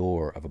knocking on the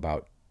door of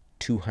about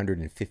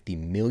 250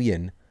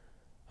 million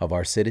of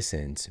our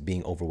citizens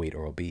being overweight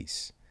or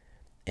obese.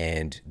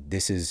 And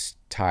this is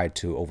tied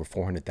to over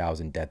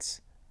 400,000 deaths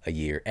a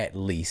year, at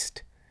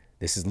least.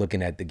 This is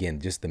looking at,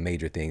 again, just the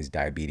major things: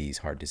 diabetes,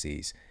 heart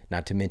disease,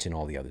 not to mention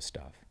all the other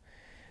stuff.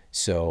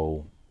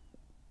 So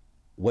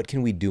what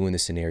can we do in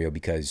this scenario?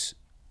 Because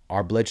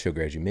our blood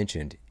sugar, as you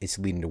mentioned, it's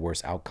leading to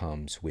worse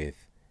outcomes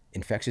with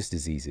infectious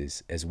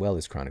diseases as well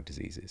as chronic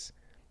diseases.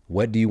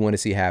 What do you want to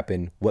see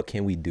happen? What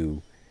can we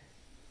do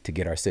to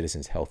get our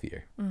citizens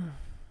healthier?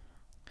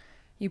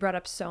 You brought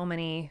up so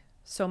many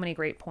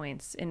great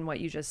points in what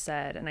you just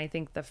said. And I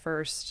think the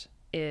first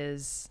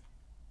is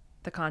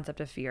the concept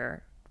of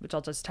fear, which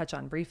I'll just touch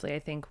on briefly. I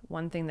think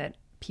one thing that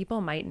people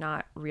might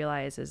not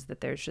realize is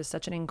that there's just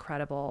such an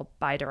incredible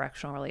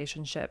bidirectional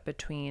relationship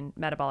between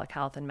metabolic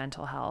health and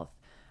mental health.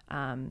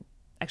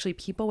 Actually,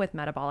 people with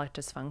metabolic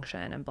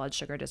dysfunction and blood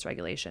sugar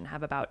dysregulation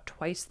have about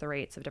twice the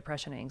rates of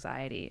depression and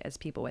anxiety as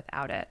people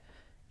without it.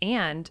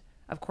 And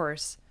of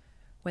course,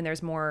 when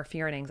there's more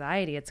fear and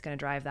anxiety, it's going to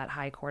drive that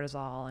high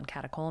cortisol and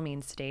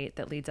catecholamine state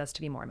that leads us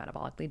to be more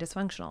metabolically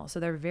dysfunctional. So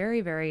they're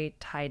very, very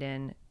tied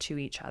in to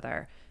each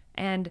other.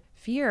 And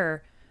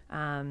fear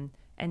and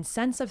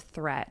sense of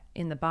threat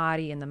in the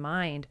body and the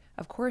mind,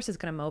 of course, is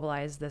going to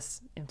mobilize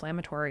this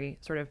inflammatory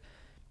sort of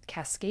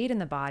cascade in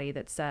the body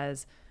that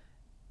says,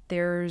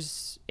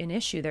 there's an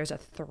issue, there's a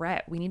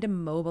threat. We need to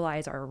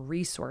mobilize our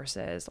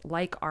resources,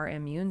 like our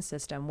immune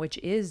system, which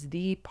is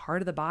the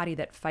part of the body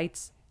that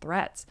fights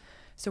threats.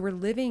 So we're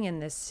living in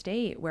this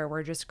state where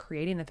we're just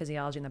creating the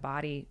physiology in the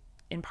body,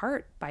 in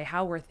part by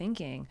how we're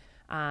thinking,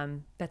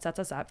 that sets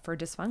us up for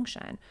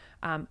dysfunction.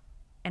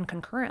 And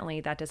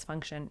concurrently, that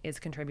dysfunction is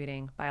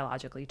contributing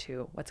biologically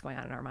to what's going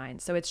on in our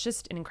minds. So it's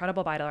just an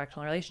incredible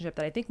bidirectional relationship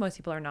that I think most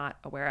people are not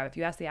aware of. If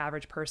you ask the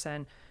average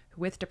person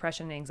with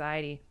depression and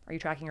anxiety, are you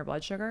tracking your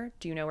blood sugar?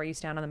 Do you know where you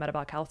stand on the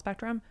metabolic health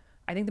spectrum?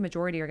 I think the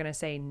majority are going to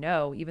say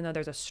no, even though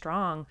there's a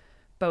strong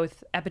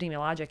both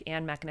epidemiologic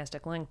and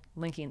mechanistic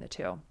linking the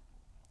two.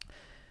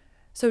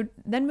 So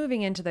then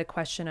moving into the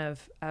question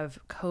of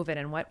COVID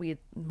and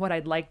what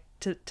I'd like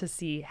to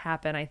see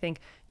happen, I think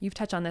you've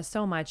touched on this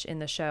so much in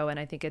the show, and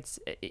I think it's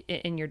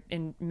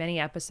in many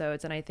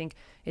episodes, and I think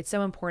it's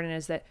so important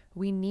is that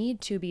we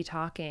need to be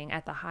talking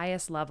at the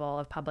highest level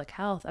of public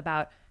health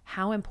about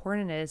how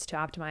important it is to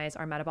optimize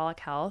our metabolic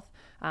health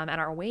and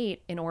our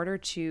weight in order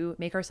to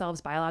make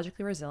ourselves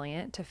biologically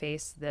resilient to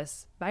face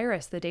this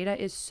virus. The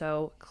data is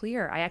so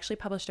clear. I actually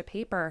published a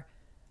paper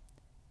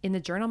in the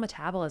journal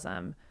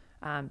Metabolism,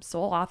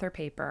 sole author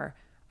paper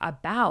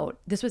about,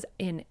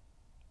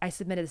 I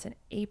submitted this in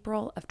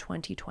April of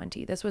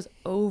 2020. This was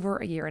over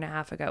a year and a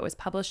half ago. It was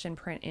published in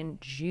print in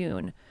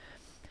June.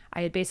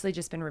 I had basically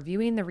just been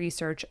reviewing the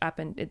research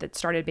that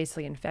started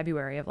basically in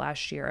February of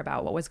last year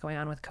about what was going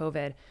on with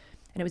COVID.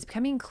 And it was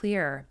becoming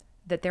clear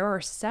that there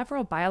are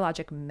several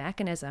biologic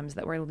mechanisms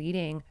that were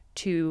leading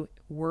to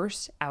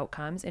worse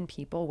outcomes in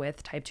people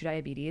with type 2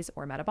 diabetes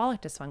or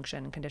metabolic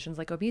dysfunction, conditions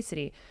like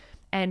obesity.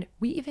 And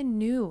we even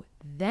knew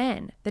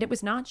then that it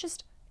was not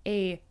just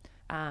a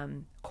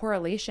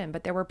correlation,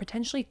 but there were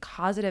potentially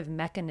causative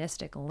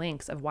mechanistic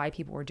links of why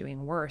people were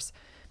doing worse.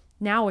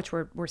 Now, which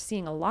we're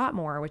seeing a lot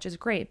more, which is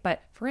great.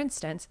 But for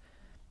instance,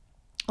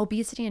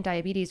 obesity and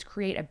diabetes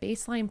create a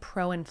baseline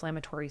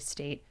pro-inflammatory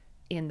state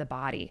in the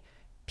body.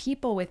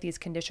 People with these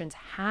conditions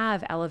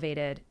have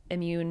elevated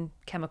immune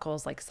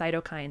chemicals like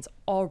cytokines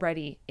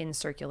already in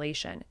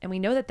circulation. And we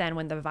know that then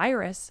when the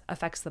virus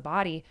affects the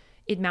body,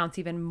 it mounts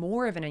even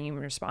more of an immune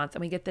response.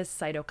 And we get this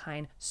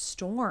cytokine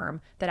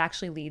storm that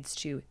actually leads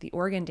to the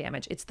organ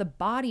damage. It's the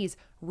body's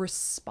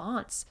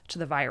response to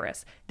the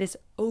virus, this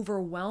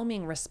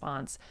overwhelming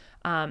response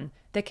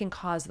that can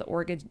cause the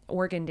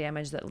organ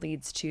damage that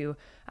leads to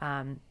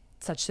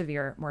such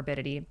severe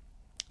morbidity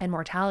and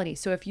mortality.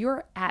 So if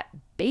you're at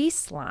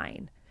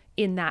baseline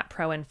in that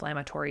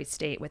pro-inflammatory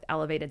state with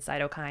elevated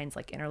cytokines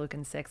like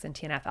interleukin-6 and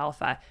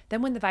TNF-alpha,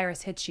 then when the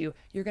virus hits you,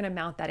 you're going to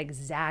mount that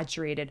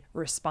exaggerated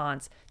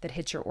response that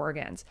hits your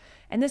organs.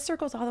 And this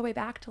circles all the way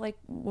back to like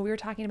what we were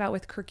talking about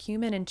with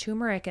curcumin and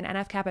turmeric and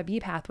NF-kappa B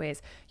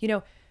pathways. You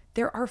know,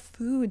 there are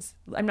foods,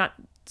 I'm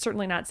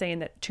certainly not saying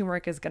that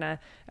turmeric is going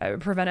to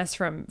prevent us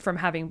from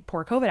having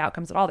poor COVID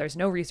outcomes at all. There's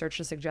no research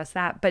to suggest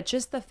that, but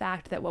just the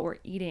fact that what we're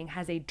eating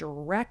has a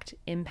direct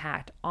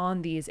impact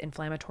on these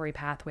inflammatory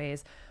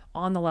pathways,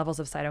 on the levels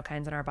of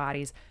cytokines in our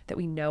bodies that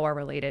we know are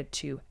related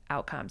to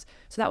outcomes.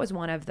 So that was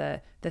one of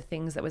the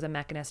things that was a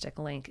mechanistic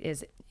link,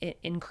 is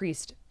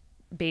increased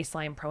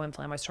baseline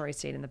pro-inflammatory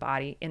state in the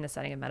body in the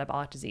setting of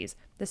metabolic disease.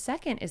 The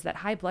second is that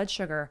high blood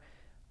sugar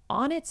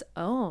on its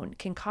own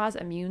can cause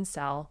immune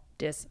cell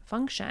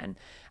dysfunction.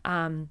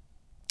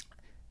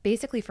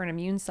 Basically, for an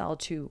immune cell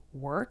to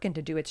work and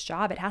to do its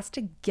job, it has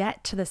to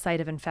get to the site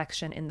of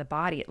infection in the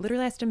body. It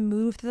literally has to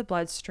move through the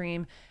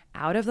bloodstream,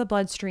 out of the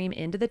bloodstream,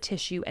 into the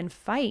tissue, and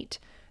fight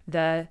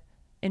the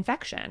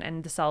infection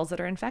and the cells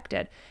that are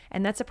infected.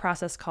 And that's a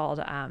process called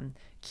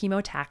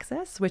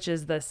chemotaxis, which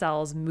is the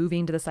cells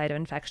moving to the site of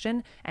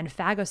infection, and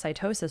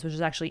phagocytosis, which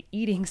is actually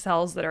eating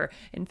cells that are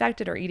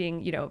infected or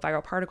eating,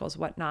 viral particles,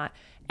 whatnot.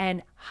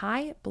 And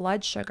high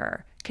blood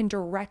sugar can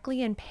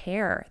directly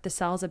impair the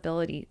cell's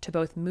ability to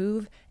both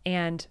move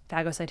and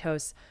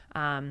phagocytose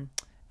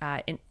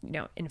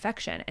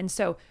infection. And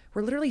so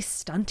we're literally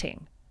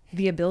stunting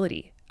the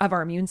ability of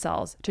our immune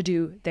cells to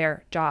do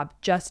their job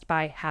just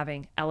by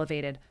having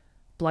elevated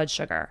blood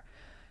sugar.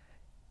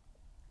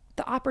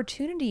 The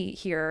opportunity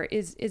here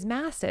is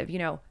massive.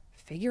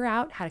 figure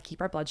out how to keep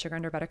our blood sugar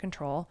under better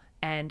control.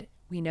 And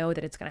we know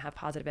that it's going to have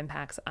positive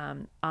impacts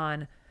on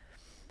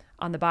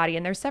the body.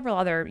 And there's several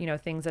other,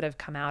 things that have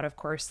come out, of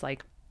course,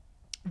 like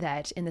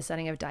that in the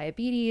setting of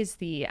diabetes,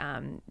 the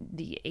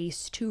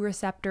ACE2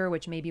 receptor,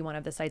 which may be one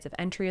of the sites of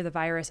entry of the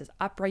virus, is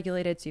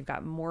upregulated. So you've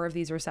got more of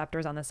these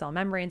receptors on the cell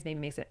membranes, maybe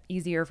makes it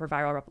easier for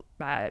viral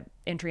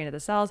entry into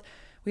the cells.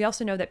 We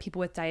also know that people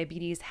with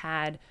diabetes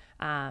had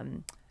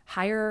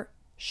higher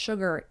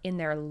sugar in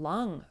their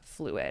lung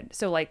fluid.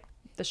 So like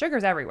the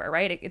sugar's everywhere,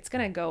 right? It's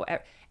going to go,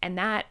 and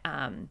that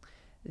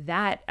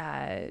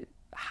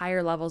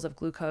higher levels of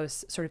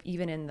glucose sort of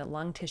even in the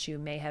lung tissue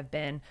may have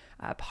been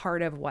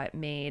part of what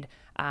made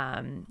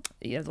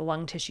the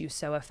lung tissue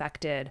so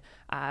affected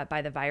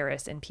by the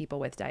virus in people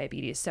with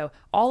diabetes. So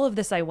all of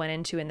this I went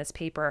into in this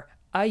paper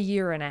a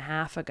year and a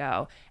half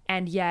ago,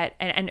 and yet,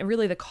 and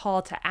really the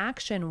call to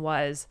action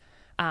was,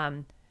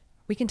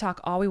 we can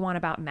talk all we want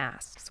about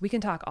masks. We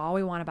can talk all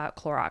we want about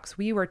Clorox.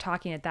 We were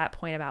talking at that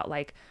point about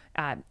like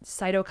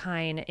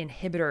cytokine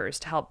inhibitors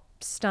to help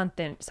stunt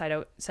the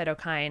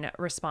cytokine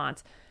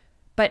response.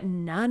 But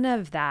none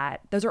of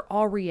that, those are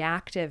all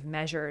reactive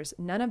measures.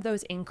 None of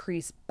those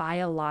increase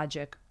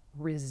biologic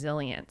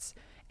resilience.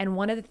 And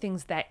one of the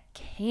things that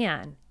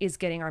can is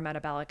getting our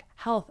metabolic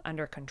health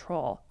under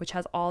control, which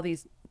has all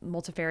these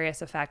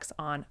multifarious effects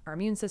on our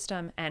immune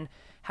system and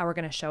how we're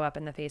going to show up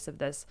in the face of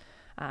this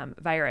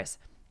virus.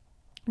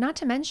 Not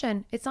to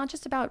mention, it's not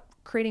just about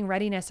creating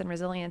readiness and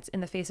resilience in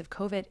the face of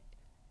COVID.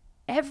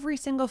 Every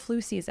single flu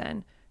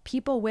season,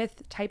 people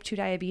with type 2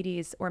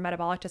 diabetes or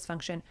metabolic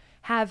dysfunction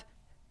have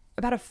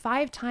about a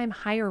 5-time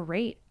higher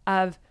rate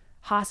of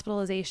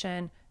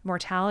hospitalization,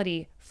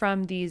 mortality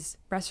from these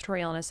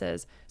respiratory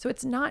illnesses. So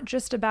it's not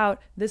just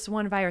about this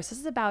one virus. This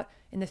is about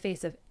in the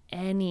face of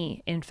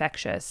any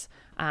infectious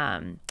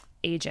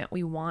agent.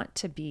 We want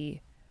to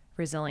be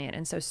resilient.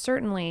 And so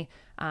certainly,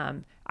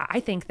 I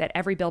think that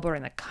every billboard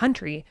in the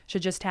country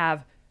should just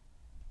have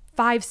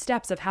 5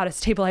 steps of how to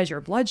stabilize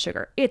your blood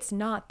sugar. It's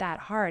not that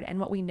hard. And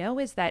what we know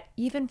is that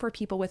even for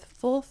people with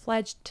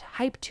full-fledged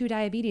type 2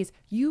 diabetes,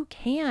 you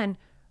can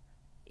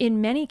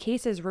in many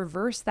cases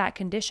reverse that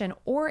condition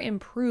or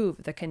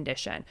improve the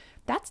condition.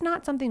 That's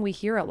not something we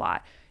hear a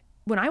lot.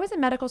 When I was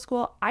in medical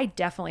school, I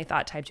definitely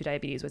thought type 2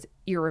 diabetes was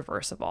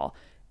irreversible.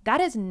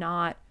 That is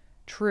not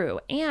true.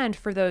 And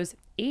for those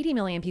 80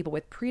 million people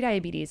with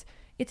prediabetes,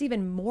 it's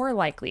even more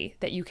likely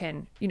that you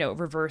can,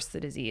 reverse the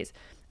disease.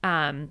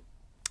 And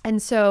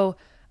so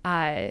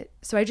I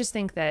just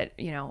think that,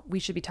 we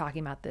should be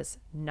talking about this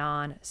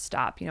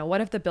nonstop. What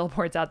if the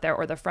billboards out there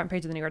or the front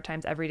page of the New York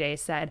Times every day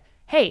said,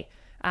 hey,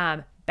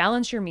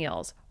 balance your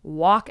meals,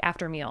 walk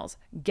after meals,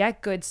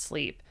 get good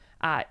sleep,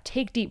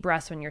 take deep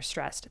breaths when you're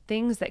stressed,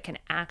 things that can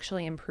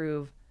actually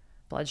improve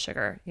blood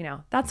sugar.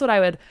 That's what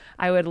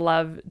I would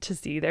love to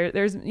see.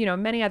 There's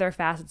many other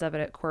facets of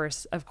it, of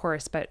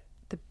course, but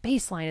the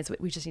baseline is what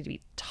we just need to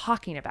be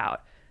talking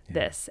about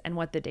this and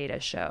what the data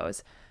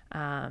shows.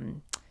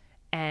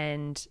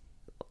 And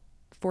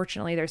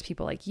fortunately, there's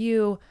people like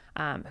you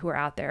who are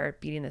out there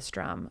beating this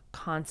drum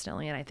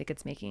constantly, and I think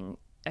it's making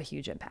a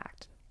huge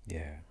impact.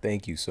 Yeah,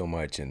 thank you so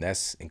much. And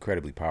that's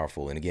incredibly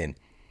powerful. And again,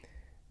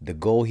 the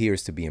goal here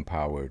is to be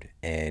empowered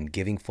and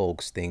giving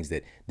folks things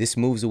that this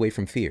moves away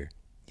from fear,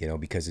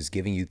 because it's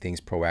giving you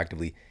things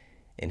proactively.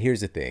 And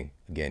here's the thing.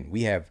 Again,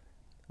 we have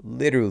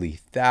literally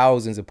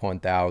thousands upon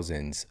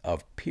thousands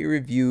of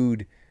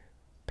peer-reviewed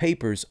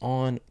papers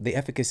on the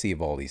efficacy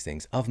of all these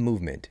things, of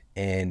movement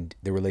and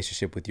the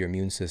relationship with your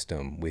immune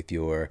system, with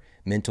your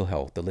mental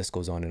health. The list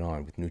goes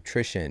on, with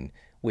nutrition,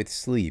 with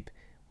sleep.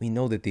 We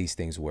know that these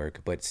things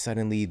work, but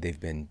suddenly they've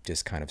been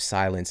just kind of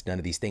silenced. None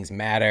of these things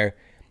matter.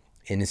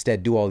 And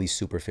instead do all these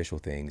superficial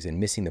things and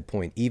missing the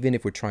point, even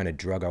if we're trying to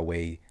drug our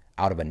way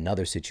out of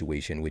another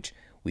situation, which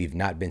we've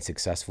not been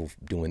successful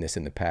doing this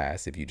in the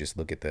past, if you just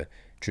look at the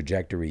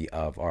trajectory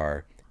of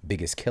our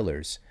biggest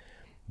killers.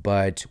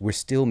 But we're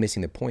still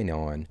missing the point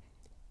on,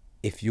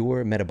 if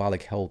your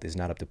metabolic health is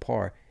not up to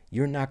par,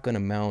 you're not going to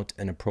mount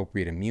an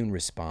appropriate immune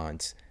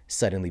response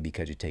suddenly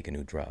because you take a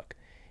new drug.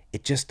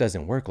 It just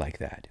doesn't work like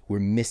that. We're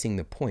missing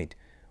the point.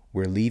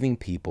 We're leaving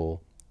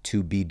people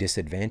to be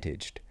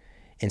disadvantaged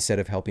instead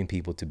of helping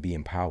people to be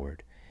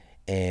empowered.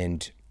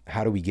 And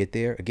how do we get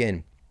there?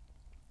 Again,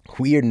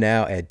 we are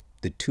now at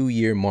the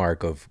 2-year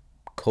mark of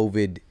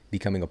COVID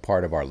becoming a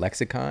part of our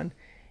lexicon,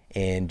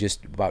 and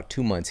just about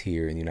 2 months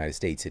here in the United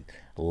States, it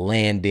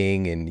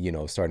landing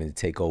and, starting to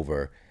take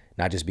over,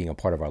 not just being a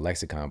part of our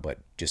lexicon, but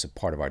just a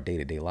part of our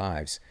day-to-day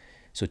lives.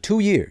 So 2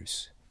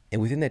 years. And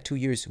within that 2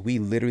 years, we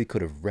literally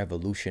could have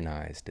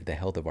revolutionized the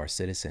health of our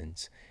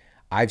citizens.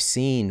 I've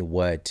seen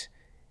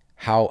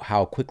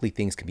how quickly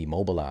things can be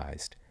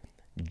mobilized.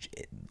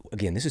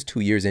 Again, this is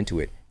 2 years into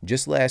it.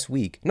 Just last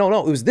week,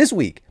 no, it was this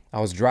week. I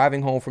was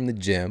driving home from the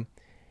gym,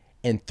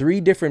 and 3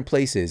 different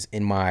places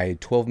in my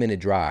 12-minute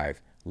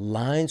drive,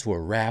 lines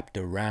were wrapped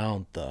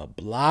around the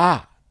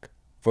block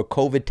for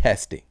COVID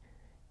testing.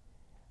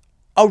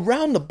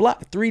 Around the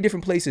block, 3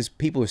 different places,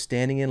 people are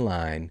standing in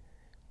line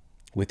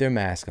with their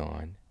mask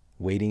on,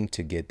 waiting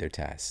to get their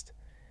test.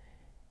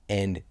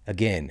 And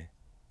again,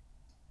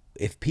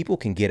 if people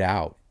can get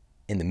out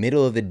in the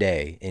middle of the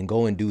day and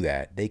go and do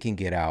that, they can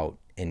get out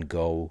and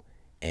go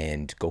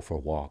for a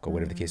walk or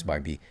whatever the case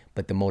might be.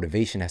 But the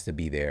motivation has to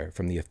be there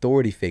from the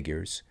authority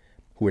figures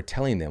who are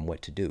telling them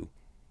what to do.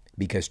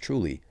 Because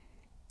truly,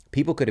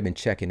 people could have been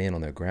checking in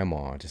on their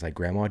grandma, just like,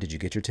 Grandma, did you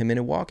get your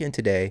 10-minute walk in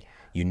today?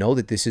 You know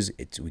that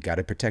we got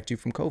to protect you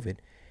from COVID.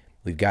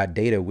 We've got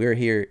data. We're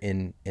here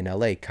in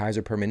LA.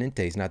 Kaiser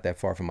Permanente is not that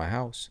far from my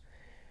house.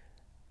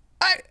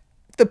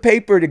 The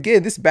paper,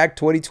 again, this is back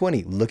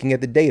 2020, looking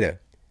at the data.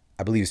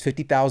 I believe it's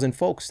 50,000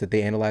 folks that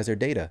they analyzed their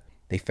data.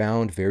 They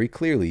found very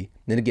clearly,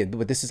 and again,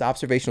 but this is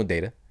observational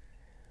data,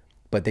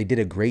 but they did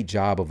a great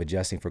job of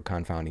adjusting for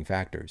confounding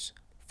factors.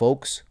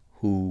 Folks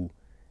who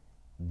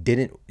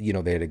didn't,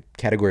 they had a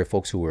category of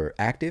folks who were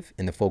active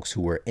and the folks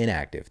who were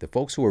inactive. The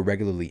folks who were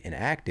regularly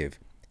inactive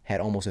had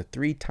almost a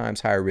 3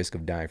 times higher risk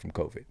of dying from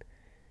COVID,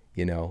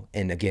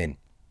 And again,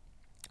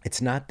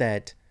 it's not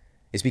that,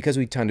 it's because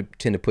we tend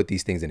to put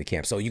these things into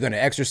camp. So you're going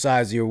to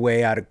exercise your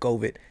way out of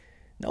COVID.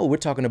 No, we're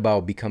talking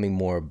about becoming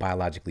more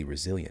biologically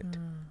resilient,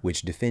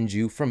 which defends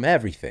you from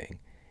everything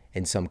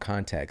in some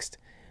context.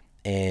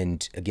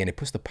 And again, it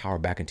puts the power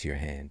back into your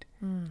hand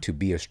to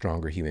be a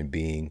stronger human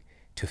being,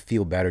 to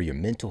feel better, your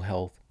mental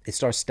health. It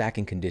starts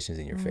stacking conditions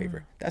in your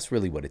favor. That's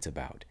really what it's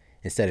about,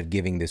 instead of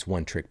giving this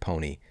one-trick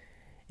pony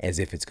as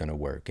if it's going to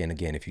work. And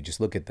again, if you just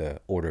look at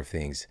the order of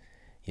things,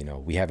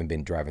 we haven't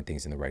been driving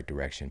things in the right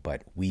direction,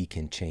 but we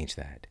can change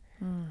that.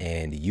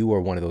 And you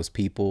are one of those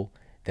people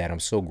that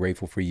I'm so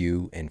grateful for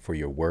you and for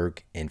your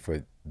work and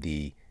for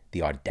the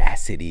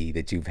audacity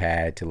that you've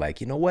had to, like,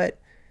 you know what?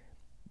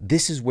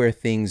 This is where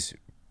things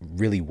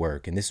really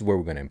work. And this is where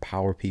we're going to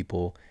empower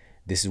people.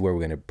 This is where we're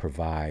going to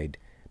provide,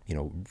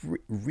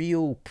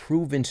 real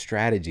proven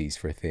strategies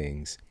for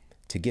things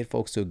to get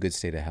folks to a good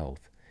state of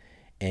health.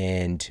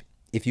 And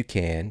if you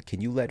can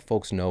you let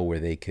folks know where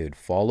they could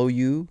follow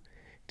you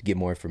to get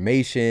more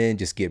information,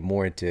 just get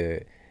more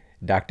into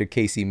Dr.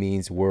 Casey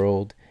Means'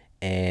 world?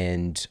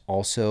 And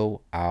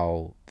also,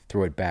 I'll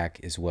throw it back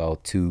as well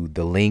to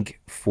the link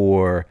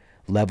for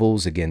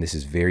Levels. Again, this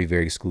is very,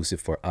 very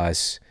exclusive for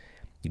us.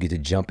 You get to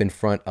jump in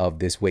front of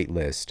this wait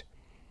list.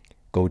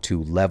 Go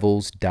to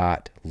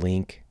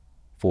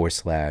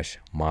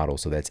levels.link/model.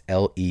 So that's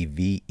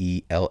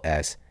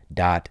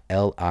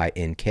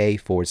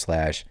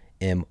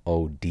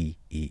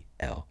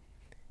LEVELS.LINK/MODEL.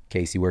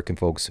 Casey, where can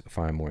folks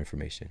find more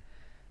information?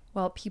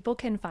 Well, people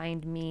can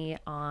find me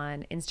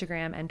on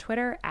Instagram and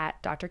Twitter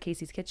at Dr.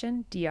 Casey's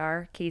Kitchen,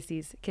 Dr.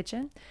 Casey's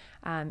Kitchen.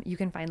 You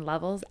can find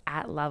Levels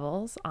at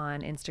Levels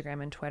on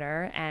Instagram and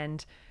Twitter,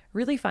 and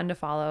really fun to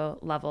follow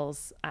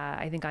Levels,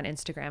 I think on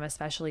Instagram,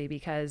 especially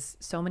because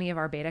so many of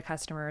our beta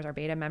customers, our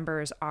beta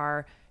members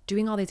are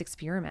doing all these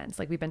experiments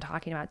like we've been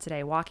talking about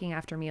today, walking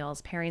after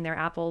meals, pairing their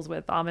apples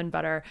with almond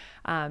butter,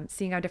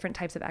 seeing how different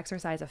types of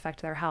exercise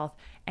affect their health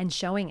and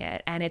showing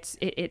it. And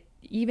it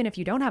even if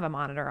you don't have a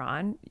monitor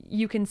on,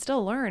 you can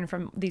still learn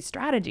from these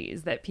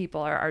strategies that people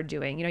are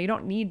doing. You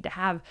don't need to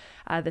have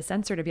the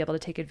sensor to be able to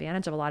take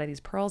advantage of a lot of these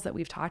pearls that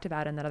we've talked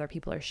about and that other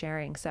people are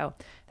sharing. So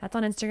that's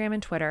on Instagram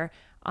and Twitter.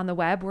 On the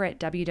web, we're at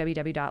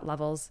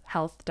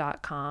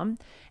www.levelshealth.com.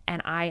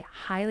 And I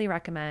highly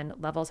recommend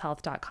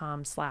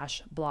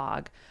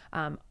levelshealth.com/blog.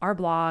 Our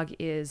blog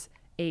is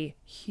a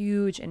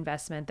huge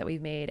investment that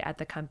we've made at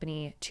the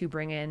company to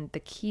bring in the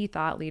key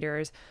thought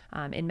leaders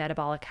in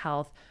metabolic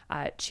health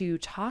to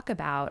talk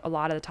about a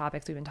lot of the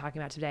topics we've been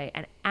talking about today,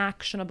 and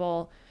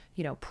actionable,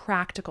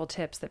 practical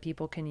tips that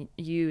people can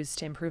use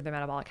to improve their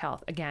metabolic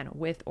health, again,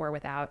 with or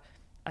without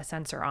a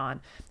sensor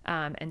on.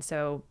 And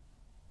so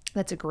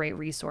that's a great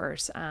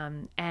resource.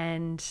 And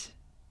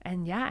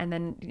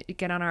then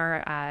get on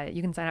our,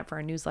 you can sign up for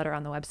our newsletter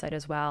on the website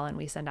as well. And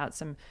we send out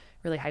some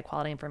really high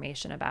quality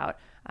information about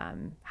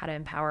how to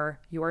empower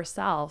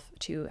yourself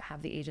to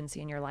have the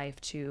agency in your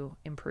life to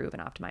improve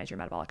and optimize your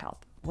metabolic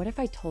health. What if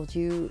I told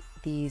you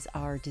these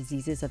are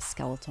diseases of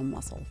skeletal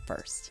muscle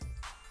first?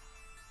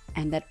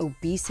 And that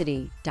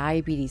obesity,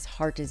 diabetes,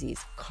 heart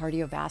disease,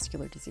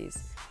 cardiovascular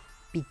disease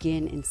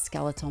begin in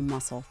skeletal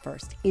muscle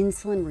first.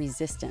 Insulin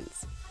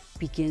resistance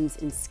begins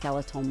in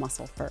skeletal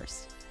muscle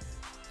first.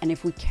 And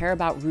if we care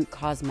about root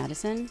cause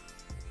medicine,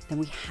 then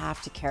we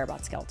have to care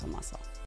about skeletal muscle.